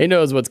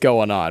what's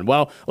going on.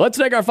 Well, let's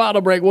take our final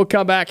break. We'll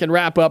come back and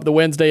wrap up the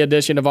Wednesday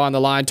edition of On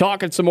the Line,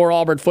 talking some more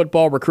Auburn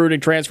football,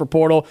 recruiting, transfer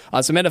portal,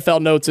 some NFL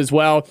notes as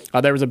well.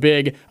 There was a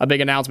big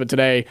announcement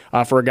today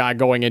for a guy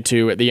going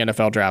into the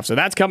NFL draft. So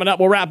that's coming up.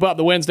 We'll wrap up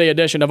the Wednesday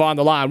edition of On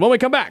the Line when we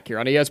come back here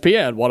on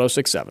ESPN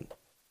 106.7.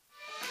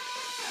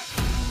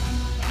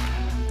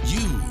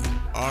 You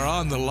are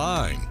on the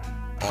line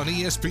on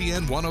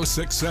ESPN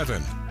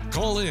 106.7.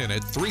 Call in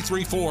at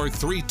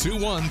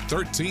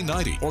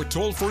 334-321-1390 or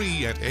toll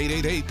free at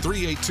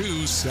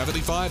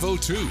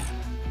 888-382-7502.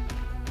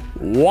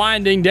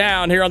 Winding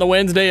down here on the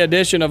Wednesday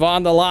edition of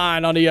On the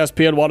Line on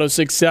ESPN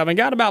 106.7.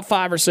 Got about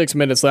 5 or 6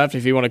 minutes left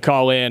if you want to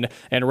call in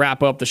and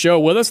wrap up the show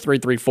with us.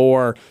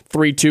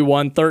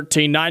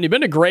 334-321-1390.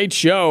 Been a great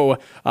show.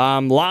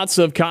 Lots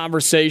of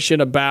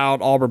conversation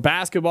about Auburn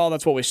basketball.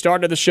 That's what we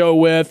started the show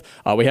with.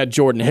 We had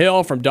Jordan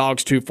Hill from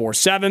Dawgs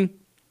 247.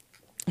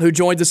 Who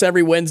joins us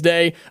every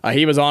Wednesday.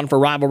 He was on for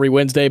Rivalry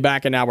Wednesday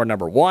back in hour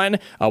number 1.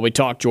 We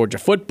talked Georgia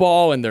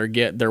football and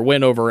their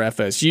win over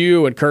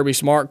FSU, and Kirby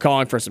Smart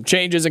calling for some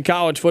changes in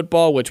college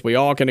football, which we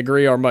all can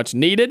agree are much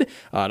needed,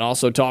 and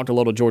also talked a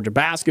little Georgia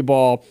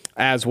basketball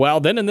as well.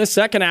 Then in this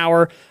second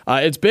hour,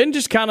 it's been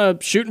just kind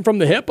of shooting from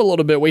the hip a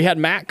little bit. We had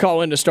Matt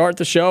call in to start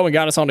the show and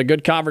got us on a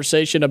good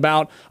conversation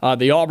about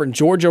the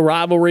Auburn-Georgia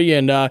rivalry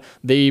and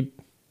the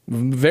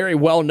very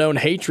well-known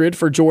hatred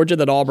for Georgia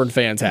that Auburn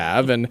fans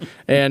have, and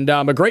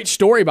a great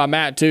story by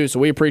Matt too. So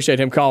we appreciate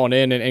him calling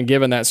in and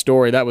giving that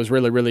story. That was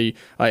really, really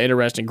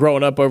interesting.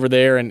 Growing up over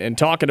there and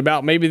talking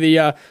about maybe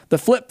the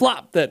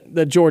flip-flop that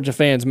the Georgia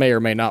fans may or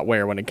may not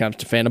wear when it comes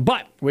to fandom.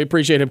 But we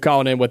appreciate him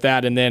calling in with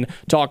that, and then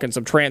talking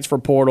some transfer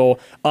portal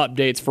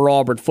updates for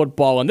Auburn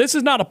football. And this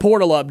is not a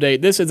portal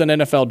update. This is an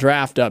NFL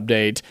draft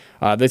update.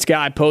 This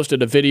guy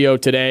posted a video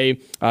today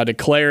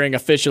declaring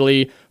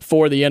officially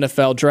for the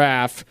NFL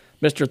draft.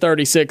 Mr.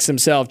 36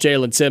 himself,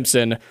 Jalen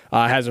Simpson,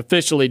 has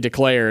officially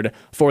declared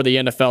for the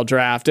NFL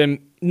draft. And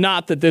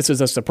not that this is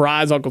a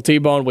surprise, Uncle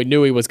T-Bone. We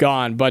knew he was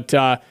gone. But,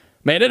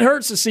 man, it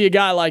hurts to see a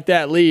guy like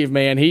that leave,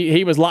 man.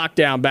 He was locked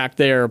down back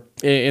there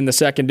in the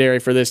secondary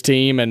for this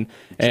team. And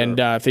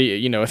if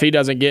he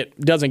doesn't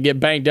get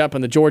banged up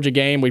in the Georgia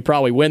game, we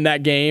probably win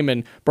that game.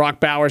 And Brock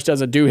Bowers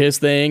doesn't do his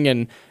thing.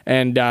 And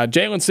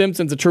Jalen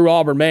Simpson's a true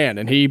Auburn man,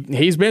 and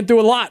he's been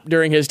through a lot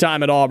during his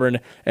time at Auburn.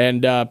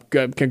 And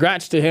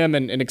congrats to him,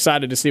 and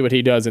excited to see what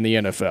he does in the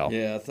NFL.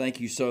 Yeah, thank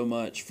you so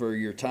much for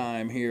your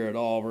time here at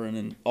Auburn,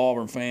 and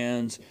Auburn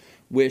fans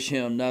wish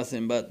him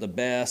nothing but the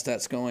best.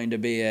 That's going to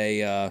be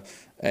a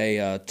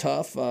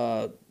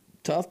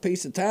tough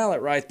piece of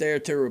talent right there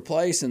to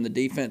replace in the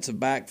defensive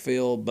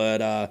backfield.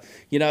 But,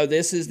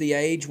 this is the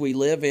age we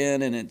live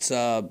in, and it's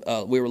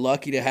we were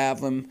lucky to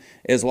have them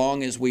as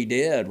long as we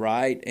did,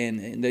 right?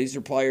 And these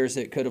are players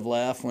that could have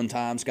left when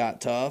times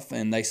got tough,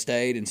 and they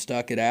stayed and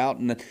stuck it out.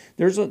 And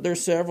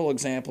there's several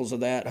examples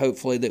of that,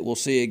 hopefully, that we'll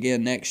see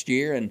again next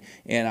year. And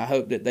I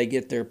hope that they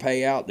get their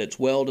payout that's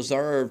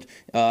well-deserved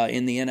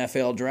in the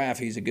NFL draft.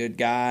 He's a good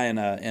guy and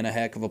a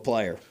heck of a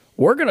player.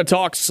 We're going to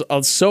talk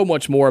so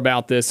much more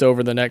about this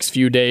over the next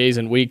few days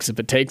and weeks if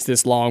it takes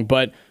this long,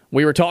 but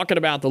we were talking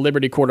about the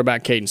Liberty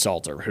quarterback, Caden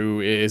Salter,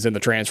 who is in the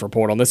transfer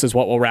portal, and this is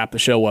what we'll wrap the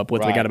show up with.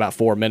 Right. We got about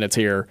 4 minutes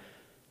here.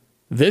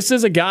 This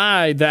is a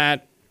guy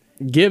that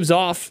gives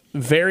off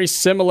very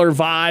similar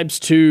vibes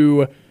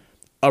to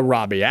a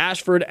Robbie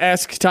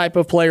Ashford-esque type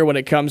of player when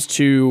it comes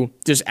to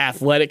just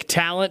athletic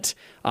talent.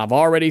 I've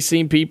already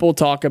seen people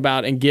talk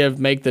about and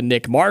make the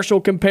Nick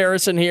Marshall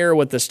comparison here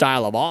with the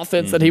style of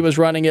offense that he was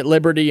running at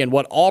Liberty and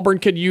what Auburn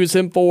could use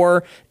him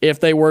for if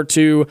they were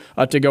to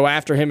go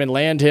after him and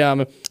land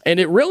him. And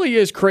it really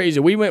is crazy.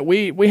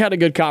 We had a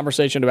good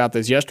conversation about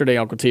this yesterday,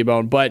 Uncle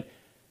T-Bone, but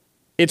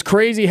it's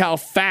crazy how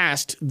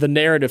fast the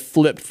narrative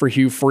flipped for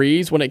Hugh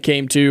Freeze when it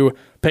came to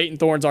Peyton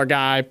Thorne's our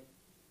guy,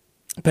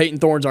 Peyton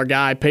Thorne's our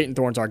guy, Peyton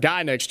Thorne's our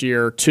guy next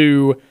year,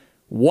 to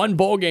one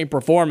bowl game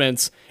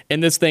performance,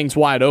 and this thing's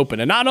wide open.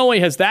 And not only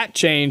has that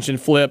changed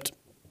and flipped,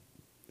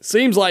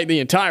 seems like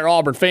the entire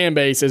Auburn fan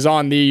base is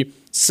on the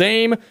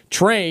same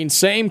train,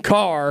 same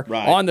car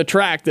on the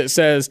track that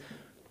says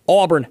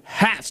Auburn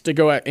has to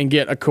go out and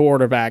get a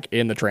quarterback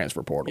in the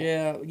transfer portal.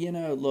 Yeah,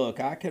 look,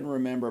 I can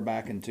remember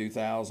back in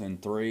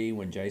 2003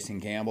 when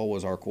Jason Campbell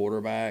was our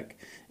quarterback,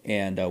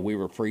 and we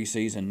were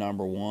preseason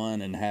number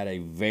 1 and had a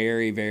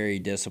very, very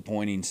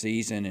disappointing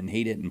season, and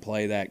he didn't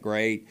play that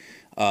great.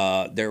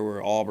 There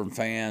were Auburn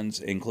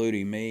fans,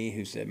 including me,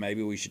 who said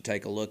maybe we should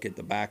take a look at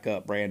the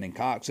backup Brandon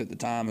Cox at the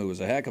time, who was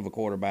a heck of a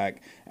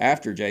quarterback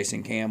after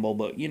Jason Campbell.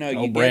 But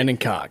Brandon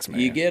Cox, man,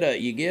 you get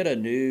a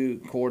new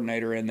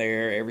coordinator in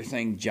there,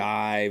 everything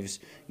jives.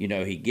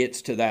 He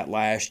gets to that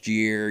last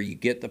year, you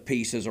get the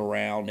pieces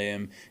around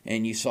him,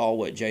 and you saw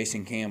what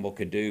Jason Campbell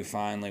could do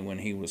finally when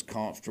he was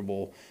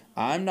comfortable.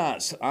 I'm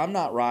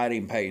not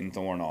writing Peyton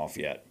Thorne off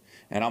yet.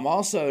 And I'm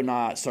also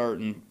not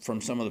certain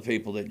from some of the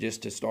people that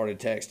just started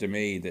texting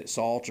me that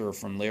Salter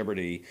from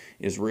Liberty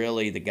is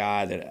really the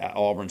guy that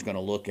Auburn's going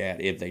to look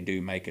at if they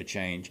do make a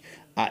change.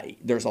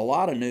 There's a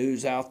lot of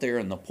news out there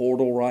in the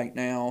portal right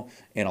now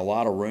and a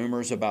lot of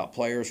rumors about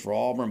players for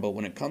Auburn, but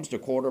when it comes to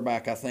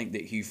quarterback, I think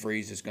that Hugh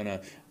Freeze is going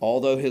to,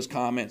 although his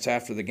comments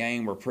after the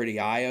game were pretty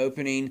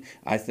eye-opening,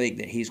 I think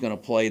that he's going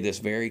to play this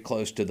very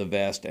close to the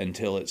vest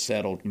until it's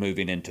settled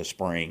moving into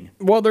spring.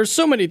 Well, there's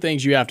so many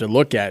things you have to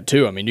look at,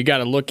 too. I mean, you got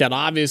to look at,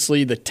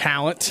 obviously, the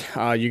talent.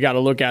 You got to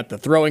look at the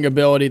throwing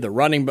ability, the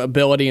running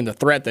ability, and the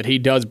threat that he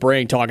does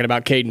bring, talking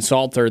about Caden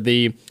Salter,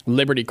 the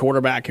Liberty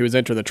quarterback who has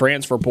entered the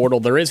transfer portal.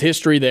 There is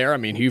history there. I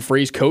mean, Hugh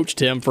Freeze coached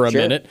him for a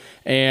minute.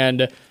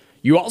 And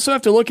you also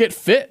have to look at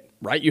fit,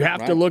 right? You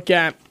have to look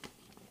at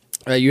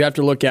You have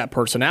to look at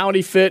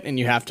personality fit, and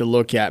you have to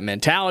look at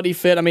mentality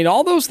fit. I mean,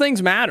 all those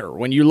things matter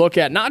when you look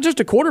at not just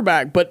a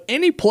quarterback, but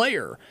any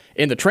player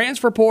in the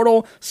transfer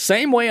portal.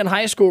 Same way in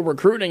high school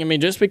recruiting. I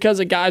mean, just because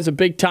a guy's a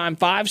big-time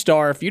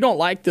 5-star, if you don't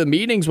like the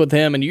meetings with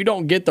him and you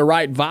don't get the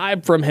right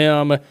vibe from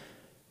him,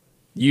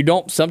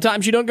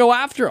 sometimes you don't go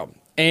after him.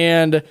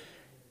 And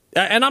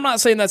I'm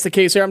not saying that's the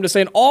case here. I'm just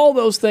saying all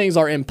those things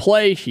are in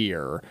play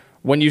here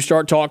when you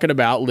start talking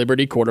about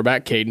Liberty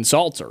quarterback Caden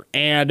Salter.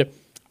 And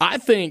I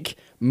think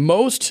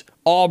most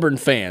Auburn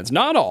fans,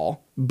 not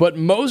all, but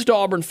most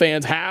Auburn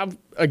fans have,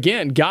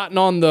 again, gotten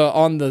on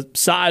the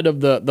side of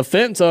the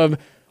fence of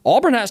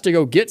Auburn has to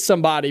go get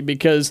somebody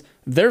because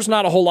there's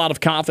not a whole lot of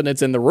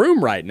confidence in the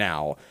room right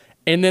now.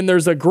 And then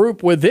there's a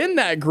group within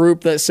that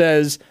group that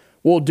says,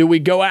 well, do we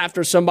go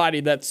after somebody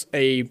that's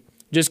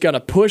just going to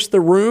push the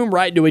room,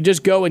 right? Do we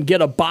just go and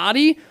get a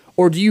body?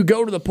 Or do you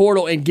go to the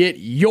portal and get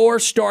your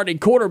starting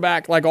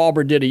quarterback like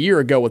Auburn did a year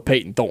ago with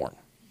Peyton Thorne?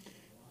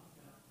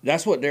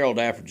 That's what Darryl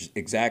Dafford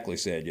exactly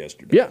said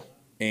yesterday. Yeah.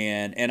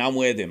 And I'm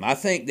with him. I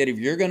think that if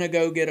you're going to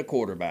go get a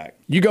quarterback.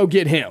 You go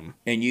get him.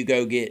 And you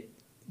go get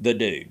the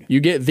dude. You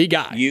get the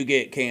guy. You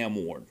get Cam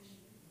Ward.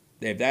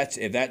 If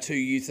that's who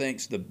you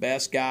think's the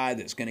best guy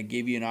that's going to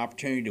give you an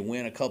opportunity to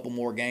win a couple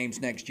more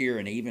games next year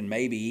and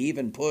maybe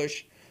even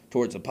push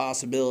towards the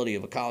possibility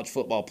of a college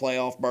football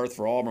playoff berth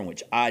for Auburn,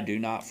 which I do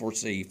not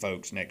foresee,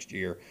 folks, next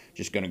year.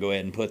 Just going to go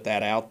ahead and put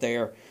that out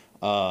there.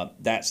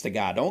 That's the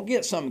guy. Don't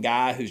get some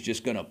guy who's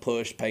just going to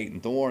push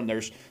Peyton Thorne.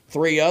 There's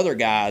 3 other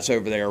guys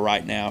over there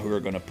right now who are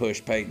going to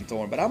push Peyton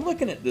Thorne. But I'm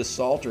looking at this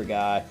Salter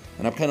guy,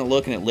 and I'm kind of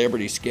looking at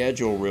Liberty's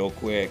schedule real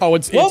quick.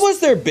 What was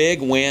their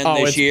big win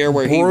this year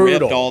where he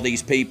ripped all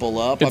these people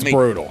up? It's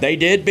brutal. They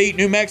did beat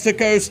New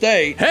Mexico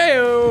State.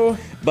 Hey-o!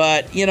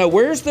 But,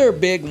 where's their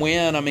big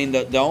win? I mean,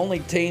 the only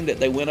team that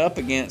they went up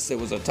against that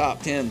was a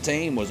top 10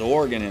 team was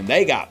Oregon, and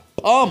they got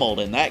pummeled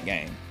in that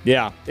game.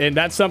 Yeah, and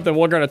that's something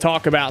we're going to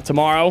talk about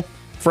tomorrow,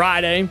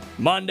 Friday,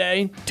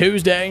 Monday,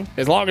 Tuesday,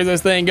 as long as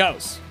this thing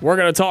goes. We're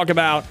going to talk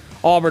about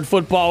Auburn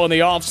football in the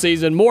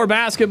offseason, more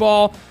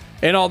basketball,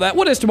 and all that.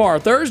 What is tomorrow?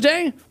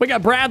 Thursday? We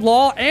got Brad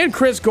Law and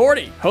Chris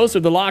Gordy, host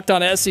of the Locked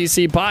On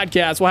SEC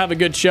podcast. We'll have a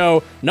good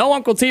show. No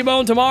Uncle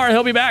T-Bone tomorrow.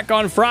 He'll be back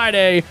on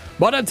Friday.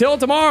 But until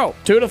tomorrow,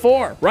 2 to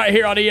 4, right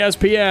here on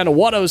ESPN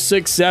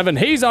 106.7.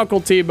 He's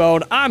Uncle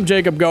T-Bone. I'm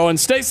Jacob Goins.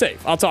 Stay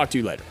safe. I'll talk to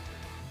you later.